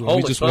schedule.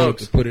 Holy we just folks. wanted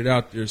to put it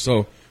out there.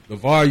 So the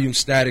volume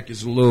static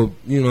is a little,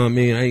 you know what I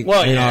mean, ain't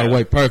all the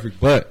way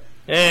perfect. But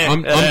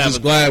I'm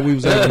just glad we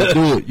was able to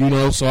do it, you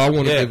know. So I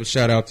want to give a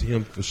shout out to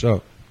him for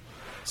sure.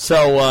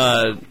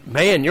 So,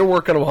 man, you're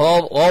working with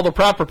all the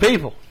proper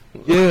people.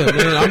 Yeah,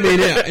 man. I mean,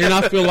 and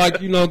I feel like,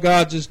 you know,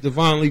 God just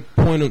divinely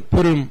put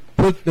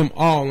them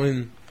all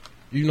in,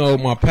 you know,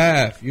 my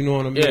path. You know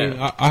what I mean?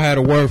 Yeah. I had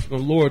a word from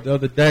the Lord the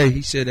other day.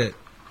 He said that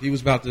he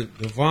was about to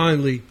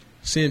divinely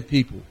send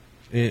people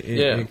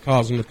and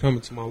cause them to come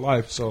into my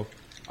life. So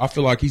I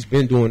feel like he's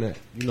been doing that,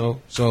 you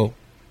know. So,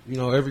 you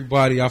know,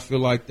 everybody I feel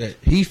like that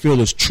he feel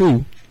is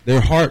true.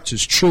 Their hearts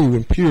is true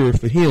and pure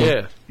for him.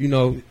 Yeah. You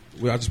know,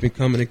 I just been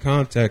coming in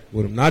contact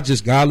with him. Not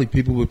just godly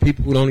people, but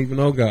people who don't even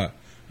know God.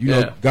 You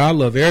know, God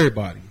love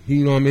everybody.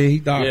 You know what I mean? He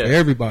died for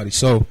everybody.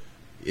 So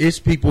it's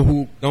people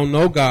who don't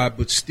know God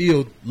but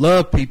still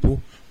love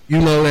people, you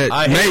know, that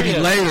maybe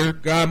later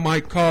God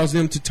might cause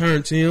them to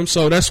turn to him.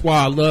 So that's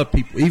why I love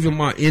people, even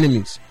my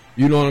enemies.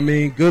 You know what I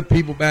mean? Good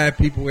people, bad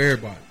people,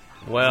 everybody.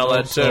 Well,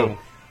 you know?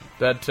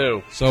 that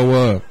too.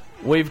 So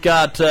we've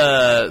got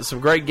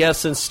some great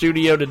guests in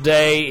studio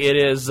today. It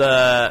is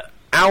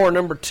hour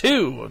number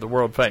 2 of the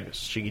world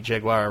famous Jiggy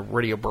Jaguar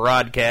radio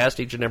broadcast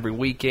each and every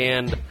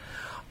weekend.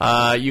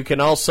 You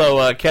can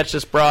also catch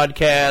this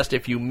broadcast.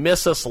 If you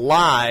miss us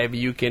live,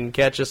 you can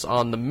catch us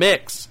on the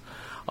mix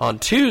on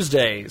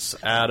Tuesdays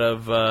out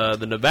of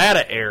the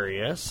Nevada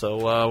area.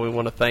 So we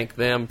want to thank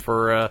them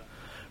for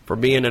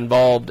being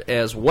involved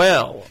as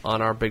well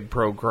on our big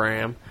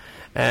program.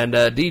 And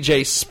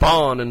DJ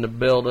Spawn in the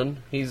building.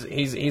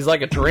 He's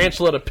like a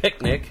tarantula at a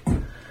picnic.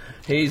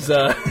 He's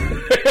I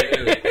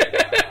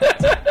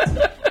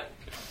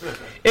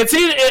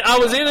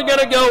was either going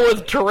to go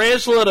with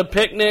tarantula at a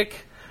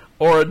picnic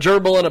or a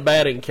gerbil in a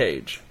batting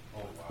cage.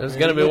 It's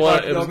going to be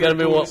one. It was going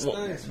to be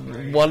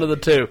one of the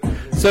two.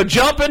 So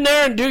jump in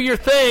there and do your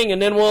thing,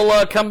 and then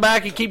we'll come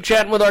back and keep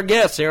chatting with our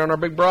guests here on our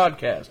big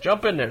broadcast.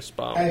 Jump in there,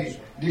 Spawn. Hey,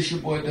 this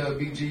your boy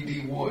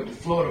WBGD Ward, the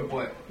Florida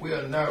boy. We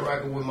are not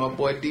rocking with my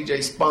boy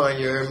DJ Spawn.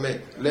 You heard me?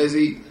 Let's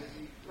eat.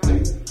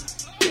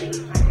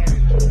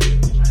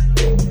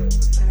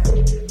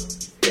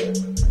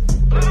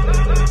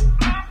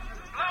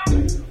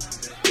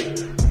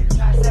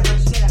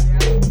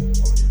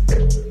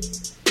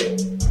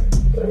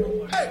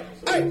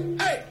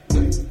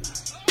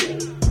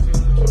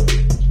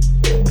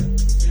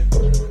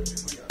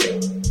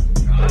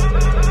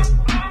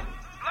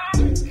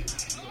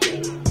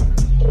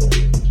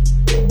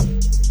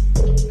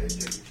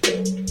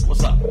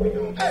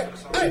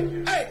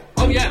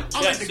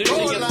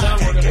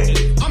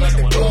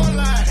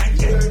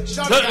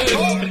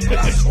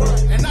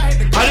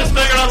 I just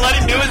figured I'd let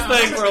him do his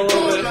thing for a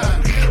little bit.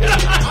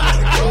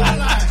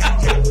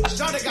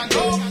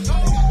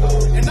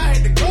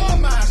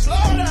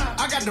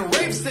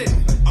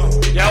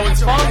 Yeah, when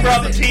Spawn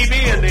brought the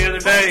TV in the other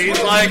day,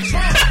 he's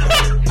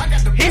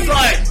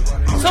like,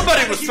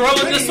 somebody was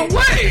throwing this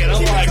away, and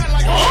I'm like,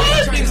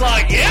 what? And he's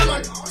like,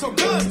 yeah.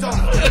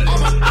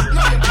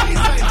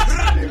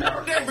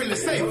 They ain't really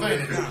safe, ain't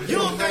it? You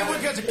don't think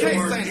we'll get your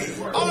case, ain't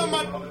it? All of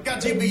my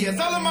got GPS.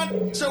 All of my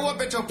show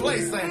up at your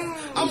place, ain't it?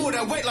 I move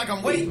that weight like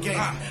I'm weight gain.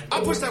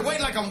 I push that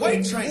weight like I'm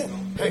weight train.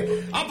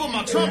 Hey, I put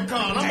my trump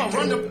card. I'ma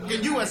run the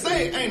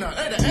USA, ain't I?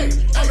 Hey,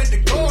 I'm at the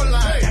goal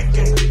line.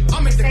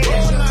 I'm at the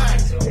goal line.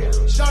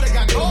 Shawty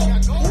got gold,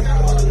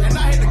 and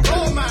I hit the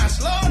gold mine.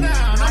 Slow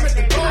down. I'm at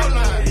the goal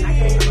line.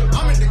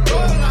 I'm at the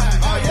goal line.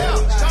 Oh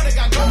yeah, Shawty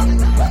got gold,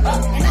 and I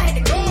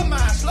hit the gold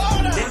mine. Slow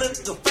down. They look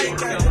the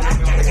fake. I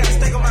got a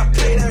steak on my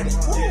plate.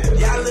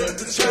 Y'all look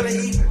good trying to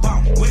eat.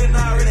 We done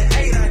already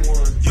ate.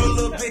 You a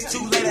little bit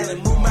too late. I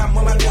done move my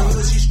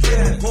nigga. She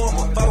straight. Pour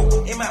my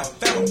four in my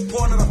fountain.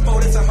 Pour another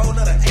four. That's a whole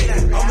nother 8.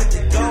 I'm at the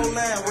goal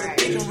line with a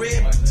big and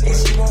red. And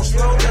she won't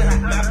slow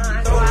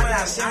down. Throw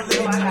around. She don't let me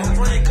be my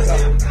friend cause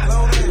I'm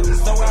low down.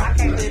 So I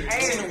keep that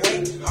 10 away.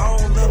 I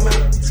don't love my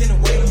 10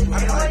 away. I'm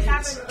like,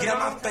 get out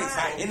my face.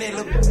 And then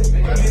look in the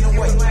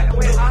way.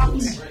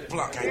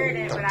 Block out.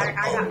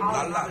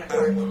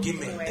 Give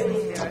me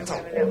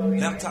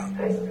laptop.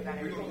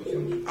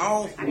 I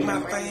don't my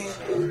fan.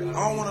 I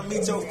don't want to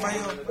meet your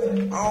fam.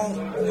 I don't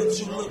want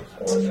you look.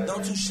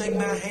 Don't you shake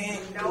my hand.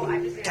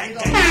 Gang,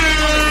 gang.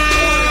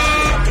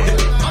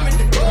 I'm in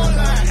the goal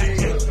line.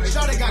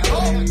 Shawty got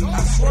gold.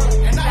 I swear.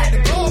 And I hit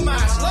the gold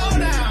mine. Slow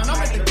down.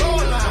 I'm at the goal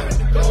line.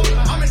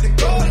 I'm at the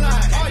goal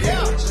line. Oh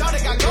yeah. Shawty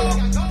got gold.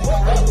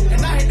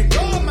 And I hit the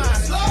goal mine.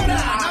 Slow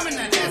down. I'm in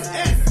that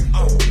SS.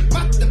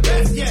 Rock the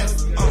best, yes.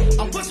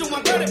 I'm pushing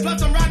 130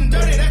 plus I'm riding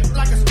dirty. That's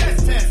like a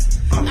stress test.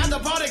 After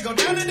party go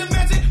down in the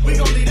mansion, we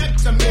gon' leave that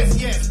to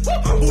mess, yes.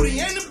 Booty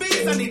and the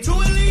beats, I need 2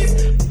 at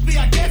least. Be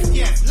I guess,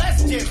 yes.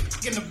 Let's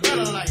just get in the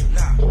better light.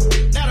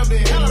 That'll be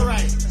hella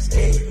right.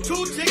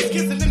 2 chicks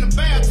kissing in the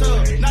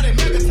bathtub. Now they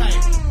mega tight.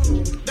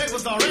 They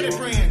was already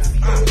friends.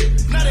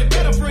 Now they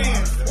better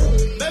friends.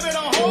 Baby,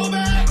 don't hold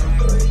back.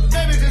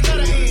 Baby, just let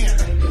her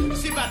in.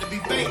 She about to be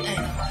bait, ain't it?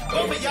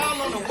 Both of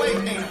y'all on the way,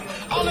 ain't it?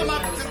 All of my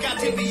bitches got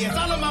GPS.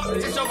 All of my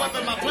bitches show up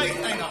in my place,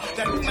 ain't it?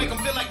 That make them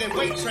feel like they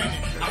weight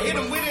training. I hit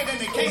them with it and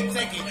they can't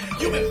take it.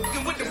 You been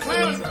f***ing with the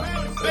clowns.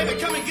 Baby,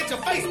 come and get your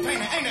face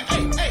painted, ain't it?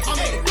 Hey, hey, I'm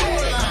at the goal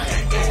line.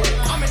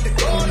 I'm at the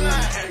goal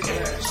line.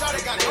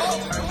 Shawty got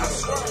gold.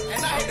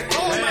 And I hit the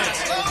goal line.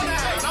 Slow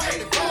down. I'm at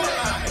the goal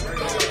line.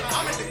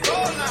 I'm at the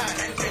goal line.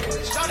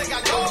 Shawty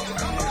got gold.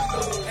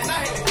 And I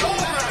hit the goal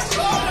line.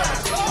 Slow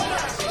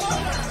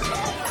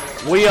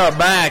down. We are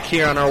back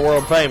here on our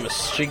world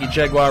famous Jiggy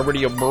Jaguar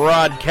radio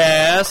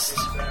broadcast.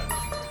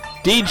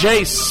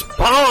 DJ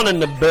Spawn in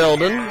the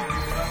building.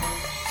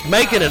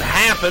 Making it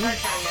happen.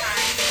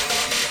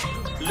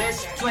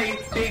 Let's play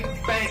big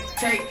bank,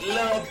 take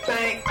love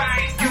bank.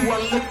 You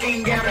are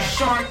looking at a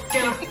shark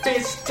in a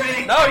fish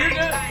tank. No, you're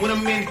good. When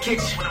I'm in the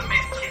kitchen,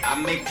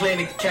 I make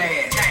plenty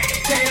cash.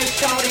 Tell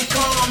Shawty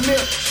come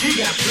here, she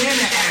got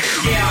plenty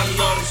ass. Yeah, I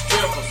love the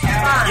strippers. Yeah,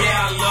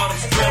 I love the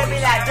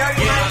strippers. Yeah,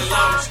 I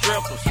love the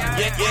strippers.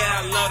 Yeah,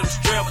 I love the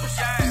strippers.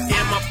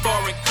 In my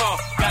foreign car,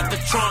 got the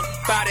trunk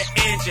by the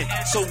engine.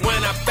 So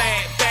when I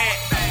back,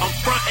 I'm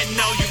frontin'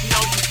 on you,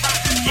 know you.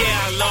 Yeah,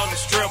 I love the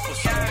strippers.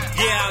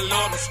 Yeah, I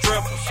love the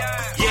strippers.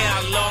 Yeah,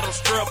 I love the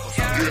strippers.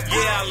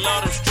 Yeah, I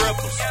love the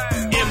strippers.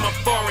 In my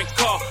foreign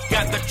car,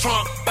 got the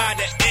trunk by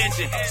the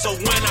engine. So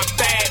when I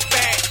back,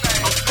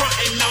 I'm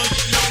frontin' on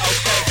you, know.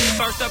 Okay,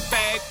 first a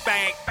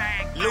bag,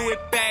 Louis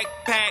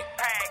backpack.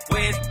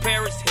 Where's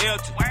Paris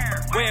Hilton?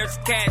 Where's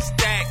Cash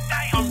Stack?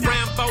 I'm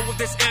Rambo with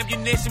this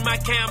ammunition. My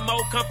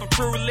camo come from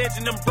True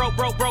Religion. I'm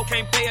broke,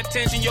 can't pay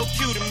attention. Your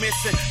cue to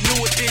missing.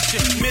 New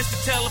edition,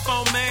 Mr.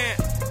 Telephone Man.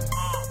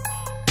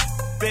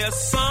 There's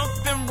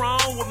something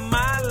wrong with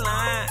my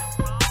line.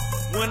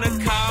 When I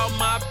call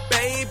my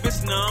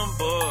baby's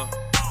number,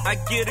 I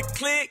get a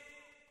click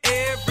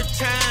every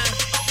time.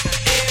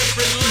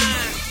 Every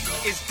line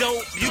is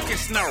dope, you can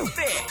snort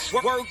that.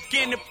 Work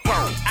in the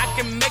park, I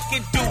can make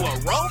it do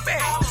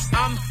aerobics.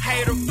 I'm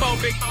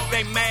haterphobic,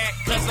 they mad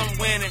cause I'm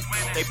winning.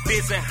 They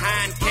busy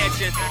hind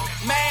catching,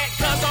 mad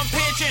cause I'm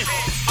pitching.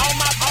 All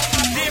my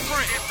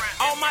different,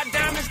 all my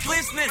diamonds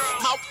glistening.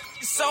 My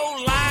so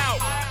loud,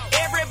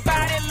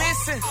 everybody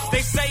listen.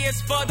 They say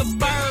it's for the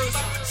birds,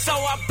 so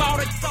I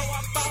bought it.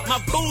 My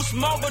boost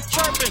mobile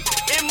chirping,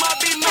 it must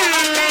be my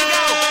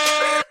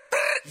bingo.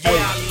 Hey,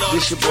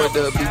 this your boy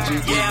WBG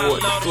boy,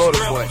 the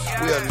Florida boy.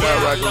 We are not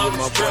rocking with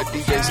my boy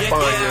DJ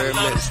Spawn here,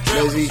 man.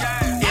 Lazy.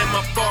 In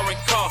my foreign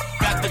car,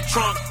 got the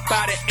trunk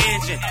by the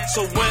engine.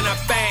 So when I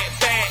back,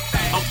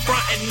 I'm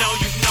frontin' on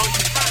you, know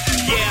you.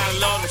 Yeah, I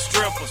love the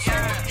strippers.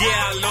 Yeah,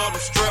 I love the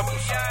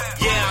strippers.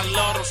 Yeah, I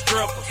love them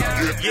strippers.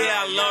 Yeah,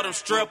 I love them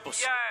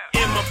strippers.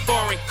 In my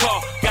foreign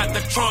car, got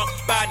the trunk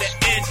by the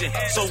engine.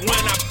 So when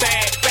I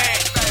back,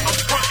 I'm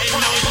frontin'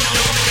 on you, know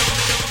you.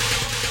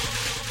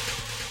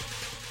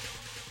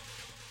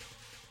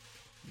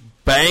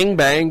 Bang,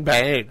 bang,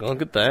 bang.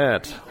 Look at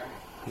that.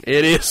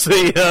 It is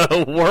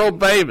the world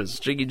famous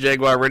Jiggy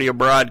Jaguar radio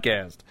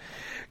broadcast.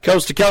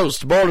 Coast to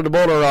coast, border to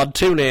border on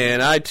TuneIn,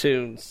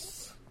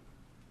 iTunes.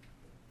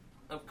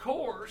 Of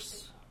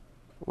course.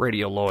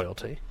 Radio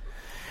Loyalty.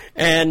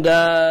 And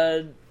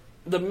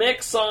the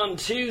mix on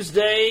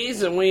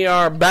Tuesdays, and we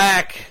are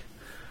back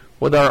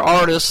with our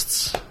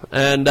artists.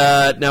 And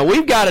now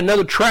we've got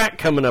another track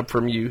coming up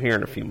from you here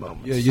in a few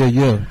moments.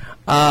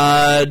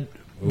 Yeah.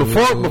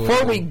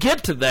 Before we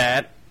get to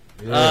that,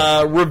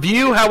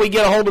 review how we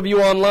get a hold of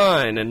you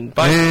online and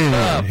find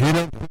stuff. Hit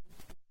up.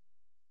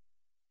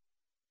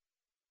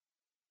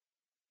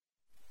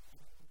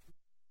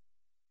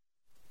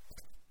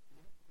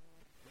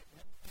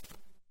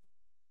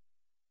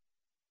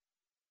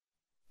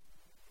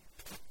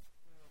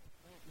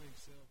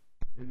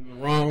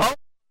 Wrong. Oh.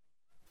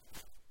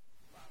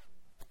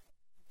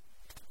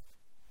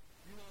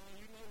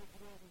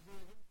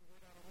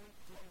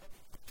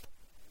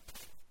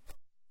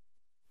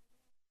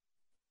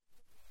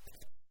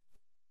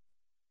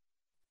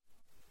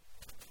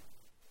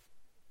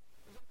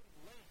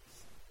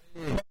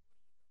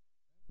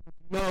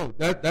 No,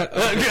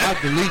 I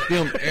delete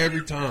them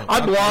every time. I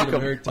block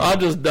them. I'm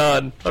just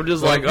done. I'm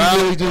just like,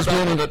 really just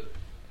wanted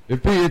to.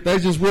 If they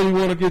just really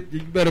want to get,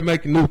 you better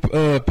make a new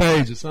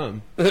page or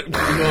something. You know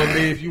what I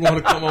mean? If you want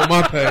to come on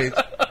my page,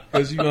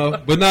 because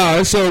But nah,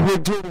 it's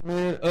Rick Judah,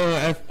 man.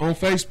 On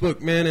Facebook,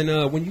 man.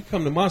 And when you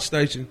come to my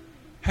station,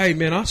 hey,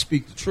 man, I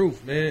speak the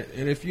truth, man.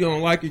 And if you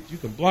don't like it, you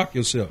can block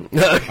yourself.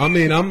 I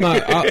mean, I'm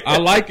not. I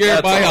like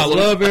everybody. Awesome.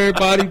 I love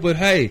everybody. But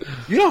hey,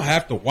 you don't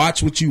have to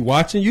watch what you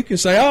watching. You can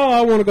say, oh,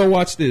 I want to go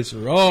watch this,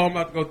 or oh, I'm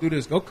about to go do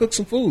this. Go cook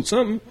some food,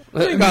 something.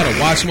 I ain't gotta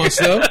watch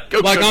myself.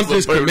 Like I'm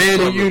just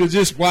commanding you to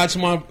just watch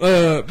my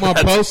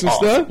posts and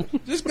stuff.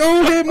 Just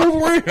go ahead and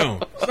move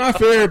around. It's not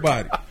for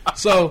everybody.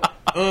 So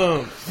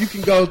you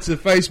can go to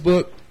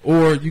Facebook,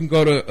 or you can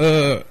go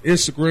to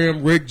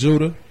Instagram, Rick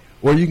Judah,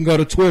 or you can go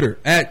to Twitter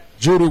at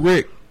Judah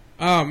Rick.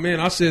 Oh man,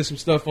 I said some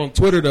stuff on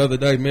Twitter the other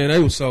day, man. They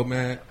were so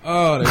mad.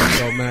 Oh, they were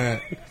so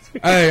mad.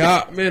 Hey,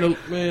 I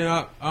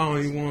don't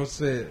even want to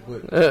say it,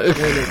 but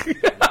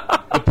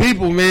the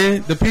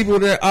people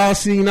that I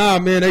see now,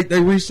 man,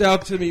 they reached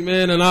out to me,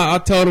 man, and I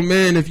told them,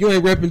 man, if you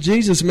ain't repping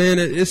Jesus, man,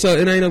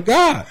 it ain't of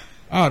God.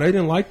 Oh, they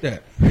didn't like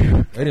that. They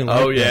didn't like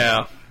that. Oh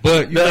yeah,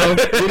 but it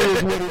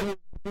is what it is.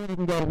 You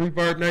can go to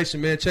Reverb Nation,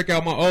 man. Check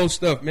out my old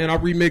stuff, man. I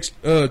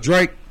remixed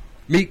Drake,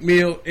 Meek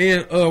Mill,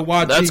 and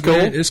YG. That's cool.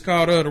 Man. It's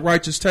called The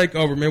Righteous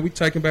Takeover, man. We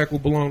taking back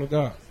what belong to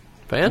God.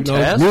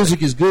 Fantastic.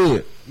 Music is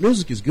good.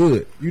 Music is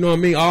good. You know what I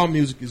mean? All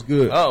music is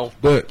good. Oh.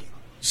 But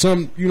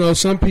some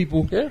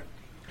people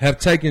have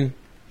taken,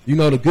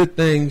 the good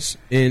things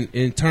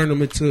and turned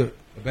them into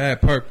a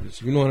bad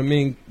purpose. You know what I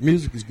mean?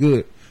 Music is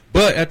good.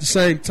 But at the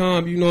same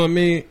time, you know what I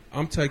mean?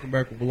 I'm taking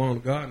back what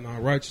belong to God and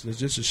our righteousness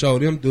just to show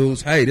them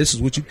dudes, hey, this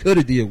is what you could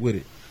have did with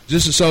it.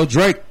 Just to show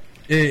Drake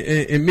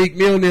and Meek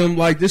Mill and them,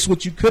 like, this is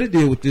what you could have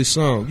did with this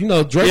song.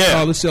 Drake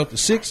called himself the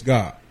sixth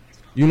God.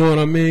 You know what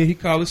I mean? He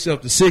called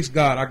himself the sixth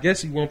God. I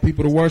guess he want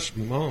people to worship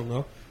him. I don't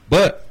know.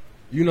 But,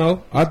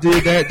 I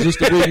did that just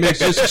to remix,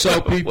 just to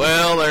show people.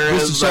 Well,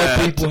 just to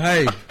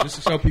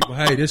show people,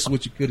 hey, this is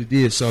what you could have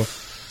did. So,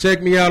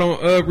 check me out on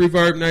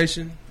Reverb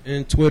Nation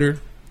and Twitter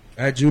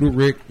at Judah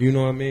Rick. You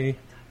know what I mean?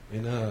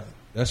 And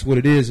that's what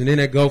it is. And then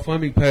that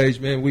GoFundMe page,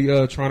 man, we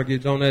trying to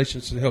get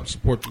donations to help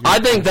support the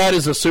music. I think that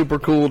is a super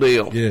cool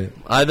deal. Yeah.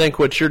 I think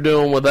what you're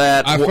doing with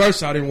that. At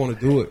first, I didn't want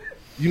to do it.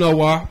 You know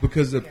why?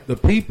 Because the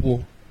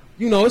people,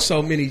 it's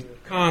so many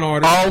con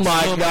artists. Oh,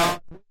 my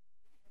God.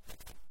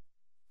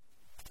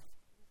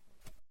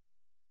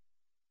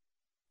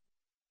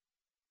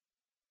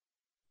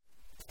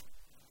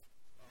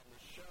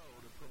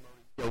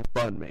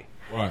 GoFundMe.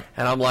 Right.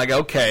 And I'm like,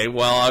 okay,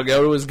 well, I'll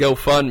go to his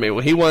GoFundMe.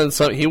 Well, he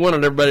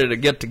wanted everybody to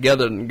get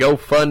together and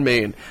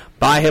GoFundMe and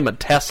buy him a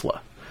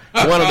Tesla.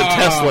 He wanted a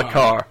Tesla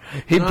car.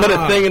 He put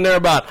a thing in there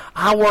about,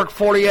 I work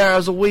 40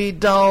 hours a week,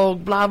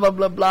 dog, blah, blah,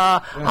 blah,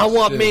 blah. I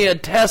want me a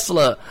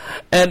Tesla.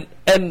 And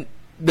then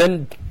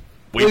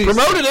we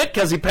promoted it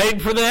because he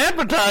paid for the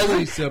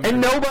advertising, and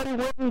nobody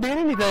went and did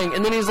anything.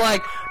 And then he's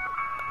like,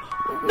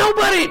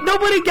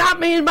 nobody got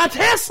me in my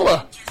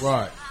Tesla.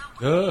 Right.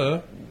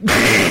 Duh.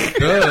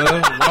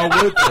 Why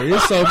would they?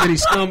 There's so many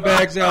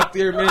scumbags out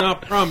there, man. I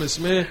promise,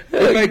 man.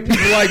 They make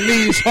people like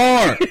me. It's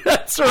hard.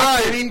 That's right.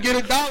 I can't even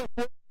get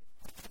 $1.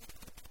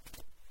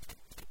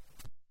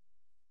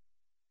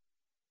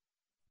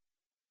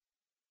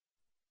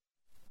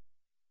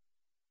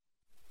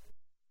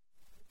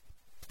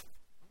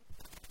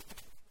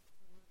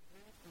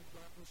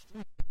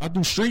 I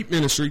do street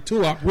ministry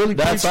too. I really.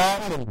 That's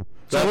awesome.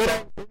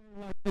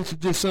 It's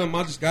just something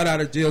I just got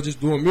out of jail just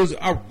doing music.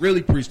 I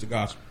really preach the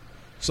gospel.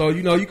 So,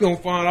 you can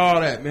find all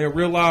that, man.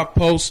 Real live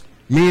posts,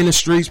 me in the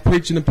streets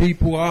preaching to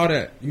people, all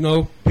that.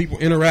 People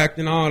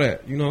interacting, all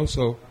that,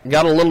 so.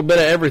 Got a little bit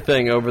of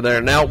everything over there.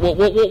 Now,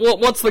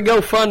 what's the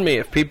GoFundMe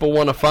if people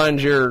want to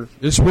find your...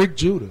 It's Rick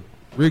Judah.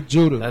 Rick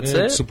Judah. That's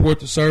man. it? Support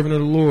the servant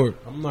of the Lord.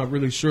 I'm not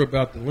really sure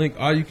about the link.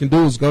 All you can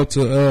do is go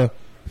to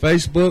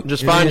Facebook.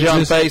 Just find you on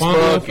Facebook. Find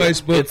me on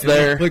Facebook. It's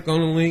there. Click on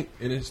the link,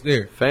 and it's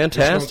there.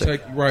 Fantastic. It's going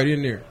to take you right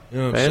in there.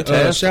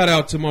 Fantastic. Shout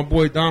out to my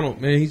boy Donald,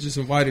 man. He just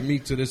invited me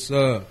to this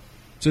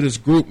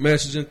group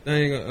messaging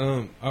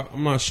thing.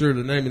 I'm not sure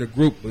the name of the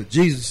group, but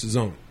Jesus is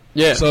on it.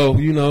 Yeah. So,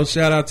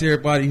 shout out to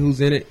everybody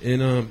who's in it.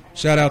 And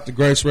shout out to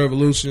Grace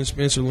Revolution,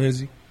 Spencer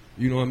Lindsay,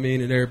 you know what I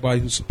mean, and everybody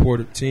who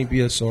supported Team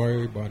BSR,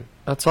 everybody.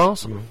 That's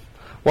awesome.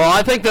 Well,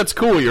 I think that's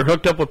cool. You're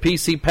hooked up with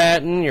PC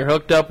Patton. You're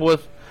hooked up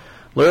with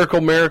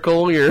Lyrical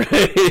Miracle. You're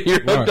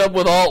hooked up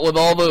with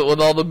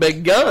all the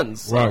big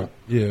guns. So. Right.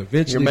 Yeah.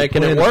 Eventually, you're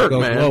making it work,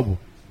 man. Global.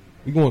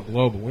 We're going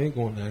global. We ain't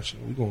going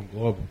national. We're going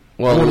global.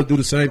 Well, I want to do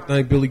the same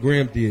thing Billy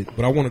Graham did,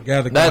 but I want to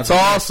gather guys. That's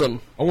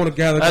awesome. I want to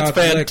gather guys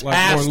like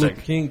Martin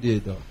Luther King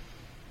did, though.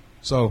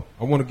 So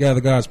I want to gather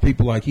guys,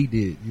 people like he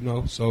did,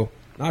 So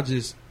not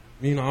just,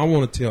 I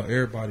want to tell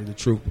everybody the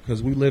truth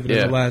because we live in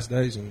the last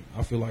days, and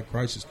I feel like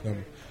Christ is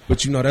coming. But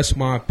that's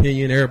my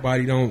opinion.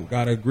 Everybody don't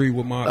gotta agree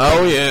with my opinion.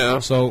 Oh yeah.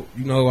 So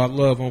I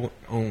love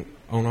on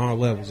all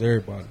levels,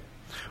 everybody.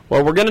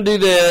 Well, we're gonna do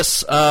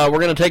this. We're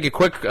gonna take a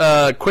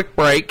quick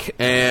break,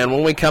 and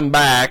when we come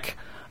back,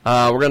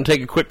 we're gonna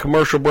take a quick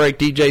commercial break.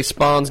 DJ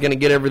Spawn's gonna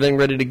get everything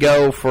ready to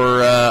go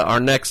for our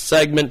next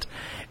segment,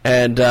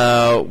 and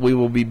we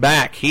will be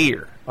back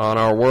here on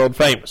our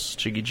world-famous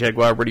Jiggy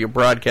Jaguar radio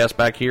broadcast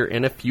back here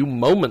in a few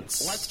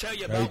moments. Let's tell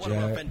you about one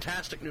of our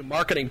fantastic new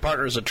marketing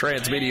partners at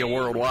Transmedia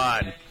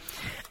Worldwide.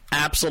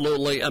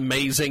 Absolutely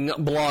amazing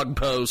blog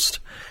post.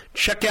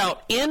 Check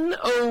out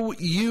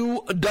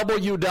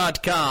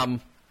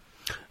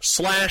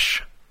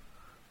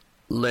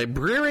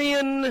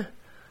nouw.com/Librarian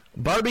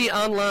Barbie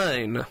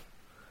Online.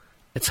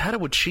 It's how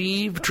to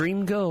achieve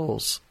dream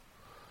goals.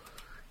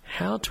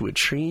 How to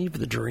achieve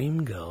the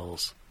dream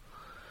goals.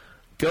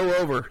 Go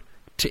over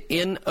to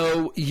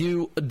nouw.com.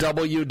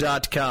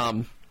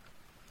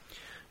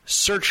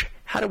 Search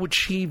how to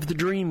achieve the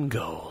dream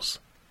goals.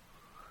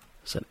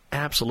 It's an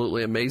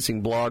absolutely amazing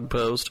blog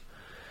post.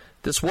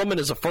 This woman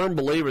is a firm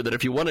believer that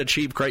if you want to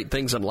achieve great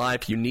things in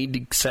life, you need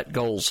to set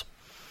goals.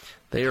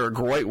 They are a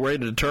great way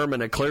to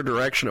determine a clear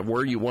direction of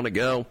where you want to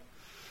go.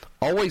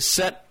 Always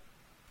set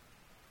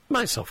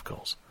myself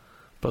goals,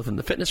 both in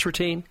the fitness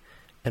routine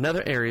and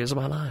other areas of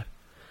my life.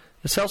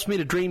 This helps me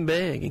to dream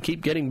big and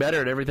keep getting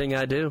better at everything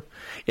I do.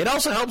 It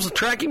also helps with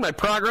tracking my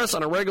progress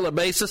on a regular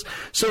basis.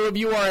 So if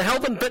you are a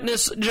health and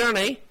fitness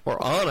journey,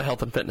 or on a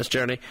health and fitness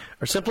journey,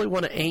 or simply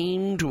want to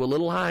aim to a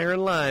little higher in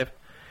life,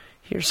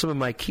 here's some of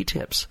my key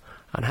tips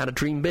on how to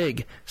dream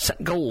big,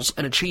 set goals,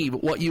 and achieve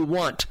what you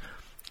want.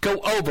 Go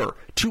over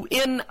to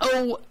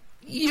nouw.com.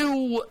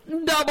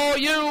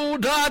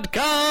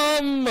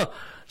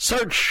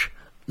 Search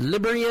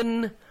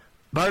Librarian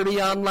Barbie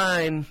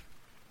Online.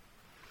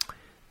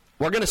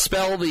 We're going to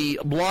spell the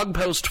blog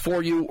post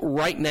for you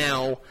right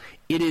now.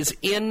 It is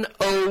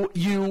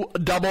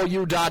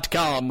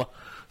nouw.com/LIBERIAN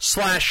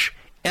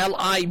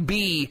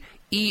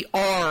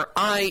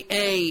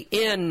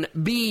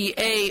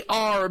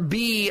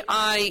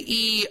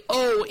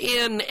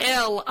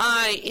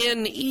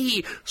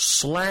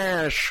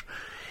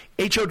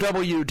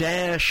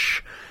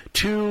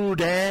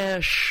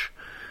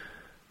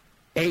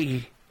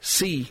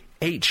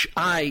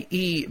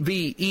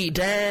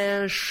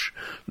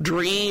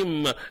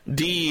DREAM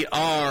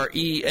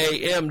GOALS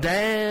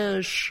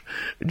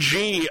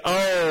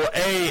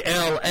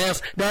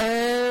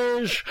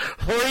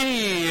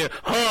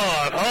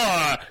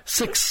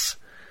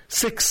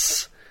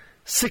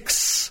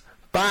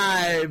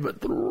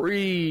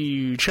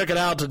 36653. Check it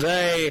out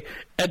today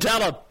and tell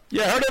them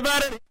you heard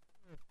about it.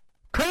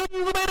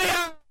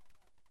 Transmedia.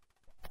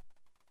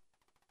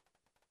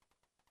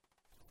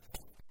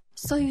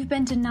 So you've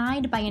been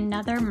denied by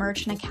another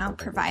merchant account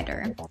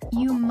provider.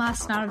 You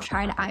must not have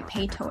tried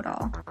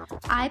iPayTotal.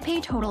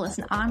 iPayTotal is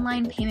an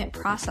online payment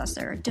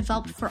processor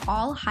developed for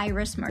all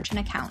high-risk merchant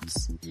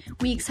accounts.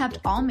 We accept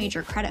all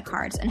major credit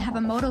cards and have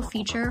a Moto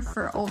feature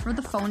for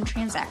over-the-phone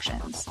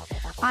transactions.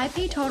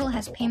 iPayTotal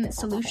has payment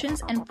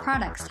solutions and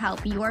products to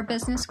help your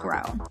business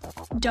grow.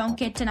 Don't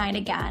get denied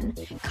again.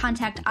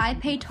 Contact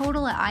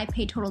iPayTotal at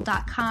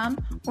iPayTotal.com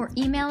or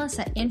email us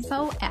at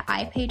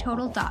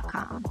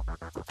info@iPayTotal.com.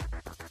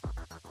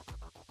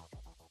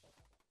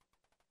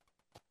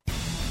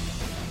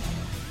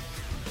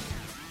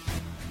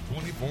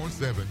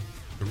 24/7,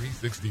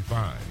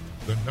 365.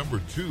 The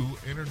 #2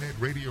 internet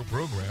radio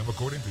program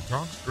according to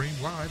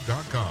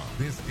TalkStreamLive.com.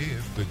 This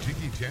is the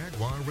Jiggy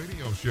Jaguar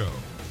Radio Show.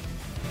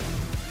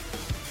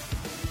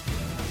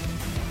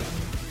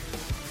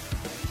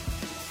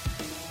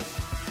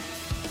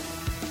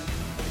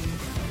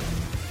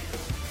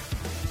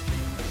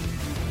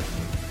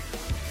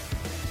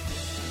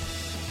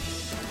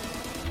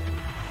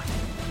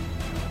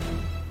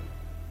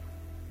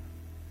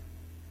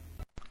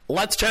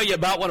 Let's tell you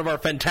about one of our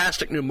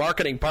fantastic new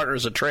marketing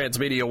partners at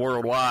Transmedia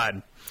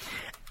Worldwide.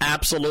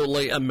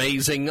 Absolutely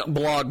amazing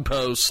blog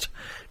post.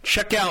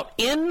 Check out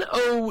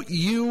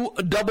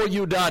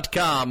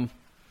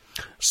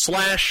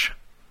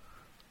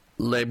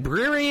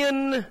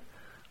nouw.com/Librarian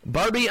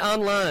Barbie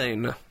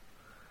Online.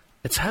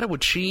 It's how to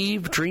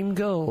achieve dream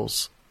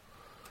goals.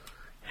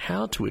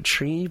 How to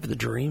achieve the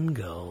dream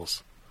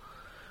goals.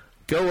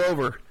 Go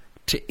over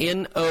to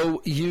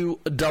nouw.com.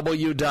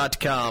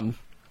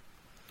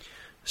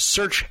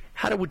 Search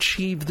how to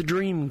achieve the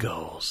dream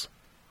goals.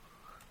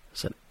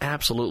 It's an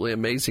absolutely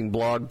amazing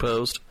blog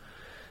post.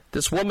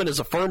 This woman is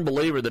a firm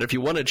believer that if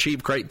you want to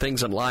achieve great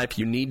things in life,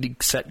 you need to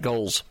set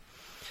goals.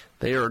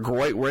 They are a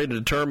great way to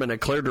determine a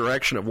clear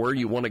direction of where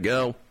you want to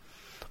go.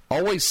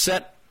 Always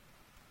set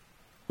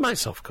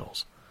myself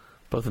goals,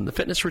 both in the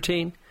fitness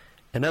routine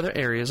and other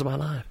areas of my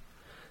life.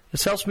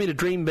 This helps me to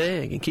dream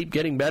big and keep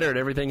getting better at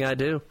everything I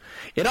do.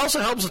 It also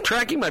helps with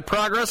tracking my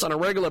progress on a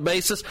regular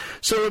basis.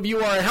 So if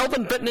you are a health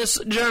and fitness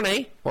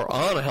journey, or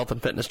on a health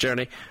and fitness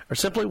journey, or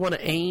simply want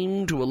to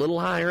aim to a little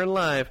higher in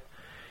life,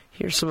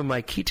 here's some of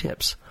my key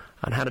tips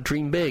on how to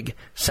dream big,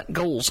 set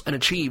goals, and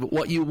achieve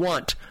what you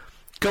want.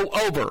 Go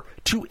over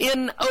to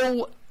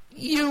nouw.com.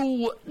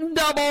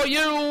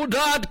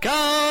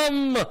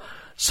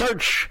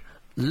 Search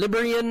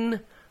Librarian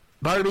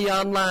Barbie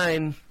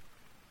Online.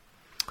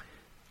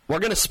 We're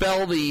going to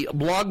spell the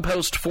blog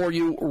post for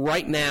you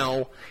right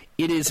now.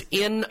 It is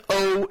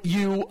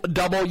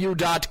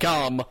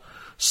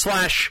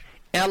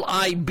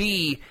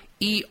nouw.com/LIBERIAN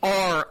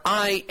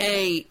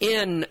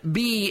HOWW-2-ACHIEVE-DREAM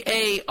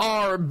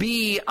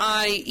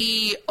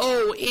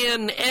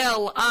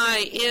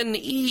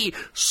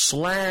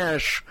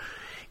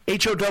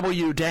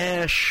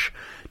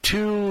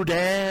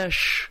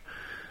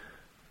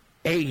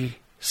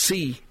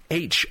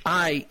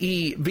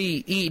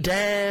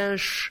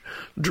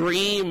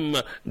DREAM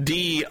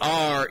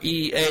GOALS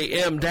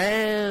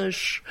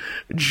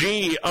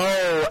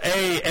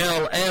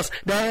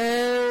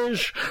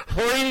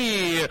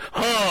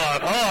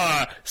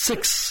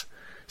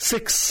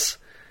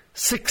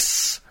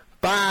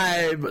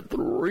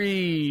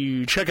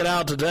 36653. Check it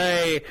out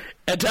today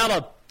and tell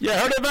them you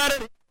heard about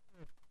it.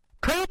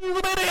 Crazy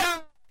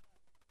video.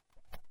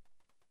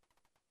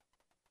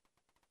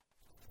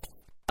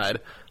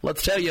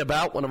 Let's tell you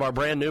about one of our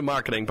brand new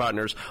marketing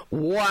partners.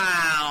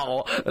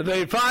 Wow,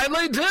 they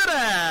finally did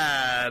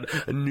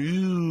it!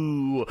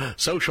 New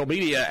social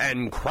media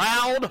and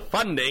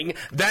crowdfunding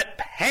that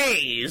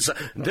pays.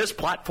 This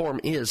platform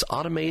is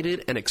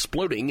automated and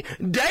exploding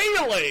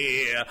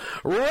daily.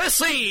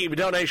 Receive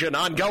donation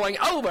ongoing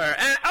over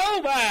and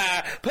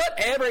over. Put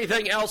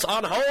everything else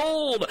on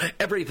hold.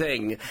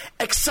 Everything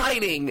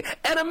exciting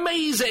and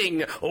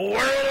amazing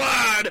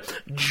worldwide.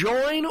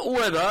 Join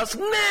with us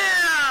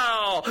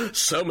now.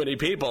 So many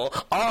people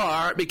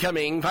are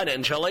becoming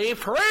financially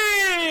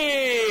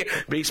free.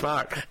 Be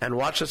smart and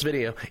watch this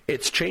video.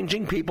 It's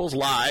changing people's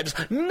lives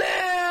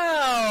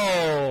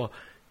now.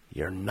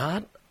 You're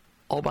not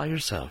all by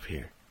yourself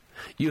here.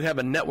 You have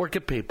a network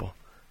of people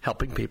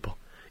helping people.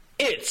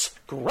 It's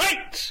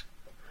great.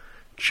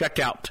 Check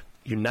out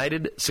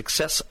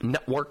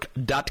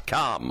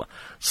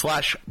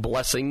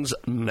UnitedSuccessNetwork.com/blessings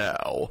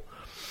now.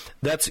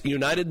 That's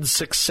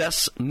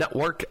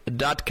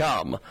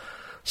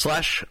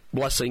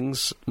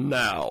UnitedSuccessNetwork.com/blessings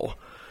now.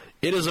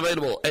 It is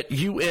available at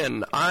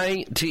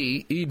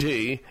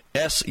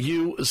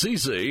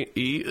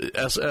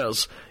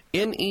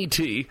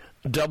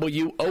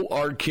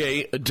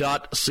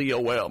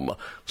UnitedSuccessNetwork.com/BLESSINGSNOW.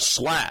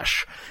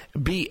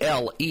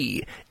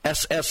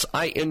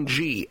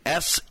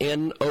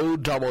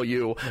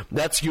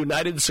 That's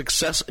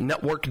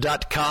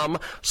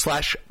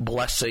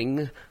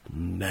UnitedSuccessNetwork.com/blessing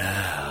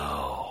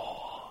now.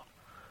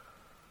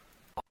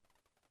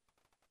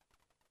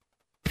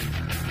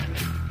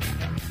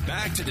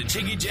 Back to the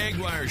Jiggy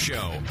Jaguar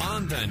Show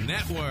on the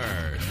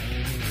network.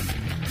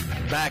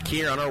 Back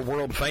here on our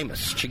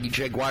world-famous Jiggy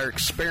Jaguar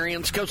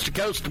experience, coast to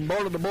coast and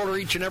border to border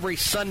each and every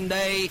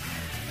Sunday.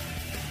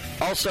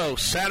 Also,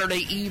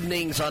 Saturday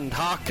evenings on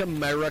Talk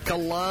America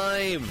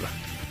Live.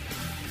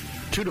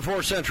 2 to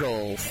 4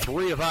 Central,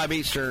 3 to 5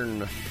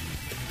 Eastern,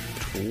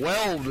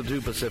 12 to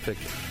 2 Pacific.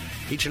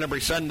 Each and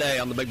every Sunday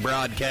on the big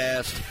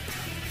broadcast.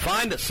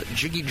 Find us at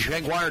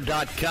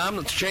JiggyJaguar.com.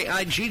 That's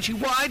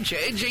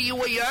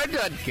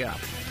JIGGYJGUAR.com.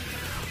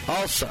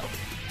 Also,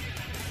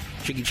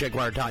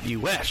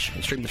 JiggyJaguar.us.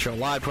 And stream the show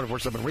live,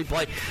 24/7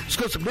 replay.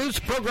 Exclusive news,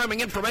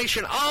 programming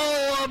information,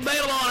 all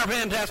available on our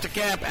fantastic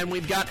app. And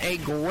we've got a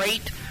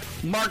great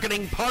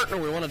marketing partner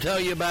we want to tell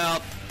you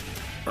about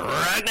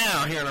right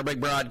now here on our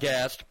big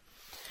broadcast.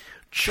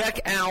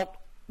 Check out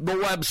the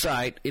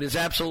website. It is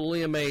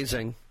absolutely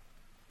amazing.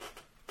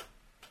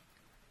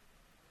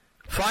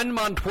 Find them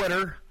on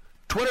Twitter,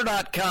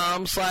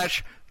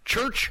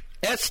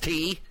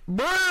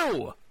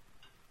 twitter.com/churchstbrew.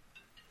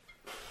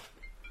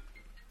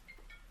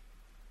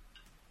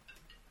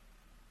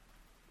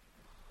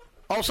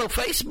 Also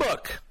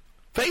Facebook,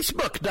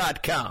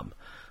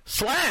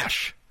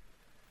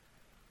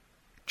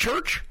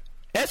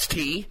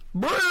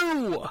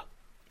 facebook.com/churchstbrew.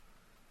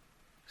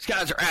 These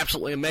guys are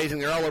absolutely amazing.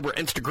 They're all over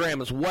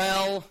Instagram as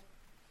well.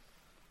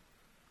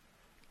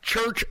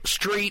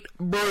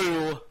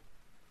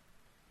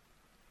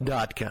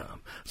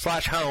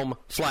 churchstreetbrew.com/home/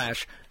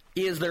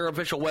 is their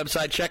official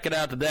website. Check it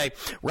out today.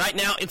 Right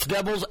now, it's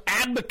Devil's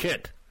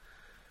Advocate.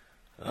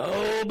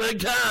 Oh, big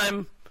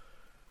time.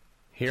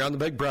 Here on the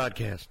big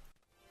broadcast.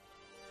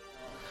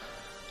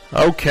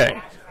 Okay,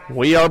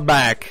 we are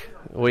back.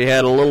 We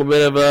had a little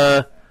bit of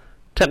a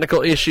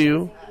technical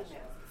issue.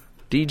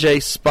 DJ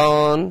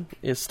Spawn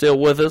is still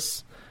with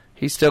us.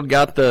 He's still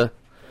got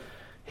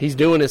he's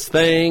doing his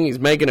thing. He's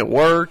making it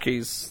work.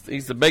 He's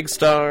the big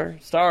star.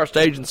 Star,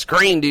 stage, and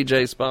screen,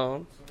 DJ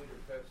Spawn.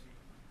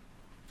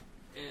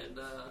 And,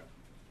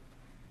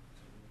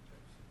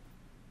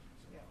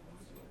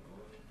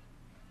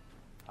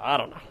 I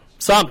don't know.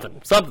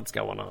 Something's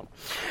going on.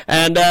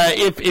 And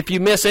if you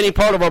miss any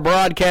part of our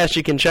broadcast,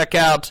 you can check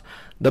out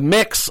the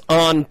mix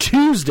on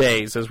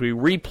Tuesdays as we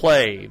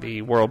replay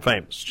the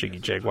world-famous Jiggy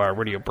Jaguar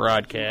radio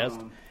broadcast.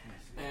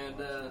 And,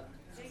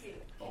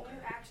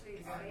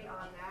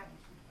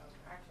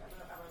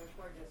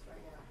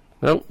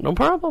 No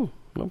problem.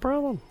 No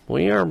problem.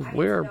 We are.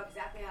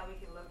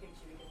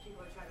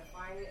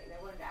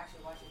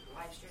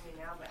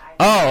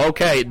 Oh,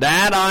 okay.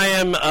 That I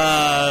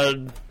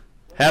am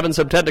having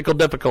some technical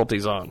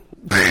difficulties on.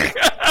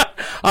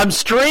 I'm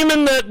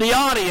streaming the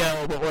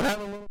audio, but we're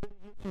having a little bit of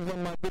issues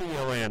on my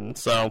video end.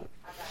 So. Okay.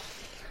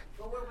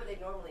 Well, where would they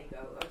normally go?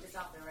 Or just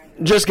off the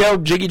regular? Just go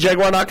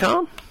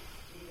JiggyJaguar.com.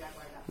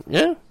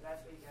 Yeah.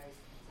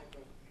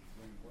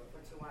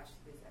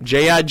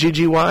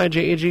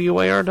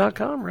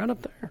 JIGGYJAGUAR.com, right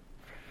up there.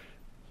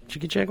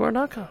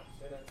 JiggyJaguar.com.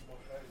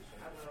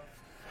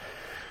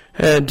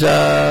 And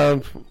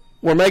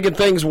we're making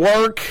things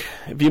work.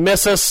 If you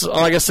miss us,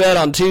 like I said,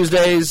 on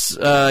Tuesdays,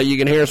 you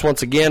can hear us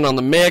once again on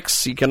The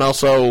Mix. You can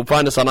also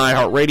find us on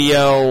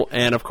iHeartRadio.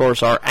 And, of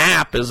course, our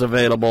app is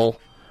available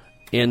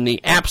in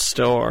the App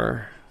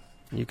Store.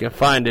 You can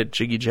find it,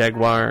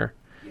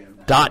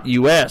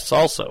 JiggyJaguar.us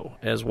also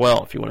as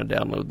well if you want to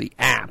download the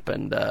app.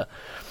 And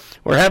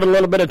we're having a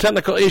little bit of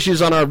technical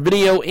issues on our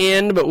video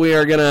end, but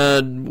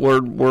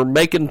we're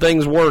making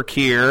things work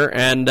here.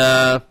 And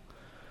then,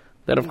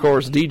 of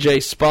course,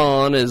 DJ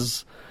Spawn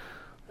is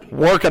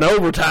working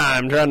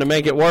overtime trying to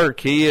make it work.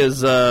 He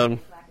is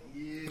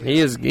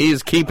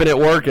keeping it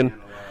working.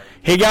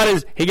 He got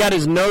his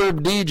Nerve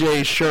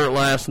DJs shirt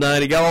last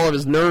night. He got all of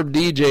his Nerve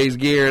DJs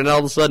gear, and all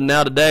of a sudden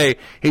now today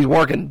he's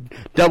working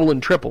double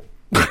and triple.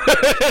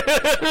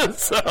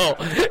 So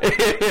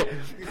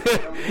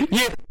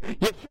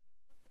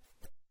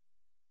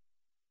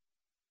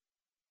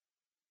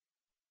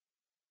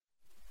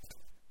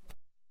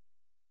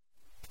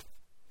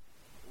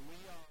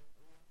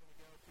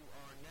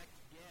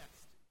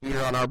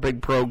here on our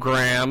big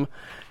program,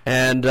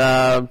 and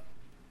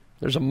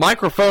there's a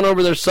microphone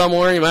over there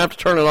somewhere. You might have to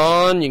turn it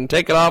on. You can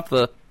take it off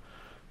the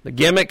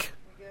gimmick.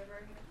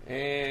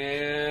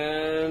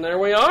 And there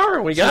we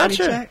are. We got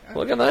you. Okay.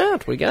 Look at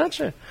that. We got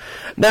you.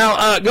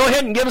 Now, go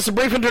ahead and give us a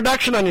brief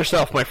introduction on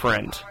yourself, my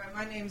friend. All right,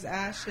 my name's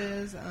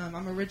Ashes.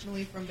 I'm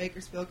originally from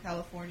Bakersfield,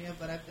 California,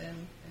 but I've been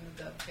in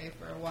the WK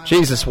for a while.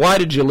 Jesus, why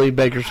did you leave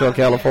Bakersfield,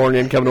 California,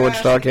 and come to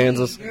Wichita,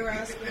 Kansas? You're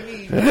asking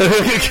me.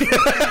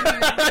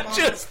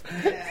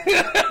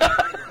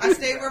 I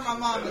stayed where my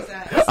mom was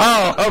at. So.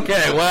 Oh,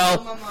 okay.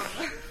 Well,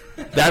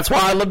 that's why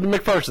I lived in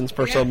McPherson's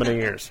for so many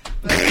years.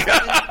 But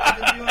I've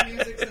been doing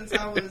music since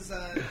I was,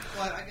 I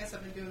guess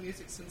I've been doing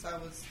music since I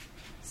was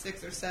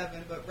 6 or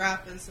 7, but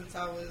rapping since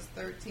I was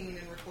 13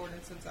 and recording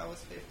since I was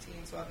 15.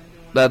 So I've been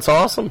doing. That's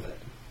awesome.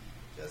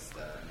 Just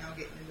now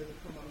getting into the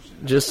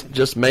promotion.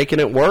 Just making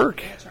it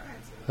work. Yeah, trying to.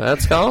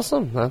 That's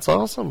awesome. That's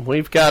awesome.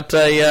 We've got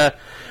a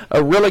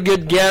really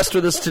good guest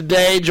with us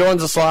today.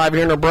 Joins us live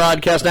here in our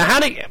broadcast. Now,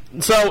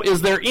 so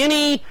is there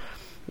any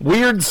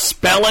weird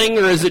spelling,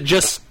 or is it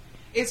just?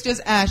 It's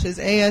just Ashes.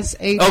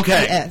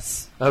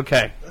 ASHES.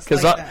 Okay.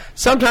 Because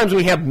sometimes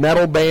we have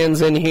metal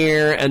bands in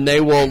here, and they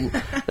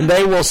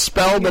will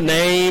spell the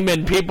name,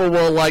 and people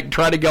will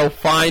try to go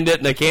find it,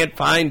 and they can't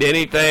find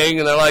anything,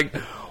 and they're like,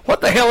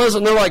 "What the hell is it?"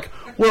 And they're like,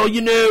 "Well,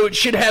 it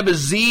should have a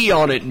Z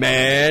on it,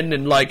 man,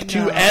 and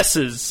two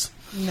S's."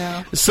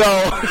 No. So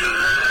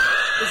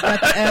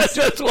I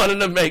just wanted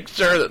to make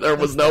sure that there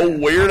was no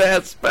weird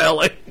ass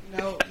spelling.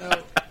 No.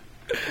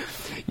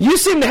 You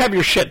seem to have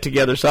your shit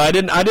together, so I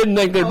didn't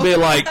think there'd be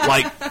like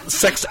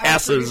 6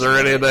 S's or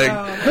anything,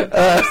 or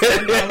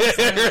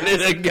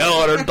anything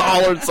going, or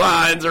dollar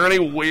signs, or any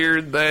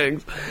weird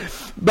things.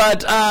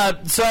 But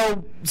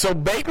so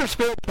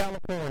Bakersfield,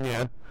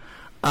 California.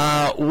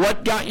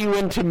 What got you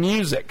into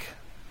music?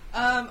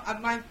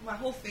 My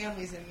whole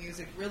family's in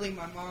music. Really,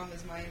 my mom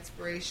is my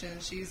inspiration.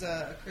 She's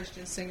a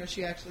Christian singer.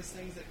 She actually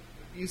sings at.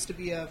 Used to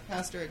be a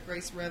pastor at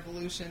Grace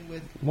Revolution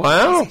with.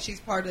 Wow. She's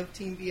part of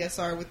Team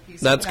BSR with PC.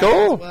 That's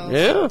cool. As well.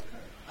 Yeah.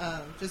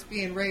 So, just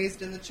being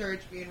raised in the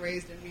church, being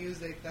raised in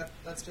music.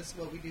 That's just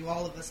what we do.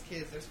 All of us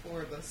kids. There's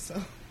 4 of us,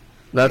 so.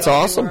 That's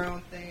awesome. Do our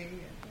own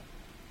thing.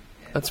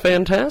 And that's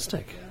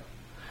fantastic. Yeah.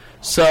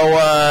 So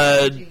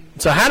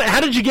how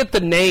did you get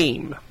the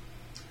name?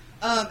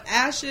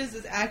 Ashes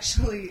is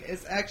actually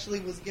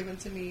was given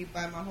to me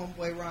by my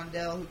homeboy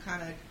Rondell, who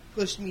kind of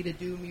pushed me to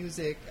do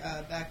music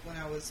back when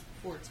I was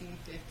 14,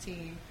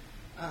 15.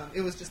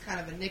 It was just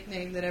kind of a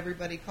nickname that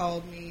everybody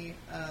called me.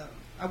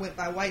 I went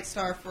by White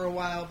Star for a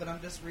while, but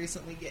I'm just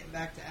recently getting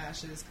back to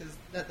Ashes because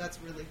that's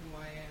really who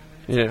I am,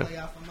 and it's a play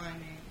off of my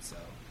name. So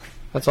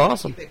that's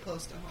awesome. Keep it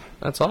close to home.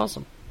 That's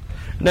awesome.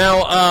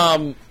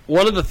 Now,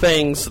 one of the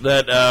things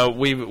that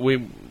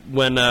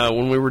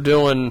when we were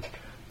doing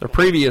the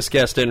previous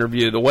guest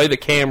interview, the way the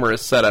camera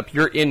is set up,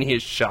 you're in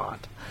his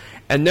shot.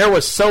 And there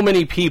was so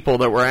many people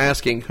that were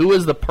asking, who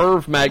is the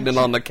perv magnet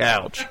on the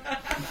couch?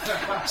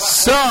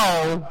 So,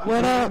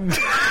 what up?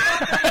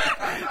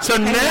 So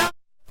now...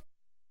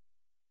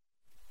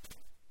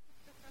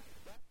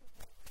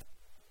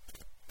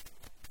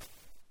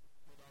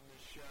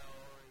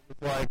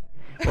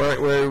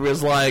 Where it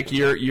was like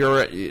you're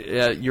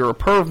a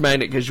perv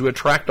magnet because you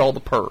attract all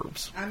the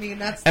pervs. I mean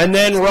that's. And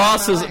then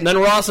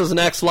Ross's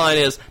next line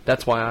is,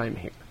 "That's why I'm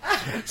here."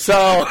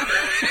 So,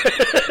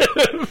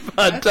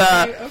 but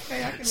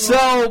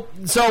so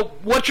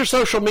what's your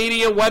social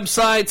media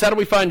websites? How do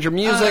we find your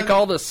music?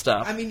 All this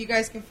stuff. I mean, you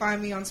guys can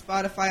find me on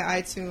Spotify,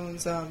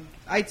 iTunes.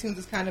 iTunes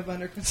is kind of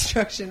under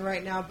construction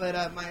right now,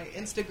 but my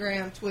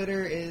Instagram,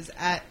 Twitter is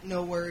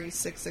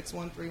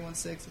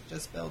 @NoWorries661316. It's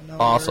just spelled No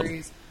awesome.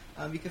 Worries.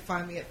 You can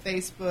find me at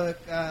Facebook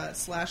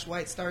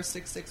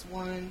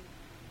 /WhiteStar661.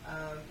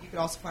 You can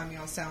also find me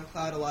on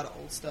SoundCloud. A lot of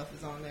old stuff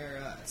is on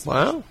there.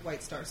 Wow.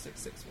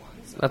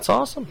 WhiteStar661. So, that's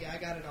awesome. Yeah, I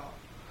got it all.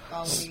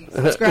 Follow me.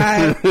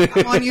 Subscribe.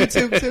 I'm on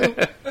YouTube, too.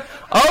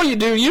 Oh, you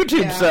do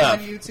YouTube stuff.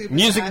 I'm on YouTube.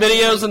 Music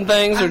videos and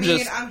things?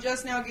 I'm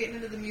just now getting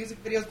into the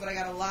music videos, but I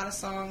got a lot of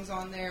songs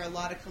on there, a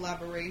lot of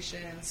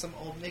collaborations, some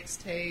old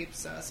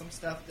mixtapes, some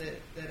stuff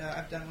that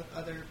I've done with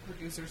other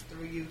producers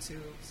through YouTube.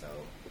 So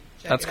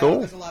check it out.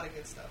 There's a lot of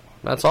good stuff on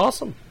there. That's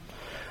awesome.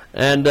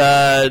 And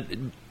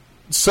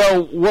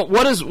so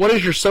what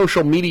is your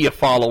social media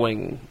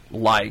following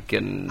like?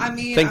 And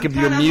think of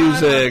your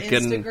music on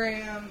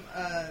Instagram.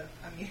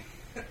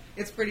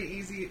 It's pretty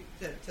easy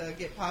to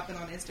get popping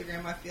on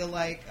Instagram. I feel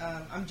like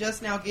I'm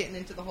just now getting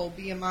into the whole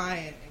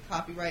BMI and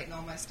copywriting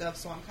all my stuff,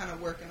 so I'm kind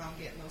of working on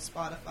getting those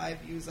Spotify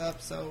views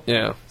up. So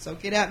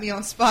get at me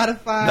on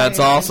Spotify. That's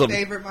awesome. And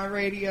favorite my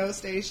radio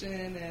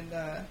station, and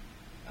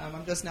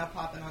I'm just now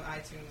popping on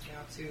iTunes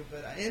now too.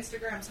 But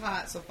Instagram's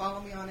hot, so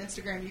follow me on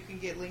Instagram. You can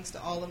get links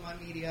to all of my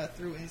media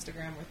through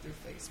Instagram or through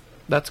Facebook.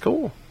 That's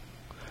cool.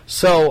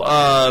 So,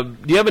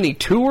 do you have any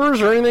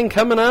tours or anything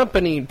coming up?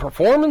 Any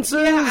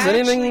performances?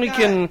 Anything we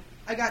can...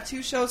 I got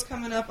 2 shows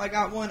coming up. I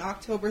got one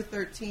October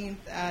 13th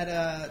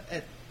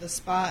at the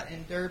Spot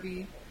in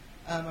Derby.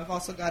 I've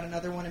also got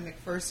another one in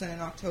McPherson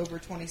on October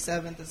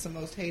 27th. It's the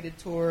Most Hated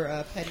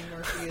Tour. Petty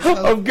Murphy is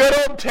hosting. Oh, good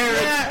old Terrence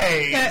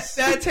Hayes.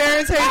 Terrence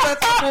Hayes, that's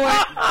the boy.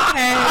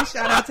 Hey,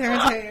 shout out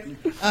Terrence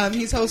Hayes.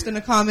 He's hosting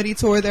a comedy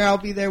tour there. I'll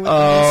be there with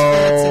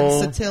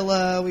the Misfits and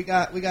Satilla. We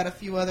got a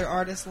few other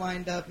artists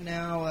lined up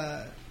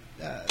now.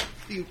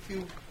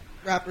 Few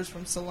rappers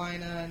from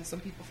Salina and some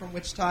people from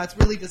Wichita. It's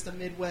really just a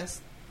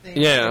Midwest thing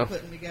that we're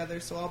putting together,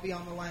 so I'll be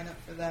on the lineup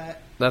for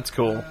that. That's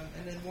cool. And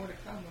then more to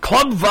come.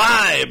 Club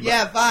Vibe.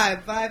 Yeah,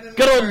 Vibe.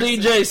 Good old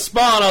DJ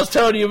Spawn. I was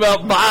telling you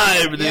about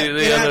Vibe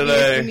the other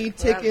day. If you need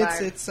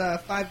tickets, it's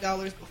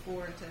 $5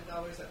 before and $10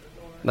 at the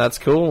door. That's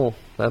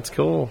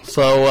cool.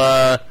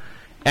 So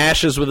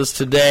Ash is with us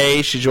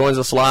today. She joins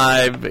us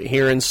live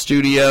here in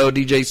studio.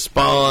 DJ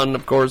Spawn,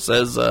 of course,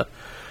 has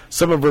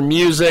some of her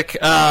music.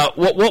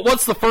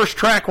 What's the first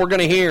track we're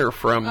going to hear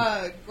from?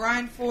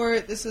 Grind For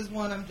It. This is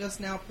one I'm just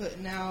now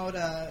putting out.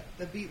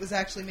 The beat was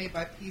actually made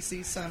by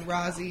PC's son,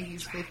 Rozzy.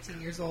 He's 15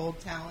 years old,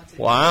 talented.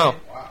 Wow.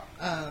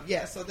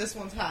 So this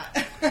one's hot.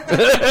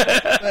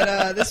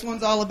 But this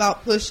one's all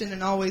about pushing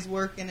and always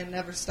working and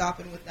never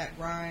stopping with that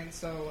grind.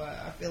 So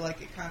I feel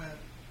like it kind of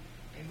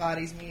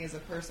embodies me as a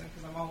person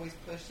because I'm always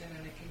pushing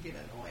and it can get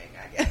annoying,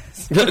 I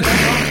guess.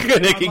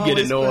 It can get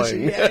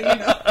annoying.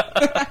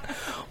 Pushing,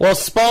 Well,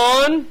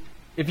 Spawn,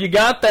 if you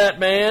got that,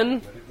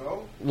 man,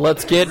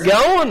 let's get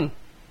going.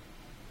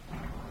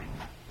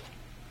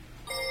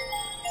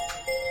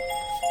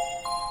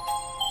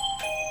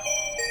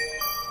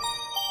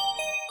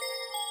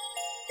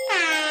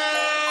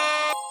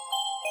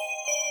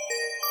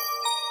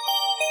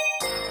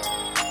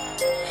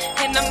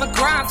 And I'ma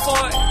grind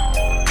for it.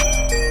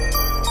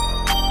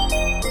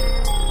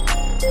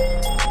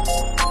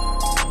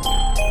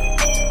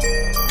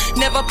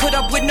 Never put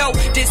up with no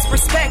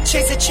disrespect.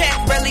 Chase a check,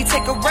 rarely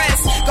take a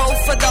rest. Go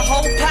for the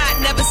whole pot,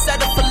 never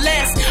settle for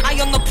less. I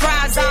on the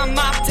prize, I'm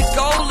off to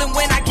goal. And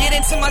when I get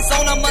into my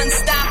zone, I'm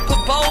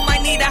unstoppable.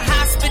 Might need a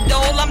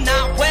hospital, I'm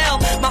not well.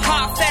 My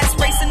heart fast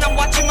racing, I'm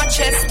watching my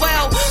chest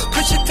well.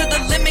 Push it to the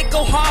limit,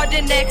 go hard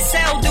and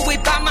excel. Do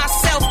it by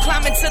myself,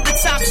 climbing to the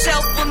top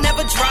shelf. Will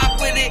never drop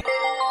with it.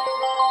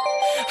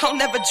 I'll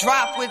never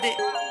drop with it.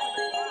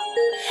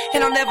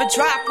 And I'll never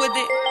drop with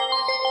it.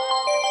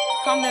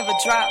 I'll never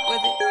drop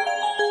with it.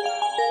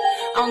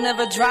 I'll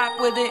never drop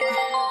with it.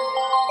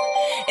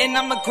 And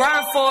I'ma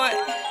grind for it.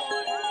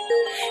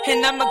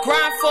 And I'ma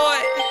grind for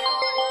it.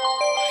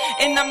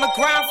 And I'ma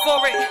grind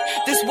for it.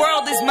 This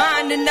world is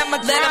mine and I'ma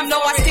let them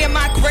know I stand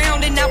my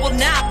ground and I will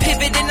not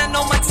pivot. And I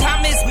know my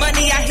time is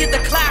money, I hear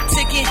the clock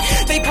ticking.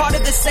 They part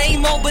of the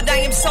same old, but I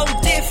am so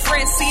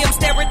different. See them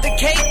stare at the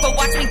cake, but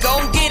watch me go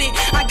get it.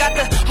 I got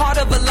the heart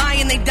of a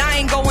lion, they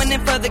dying, going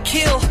in for the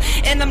kill.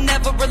 And I'm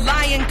never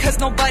relying, cause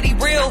nobody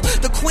real.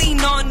 The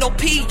queen on, no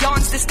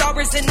peons. The star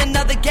is in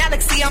another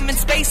galaxy, I'm in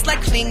space like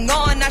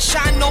Klingon. I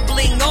shine, no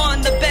bling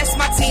on. The best,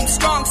 my team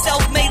strong,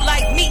 self-made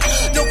like me.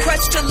 No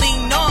crutch to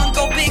lean on,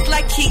 go big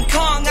like King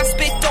Kong. I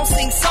spit, don't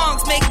sing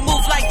songs, make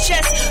move like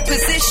chess.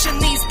 Position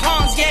these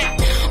pawns, yeah.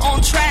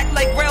 On track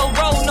like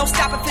railroad, no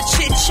stopping for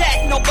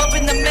chit-chat. No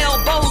bumping the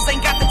elbows,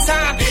 ain't got the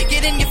time.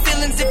 Get in your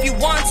feelings if you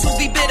want to,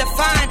 be bitter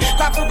fine.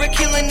 Fight for a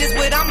killing is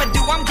what I'ma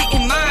do, I'm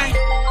getting mine.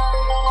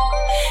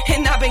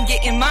 And I've been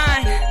getting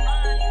mine.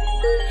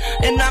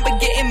 And I've been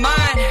getting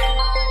mine.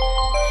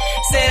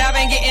 Said I've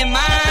been getting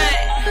mine.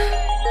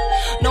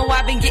 No,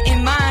 I've been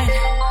getting mine.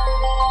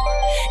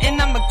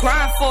 And I'ma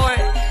grind for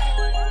it.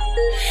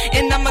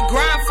 And I'ma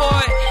grind for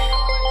it.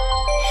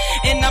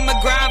 And I'ma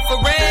grind for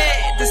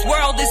it. This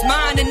world is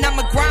mine and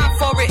I'ma grind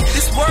for it.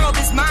 This world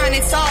is mine,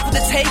 it's all for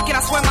the taking.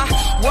 I swear my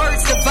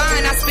words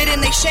divine. I spit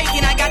and they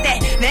shaking. I got that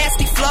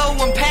nasty flow,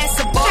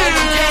 unpassable,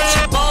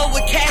 uncatchable.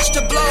 With cash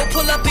to blow,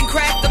 pull up and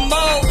crack the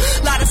mold.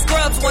 Lot of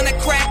scrubs wanna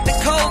crack the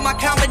code. My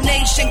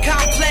combination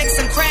complex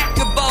and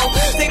crackable.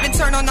 They've been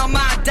turn on all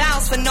my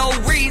dials for no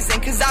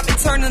reason, cause I've been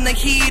turning the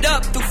heat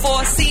up through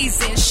 4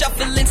 seasons.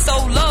 Shuffling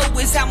so low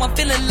is how I'm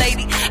feeling,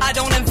 lady. I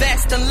don't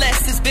invest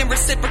unless it's been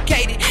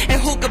reciprocated.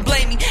 And who could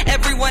blame me?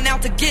 Everyone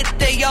out to get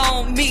they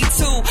own. Me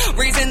too.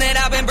 Reason that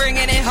I've been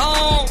bringing it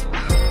home.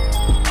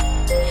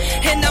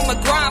 And I'ma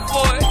grind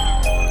for it.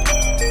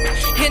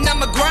 And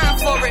I'ma grind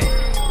for it.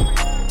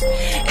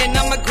 And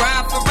I'ma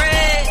grind for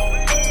it.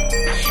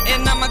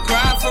 And I'ma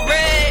grind for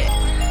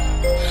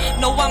it.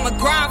 No, I'ma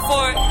grind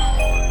for it.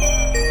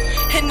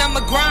 And I'ma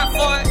grind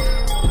for it.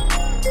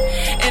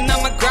 And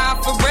I'ma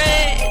grind for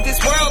it.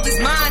 This world is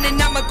mine and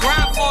I'ma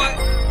grind for it.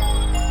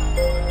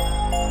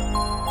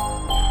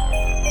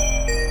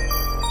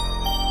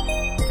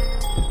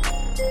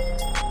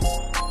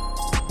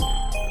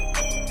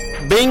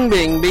 Bing,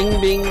 bing,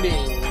 bing, bing,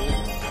 bing.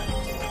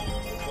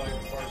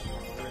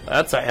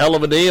 That's a hell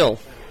of a deal.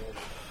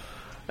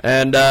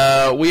 And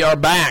we are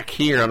back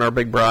here on our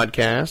big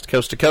broadcast,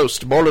 coast to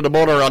coast, border to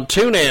border on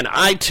TuneIn,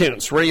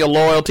 iTunes, Radio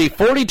Loyalty,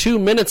 42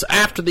 minutes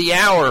after the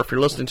hour if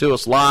you're listening to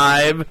us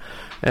live.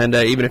 And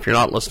even if you're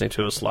not listening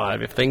to us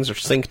live, if things are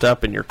synced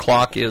up and your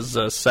clock is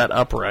set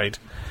upright,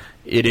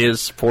 it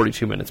is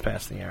 42 minutes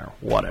past the hour.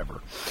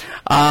 Whatever.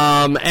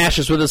 Ash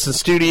is with us in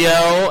studio,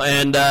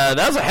 and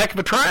that was a heck of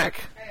a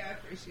track. Hey, I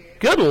appreciate it.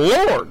 Good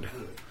Lord.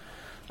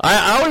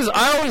 I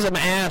always am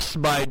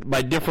asked by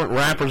different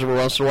rappers every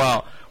once in a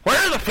while, where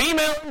are the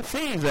female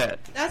MCs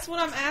at? That's what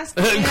I'm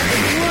asking.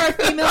 If you are a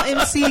female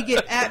MC,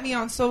 get at me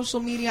on social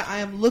media.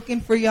 I am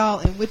looking for y'all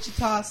in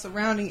Wichita,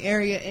 surrounding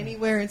area,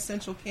 anywhere in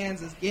central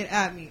Kansas. Get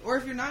at me. Or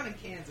if you're not in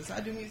Kansas, I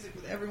do music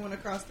with everyone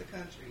across the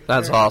country. If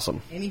That's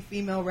awesome. Any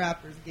female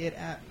rappers, get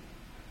at me.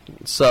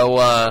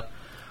 So,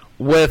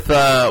 with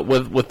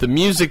the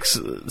music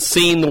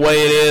scene the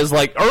way it is,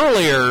 like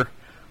earlier,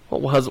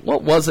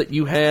 what was it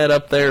you had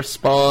up there,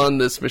 Spawn,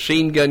 this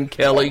Machine Gun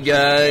Kelly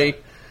guy?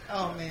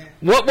 Oh man.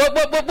 What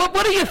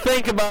do you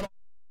think about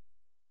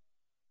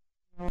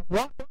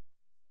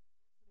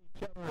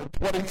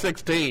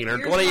 2016 or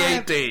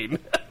 2018?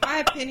 My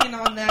opinion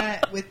on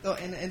that,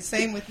 and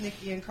same with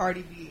Nicki and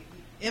Cardi B.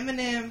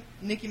 Eminem,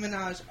 Nicki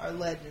Minaj are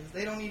legends.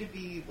 They don't need to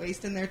be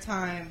wasting their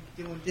time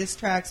doing diss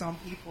tracks on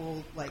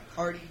people like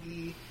Cardi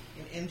B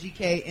and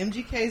MGK.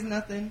 MGK's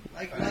nothing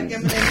like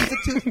Eminem. He's a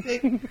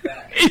toothpick.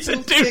 He's a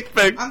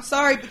toothpick. I'm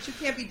sorry, but you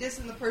can't be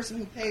dissing the person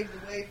who paved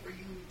the way for you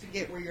to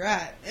get where you're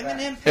at.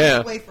 Eminem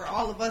paved the way for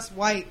all of us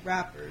white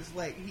rappers.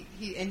 Like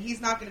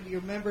he's not going to be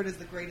remembered as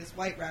the greatest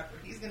white rapper.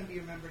 He's going to be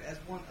remembered as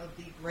one of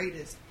the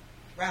greatest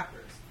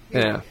rappers.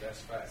 Yeah,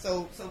 that's fact.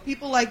 So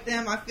people like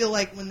them, I feel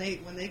like when they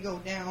go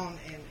down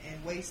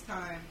and waste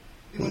time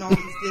doing all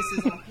these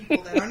disses on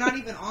people that are not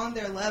even on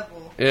their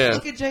level. Yeah.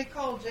 Look at J.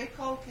 Cole. J.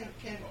 Cole can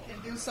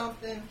do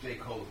something. J.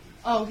 Cole.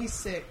 Oh, he's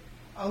sick.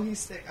 I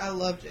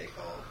love J.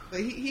 Cole. But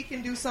he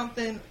can do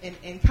something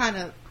and kind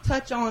of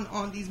touch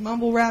on these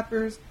mumble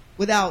rappers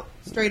without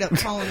straight up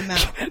calling them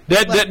out.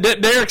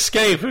 Derek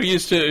Scaife, who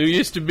used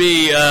to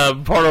be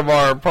part of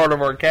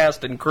our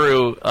cast and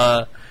crew,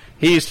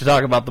 he used to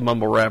talk about the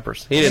mumble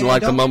rappers. He didn't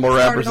like the mumble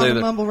rappers either.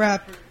 The mumble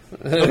rappers.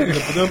 We need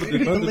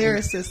the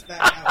lyricists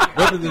back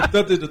out here.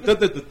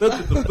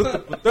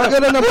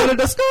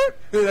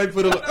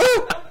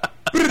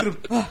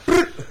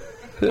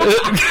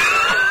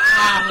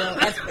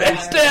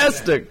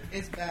 Fantastic.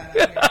 It's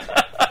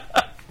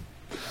bad.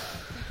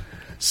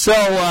 So,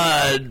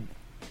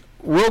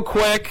 real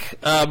quick,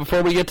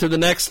 before we get to the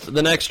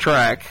next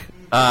track,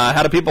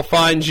 how do people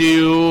find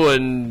you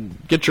and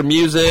get your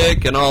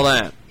music and all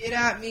that? Get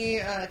at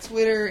me,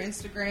 Twitter,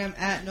 Instagram,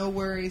 at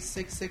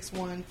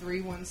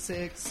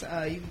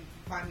NoWorries661316. You can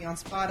find me on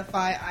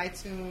Spotify,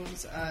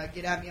 iTunes.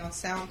 Get at me on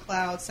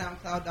SoundCloud,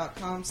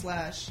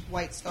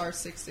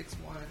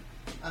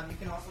 soundcloud.com/WhiteStar661. You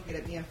can also get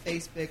at me on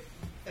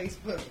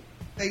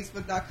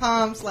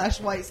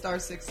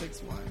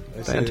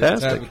Facebook.com/WhiteStar661.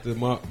 Fantastic. Tabitha,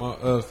 my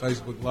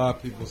Facebook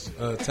Live people,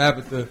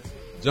 Tabitha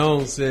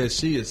Jones said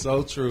she is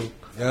so true.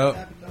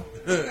 Yep.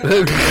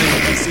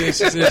 she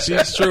said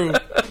she's true.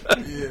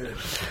 Yeah.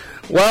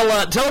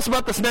 Well, tell us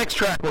about this next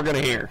track we're going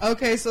to hear.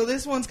 Okay, so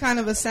this one's kind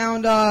of a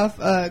sound off.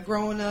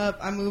 Growing up,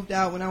 I moved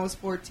out when I was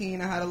 14.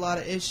 I had a lot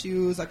of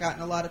issues. I got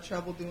in a lot of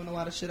trouble doing a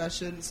lot of shit I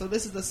shouldn't. So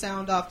this is the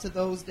sound off to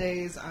those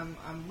days. I'm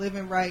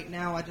living right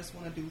now. I just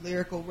want to do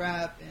lyrical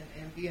rap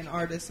and be an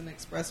artist and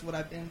express what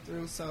I've been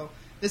through. So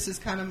this is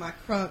kind of my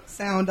crunk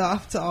sound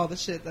off to all the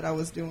shit that I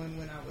was doing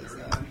when I was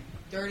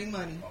dirty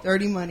money.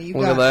 Dirty money. You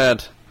Look got at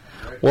that.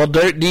 Well,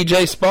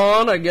 DJ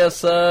Spawn, I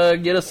guess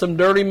get us some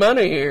dirty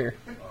money here.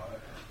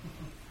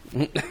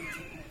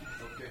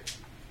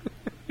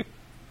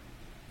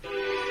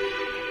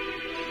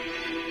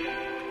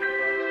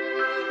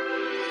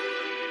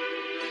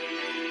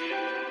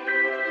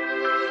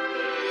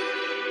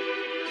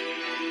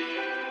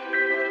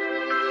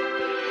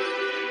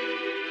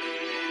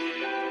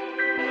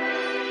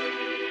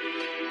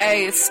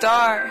 Hey, it's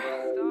Star.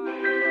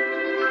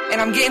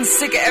 And I'm getting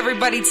sick of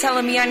everybody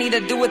telling me I need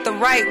to do it the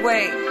right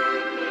way.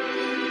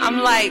 I'm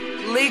like,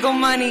 legal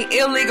money,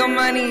 illegal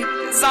money,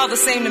 it's all the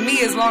same to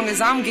me as long as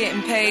I'm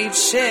getting paid.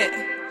 Shit.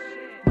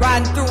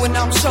 Riding through and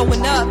I'm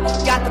showing up.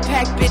 Got the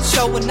pack, bitch,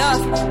 showing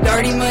up.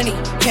 Dirty money,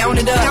 count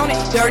it up. Count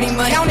it. Dirty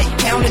money,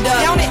 count it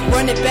up. Count it.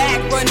 Run it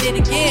back, run it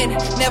again.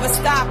 Never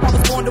stop, I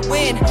was born to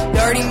win.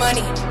 Dirty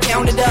money,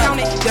 count it up. Count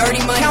it.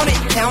 Dirty money,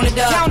 count it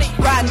up. Count it.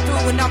 Riding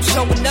through and I'm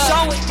showing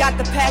up. Got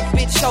the pack,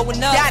 bitch,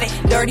 showing up. Got it.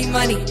 Dirty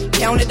money,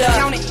 count it up.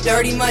 Count it.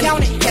 Dirty money,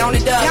 count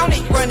it up. Count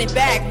it. Run it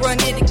back, run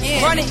it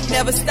again. Run it.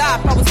 Never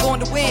stop, I was born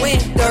to win.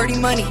 Dirty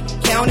money,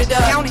 count it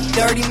up. Count it.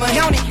 Dirty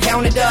money,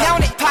 count it up.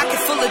 Count it. Pocket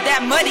full of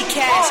that muddy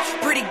cash.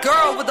 Pretty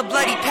girl with a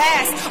bloody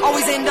past.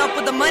 Always end up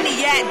with the money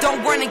at.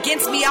 Don't run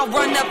against me, I'll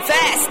run up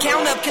fast.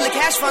 Count up, killer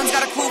cash funds.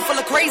 Got a crew full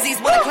of crazies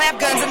with a clap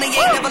guns and they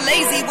ain't never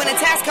lazy. When a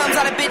task comes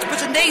out of bitch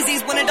pushing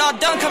daisies. When it all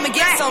done, come and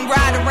get some.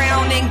 Ride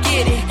around and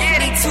get it.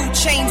 Need 2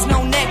 chains,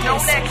 no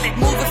necklace.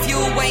 Move if you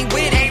ain't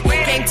with it.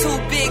 Game too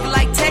big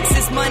like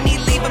Texas. Money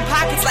leaving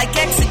pockets like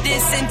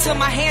Exodus. Into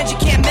my hands, you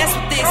can't mess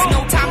with this.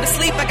 No time to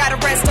sleep, I gotta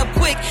rest up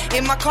quick.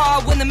 In my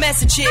car when the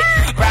message hit.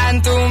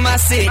 Riding through my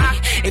city.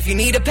 If you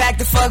need a pack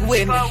to fuck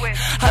with me.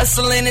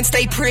 Hustling and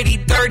stay pretty.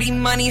 Dirty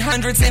money,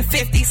 hundreds and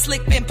 50.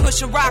 Slick bin,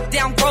 push a rock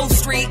down Grove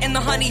Street. In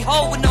the honey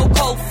hole with no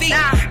cold feet.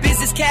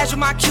 Business casual,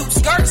 my cute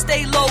skirt.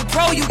 Stay low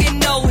pro, you get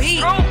no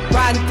heat.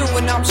 Riding through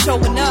and I'm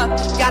showing up.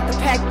 Got the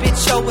pack,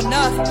 bitch, showing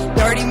up.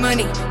 Dirty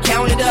money,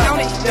 count it up.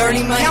 Count it.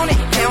 Dirty money,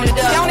 count it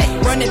up. Count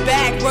it. Run it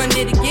back, run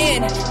it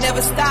again.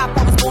 Never stop,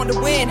 I was born to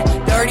win.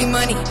 Dirty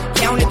money,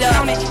 count it up.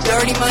 Count it.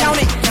 Dirty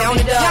money, count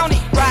it up. Count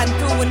it. Riding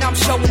through and I'm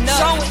showing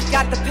up.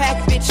 Got the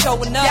pack, bitch,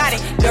 showing up. Got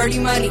it. Dirty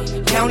money,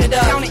 count it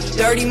up. Count it.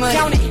 Dirty money,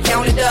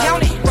 count it up.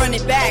 Count it. Run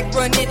it back,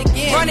 run it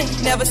again. Run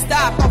it. Never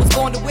stop, I was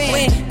born to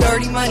win.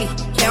 Dirty money,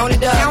 count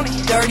it up. Count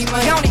it. Dirty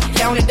money,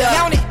 count it up.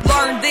 Count it.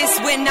 Learned this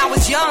when I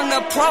was young,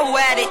 a pro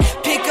at it.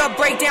 Pick up,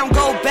 break down,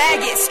 go bag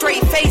it.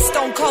 Straight face,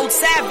 stone cold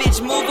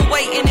savage. Move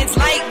away and it's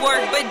light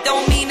work, but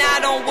don't mean I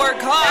don't work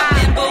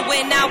hard. Remember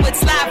when I would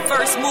slide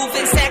first,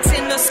 moving sacks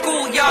in the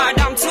schoolyard.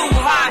 I'm too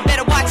hard,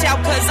 better watch out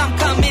cause I'm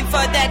coming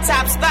for that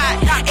top spot.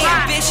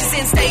 Ambitious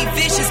and stay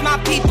vicious, my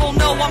people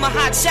know I'm a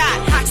hot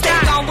shot. Stay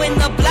on when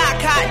the block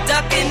hot,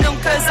 ducking them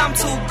cause I'm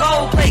too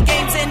gold. Play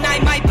games and I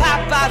might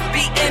pop off,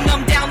 beating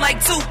them down like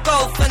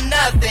Tuco for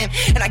nothing.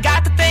 And I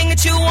got the thing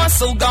that you want,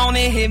 so go on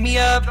and hit me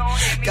up.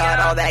 Got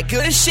all that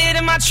good shit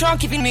in my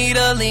trunk if you need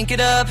to link it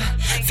up.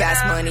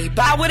 Fast money,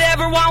 buy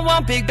whatever I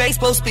want, big bass,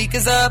 blow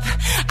speakers up.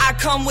 I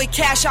come with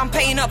cash, I'm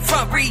paying up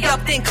front,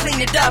 re-up, then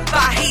clean it up.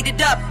 I heat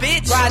it up,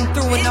 bitch. Riding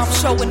through and I'm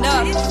showing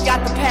up.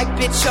 Got the pack,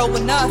 bitch,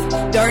 showing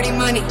up. Dirty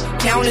money,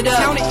 count it up.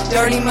 Count it.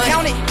 Dirty money,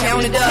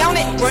 count it up. Count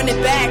it. Run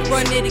it back,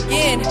 run it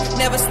again.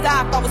 Never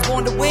stop, I was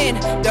born to win.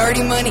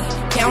 Dirty money,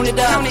 count it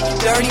up. Count it.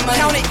 Dirty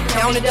money,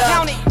 count it up.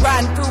 Count it.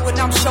 Riding through and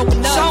I'm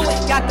showing up.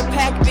 Got the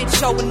pack, bitch,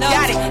 showing up.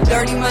 Got it.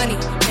 Dirty money,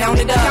 count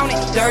it up. Count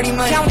it. Dirty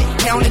money,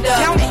 count it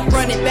up. Count it.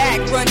 Run it back,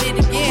 run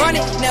it again. Run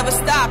it. Never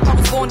stop, I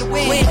was born to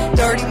win.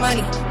 Dirty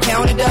money,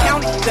 count it up.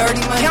 Count it.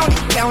 Dirty money,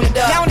 count it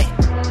up. Count it.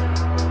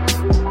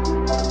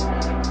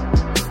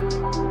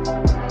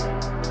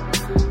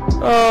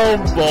 Oh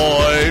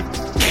boy.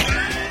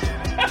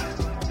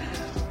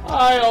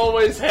 I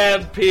always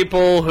have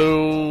people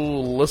who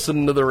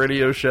listen to the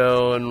radio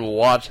show and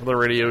watch the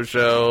radio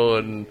show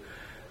and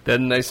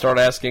then they start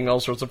asking all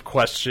sorts of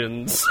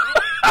questions.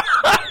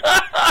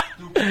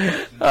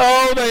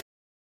 Oh, they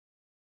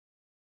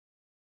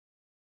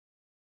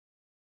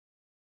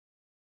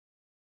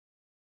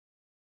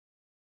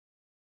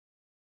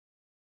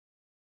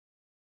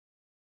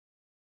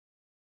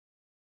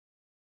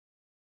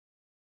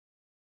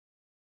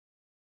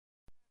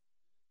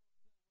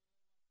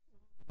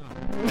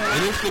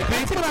And it's the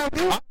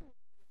people.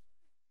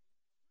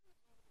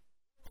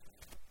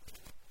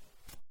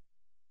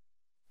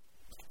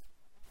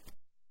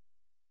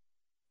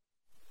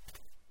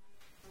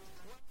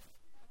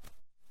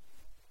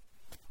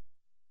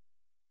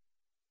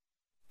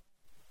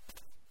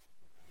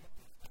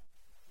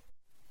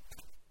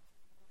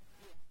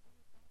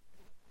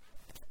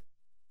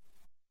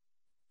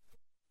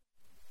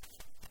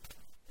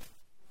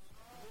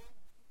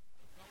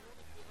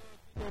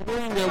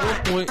 At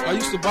one point, I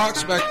used to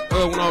box back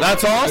when I was.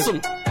 That's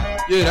awesome.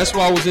 Yeah, that's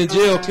why I was in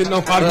jail. Couldn't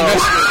know how to mess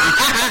with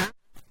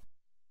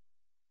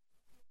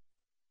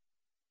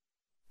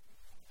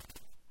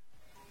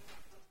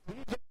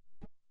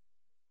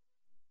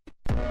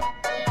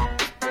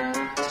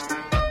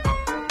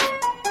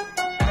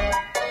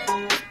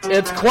me.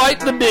 It's quite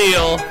the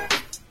deal.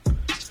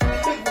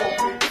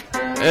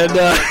 And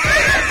that's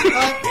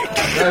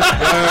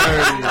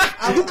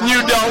dirty. You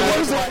don't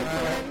look like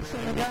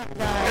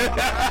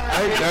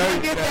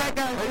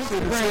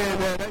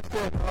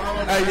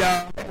Hey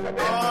y'all,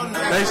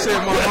 they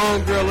said my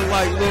homegirl look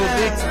like Lil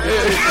Dixie.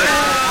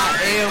 I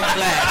am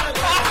black.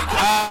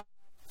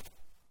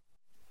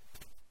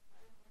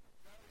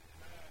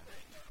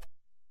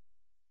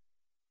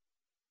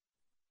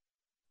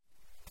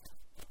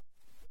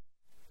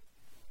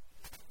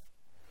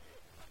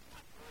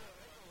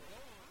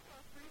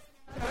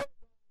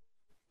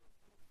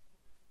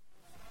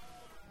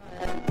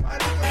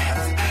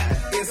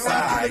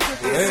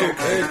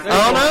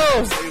 Oh no!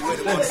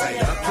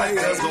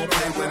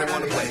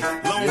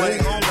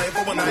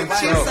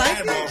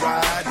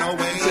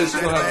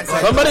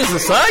 Somebody's a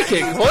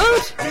psychic.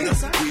 What?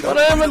 What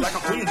happened?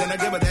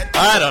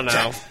 I don't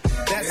know.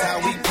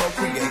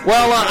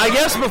 Well, I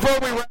guess before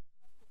we wrap,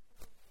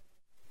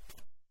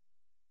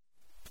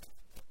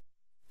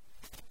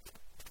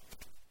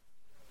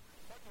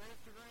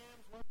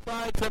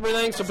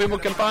 everything so people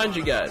can find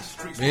you guys.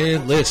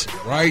 Man, listen,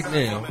 right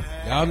now,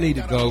 y'all need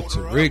to go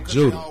to Rick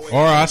Judah,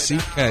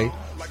 RickJudah.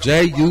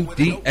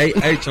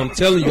 I'm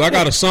telling you, I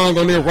got a song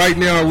on there right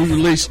now we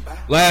released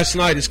last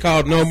night. It's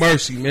called No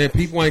Mercy, man.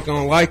 People ain't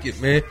gonna like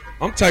it, man.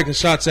 I'm taking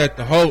shots at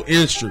the whole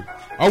industry.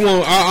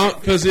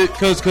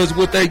 Cause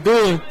what they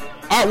doing.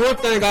 One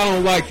thing I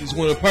don't like is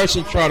when a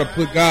person try to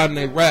put God in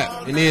their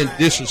rap and then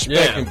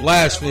disrespect and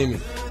blaspheme.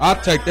 I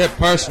take that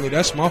personally.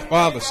 That's my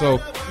father.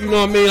 So you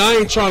know what I mean. I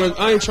ain't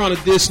trying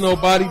to diss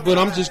nobody, but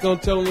I'm just gonna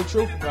tell them the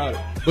truth about it.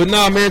 But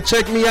nah, man,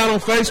 check me out on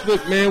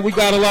Facebook, man. We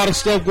got a lot of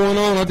stuff going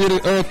on. I did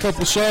a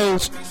couple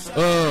shows.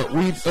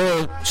 We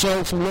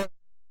showed some love.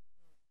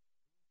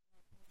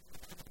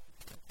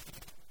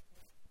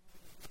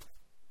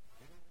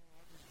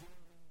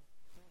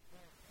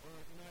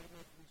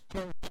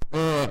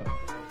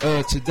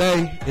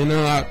 Today, and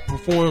I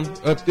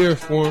performed up there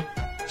for him.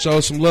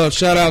 Show some love.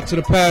 Shout out to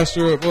the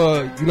pastor of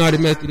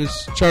United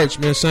Methodist Church,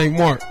 man, St.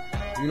 Mark.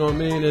 You know what I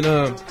mean?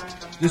 And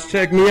just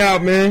check me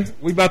out, man.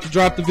 We about to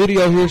drop the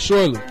video here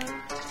shortly.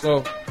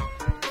 So,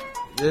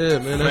 yeah,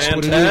 man, that's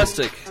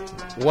fantastic.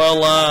 What it is.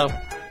 Well,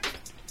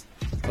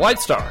 White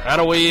Star, how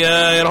do we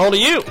get a hold of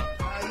you? You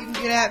can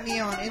get at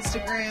me on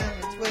Instagram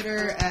and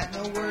Twitter at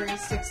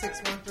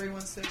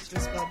NoWorries661316.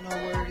 Just spelled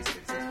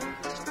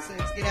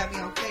NoWorries661316. Get at me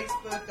on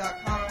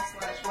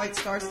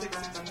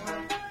Facebook.com/WhiteStar661.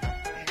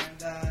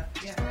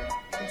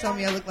 Tell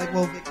me I look like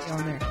Will Vicky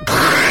on there.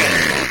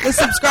 Just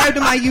subscribe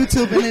to my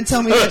YouTube and then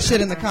tell me that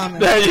shit in the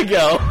comments. There you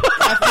go.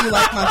 After you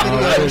like my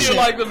videos. After you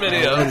like the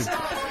videos.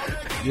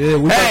 Yeah.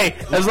 Hey,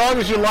 as long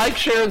as you like,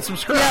 share, and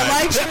subscribe. Yeah,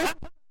 like, share.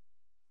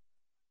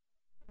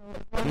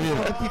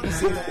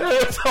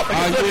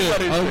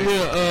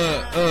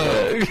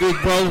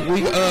 Big bro.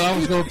 I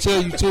was gonna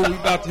tell you too. We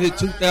about to hit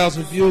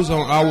 2,000 views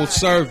on "I Will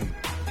Serve You."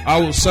 "I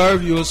Will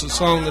Serve You" is a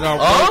song that I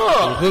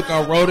wrote. The hook,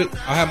 I wrote it.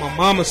 I had my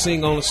mama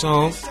sing on the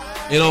song.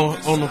 And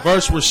on the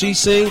verse where she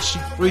sings, she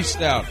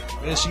freestyled.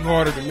 Man, she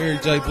harder than Mary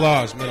J.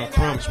 Blige, man, I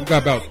promise. We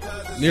got about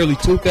nearly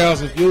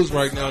 2,000 views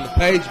right now, and the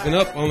page been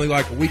up only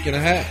like a week and a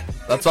half.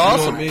 That's awesome.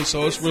 You know what I mean?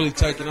 So it's really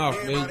taking off,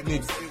 man. I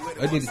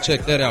need to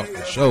check that out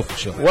for sure.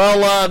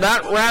 Well,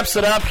 that wraps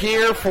it up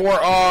here for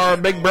our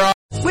big bro.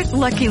 With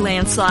Lucky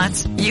Land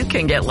Slots, you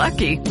can get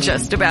lucky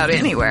just about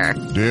anywhere.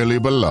 Dearly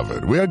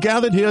beloved, we are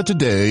gathered here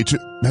today to...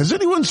 Has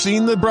anyone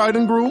seen the bride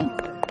and groom?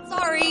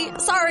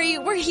 Sorry,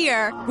 we're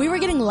here. We were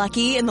getting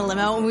lucky in the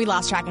limo and we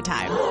lost track of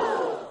time.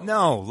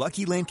 No,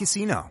 Lucky Land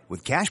Casino,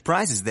 with cash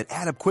prizes that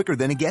add up quicker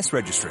than a guest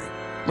registry.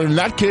 In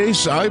that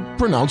case, I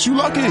pronounce you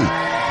lucky.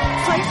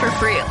 Play for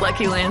free at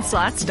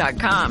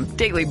LuckyLandSlots.com.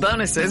 Daily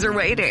bonuses are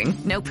waiting.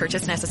 No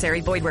purchase necessary.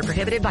 Void where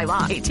prohibited by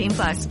law.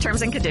 18+.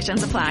 Terms and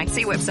conditions apply.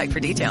 See website for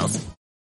details.